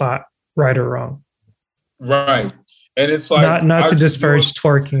already thought, right or wrong. Right. And it's like, not to disparage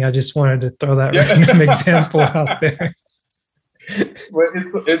twerking. I just wanted to throw that random example out there. But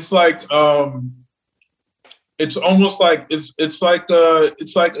it's like, it's almost like it's like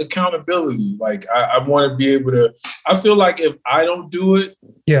accountability. Like I want to be able to. I feel like if I don't do it,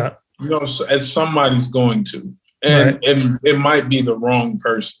 as somebody's going to, and it might be the wrong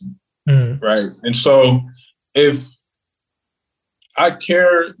person, right? And so if I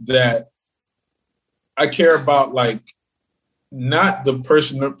care about, like, not the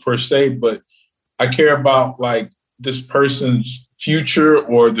person per se, but I care about like this person's future,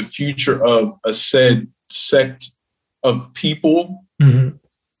 or the future of a said sect of people,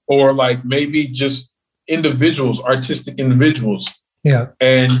 or like maybe just individuals, artistic individuals. Yeah.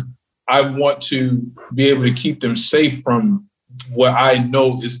 And I want to be able to keep them safe from what I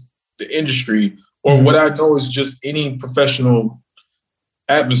know is the industry, or what I know is just any professional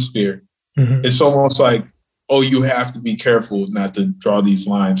atmosphere. It's almost like, oh, you have to be careful not to draw these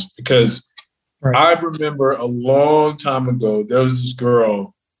lines, because I remember a long time ago, there was this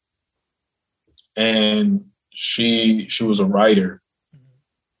girl, and she was a writer,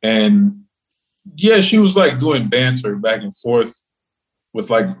 and she was like doing banter back and forth with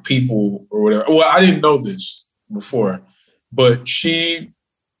like people or whatever. Well, I didn't know this before, but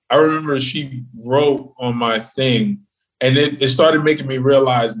I remember she wrote on my thing, and it started making me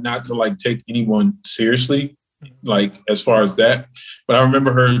realize not to like take anyone seriously, like as far as that. But I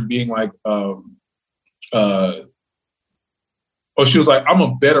remember her being like, she was like, I'm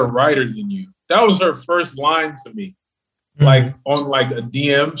a better writer than you. That was her first line to me, like on like a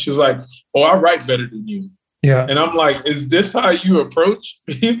DM. She was like, oh, I write better than you. Yeah. And I'm like, is this how you approach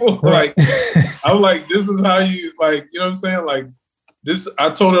people? Like, I'm like, this is how you, like, you know what I'm saying? Like this, I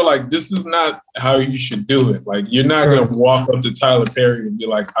told her, like, this is not how you should do it. Like, you're not going to walk up to Tyler Perry and be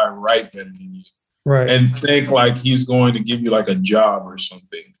like, I write better than you. Right. And think like he's going to give you like a job or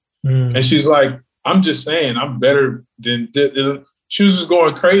something. And she's like, I'm just saying I'm better than, she was just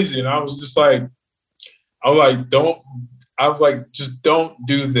going crazy. And I was just like, just don't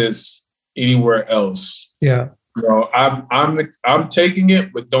do this anywhere else. Yeah. You know, I'm taking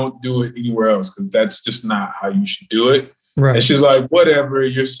it, but don't do it anywhere else, because that's just not how you should do it. Right. And she's like, whatever,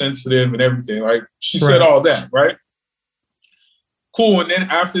 you're sensitive and everything. Like, she said all that, right? Cool. And then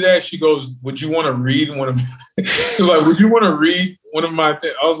after that, she goes, would you want to read one of she was like, would you want to read one of my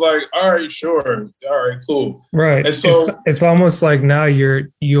things? I was like, all right, sure. All right, cool. Right. And so it's almost like now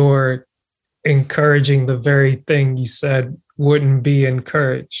you're encouraging the very thing you said wouldn't be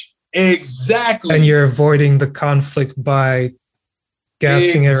encouraged. Exactly. And you're avoiding the conflict by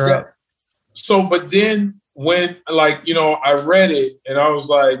gassing her up. So, but then when, like, you know, I read it and I was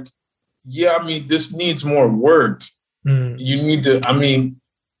like, yeah, I mean, this needs more work. You need to, I mean,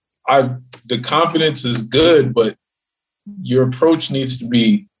 the confidence is good, but your approach needs to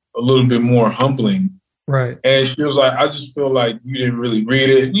be a little bit more humbling. Right. And she was like, I just feel like you didn't really read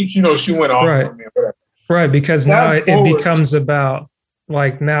it. You know, she went off on me. Right. Because now it becomes about,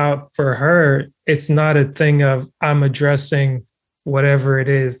 like, now for her, it's not a thing of I'm addressing whatever it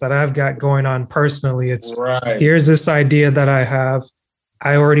is that I've got going on personally. It's here's this idea that I have.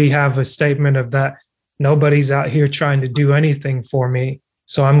 I already have a statement of that. Nobody's out here trying to do anything for me.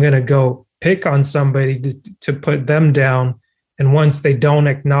 So I'm going to go pick on somebody to put them down. And once they don't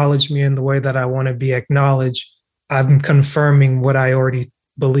acknowledge me in the way that I want to be acknowledged, I'm confirming what I already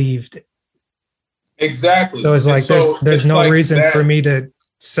believed. Exactly. So it's like, there's no reason for me to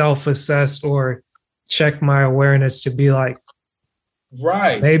self-assess or check my awareness to be like,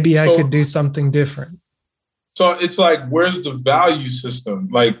 right, maybe I could do something different. So it's like, where's the value system?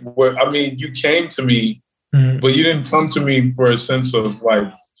 Like, I mean, you came to me, but you didn't come to me for a sense of like,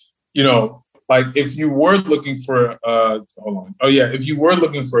 you know, like if you were looking for, if you were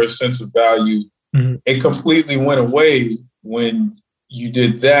looking for a sense of value, it completely went away when you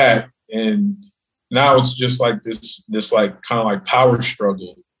did that. And now it's just like this like kind of like power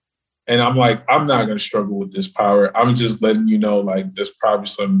struggle. And I'm like, I'm not going to struggle with this power. I'm just letting you know, like, there's probably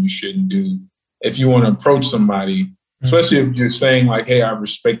something you shouldn't do. If you want to approach somebody, especially if you're saying like, hey, I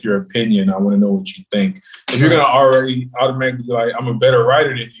respect your opinion, I want to know what you think. If you're going to already automatically be like, I'm a better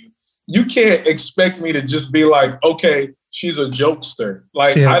writer than you, you can't expect me to just be like, okay, she's a jokester.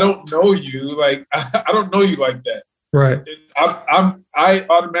 Like, I don't know you. Like, I don't know you like that. Right. I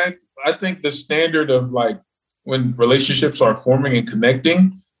think the standard of like when relationships are forming and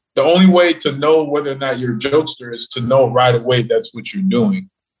connecting, the only way to know whether or not you're a jokester is to know right away that's what you're doing.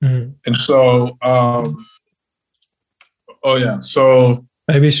 And so, so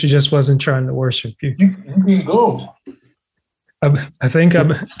maybe she just wasn't trying to worship you. You can go. I think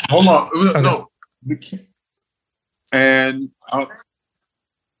I'm. Hold on, okay. No. And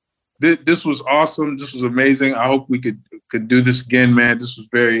this was awesome. This was amazing. I hope we could do this again, man. This was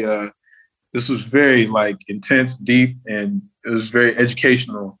very like intense, deep, and it was very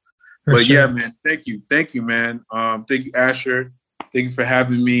educational. But yeah, man, thank you, man. Thank you, Asher. Thank you for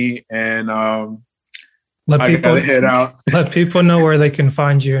having me, and I gotta head out. Let people know where they can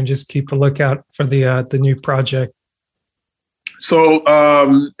find you, and just keep a lookout for the new project. So,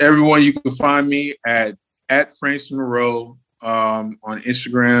 everyone, you can find me at Francis Moreau on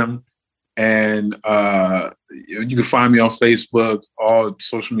Instagram, and you can find me on Facebook, all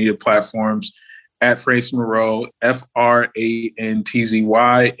social media platforms at Francis Moreau,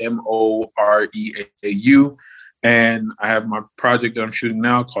 FRANTZYMOREAU. And I have my project that I'm shooting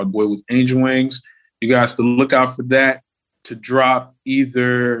now called Boy with Angel Wings. You guys can look out for that to drop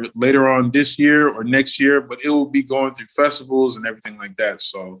either later on this year or next year, but it will be going through festivals and everything like that.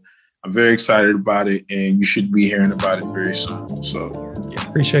 So I'm very excited about it, and you should be hearing about it very soon. So yeah.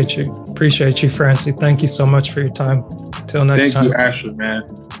 Appreciate you, Francie. Thank you so much for your time. Till next time. Thank you, Asher, man.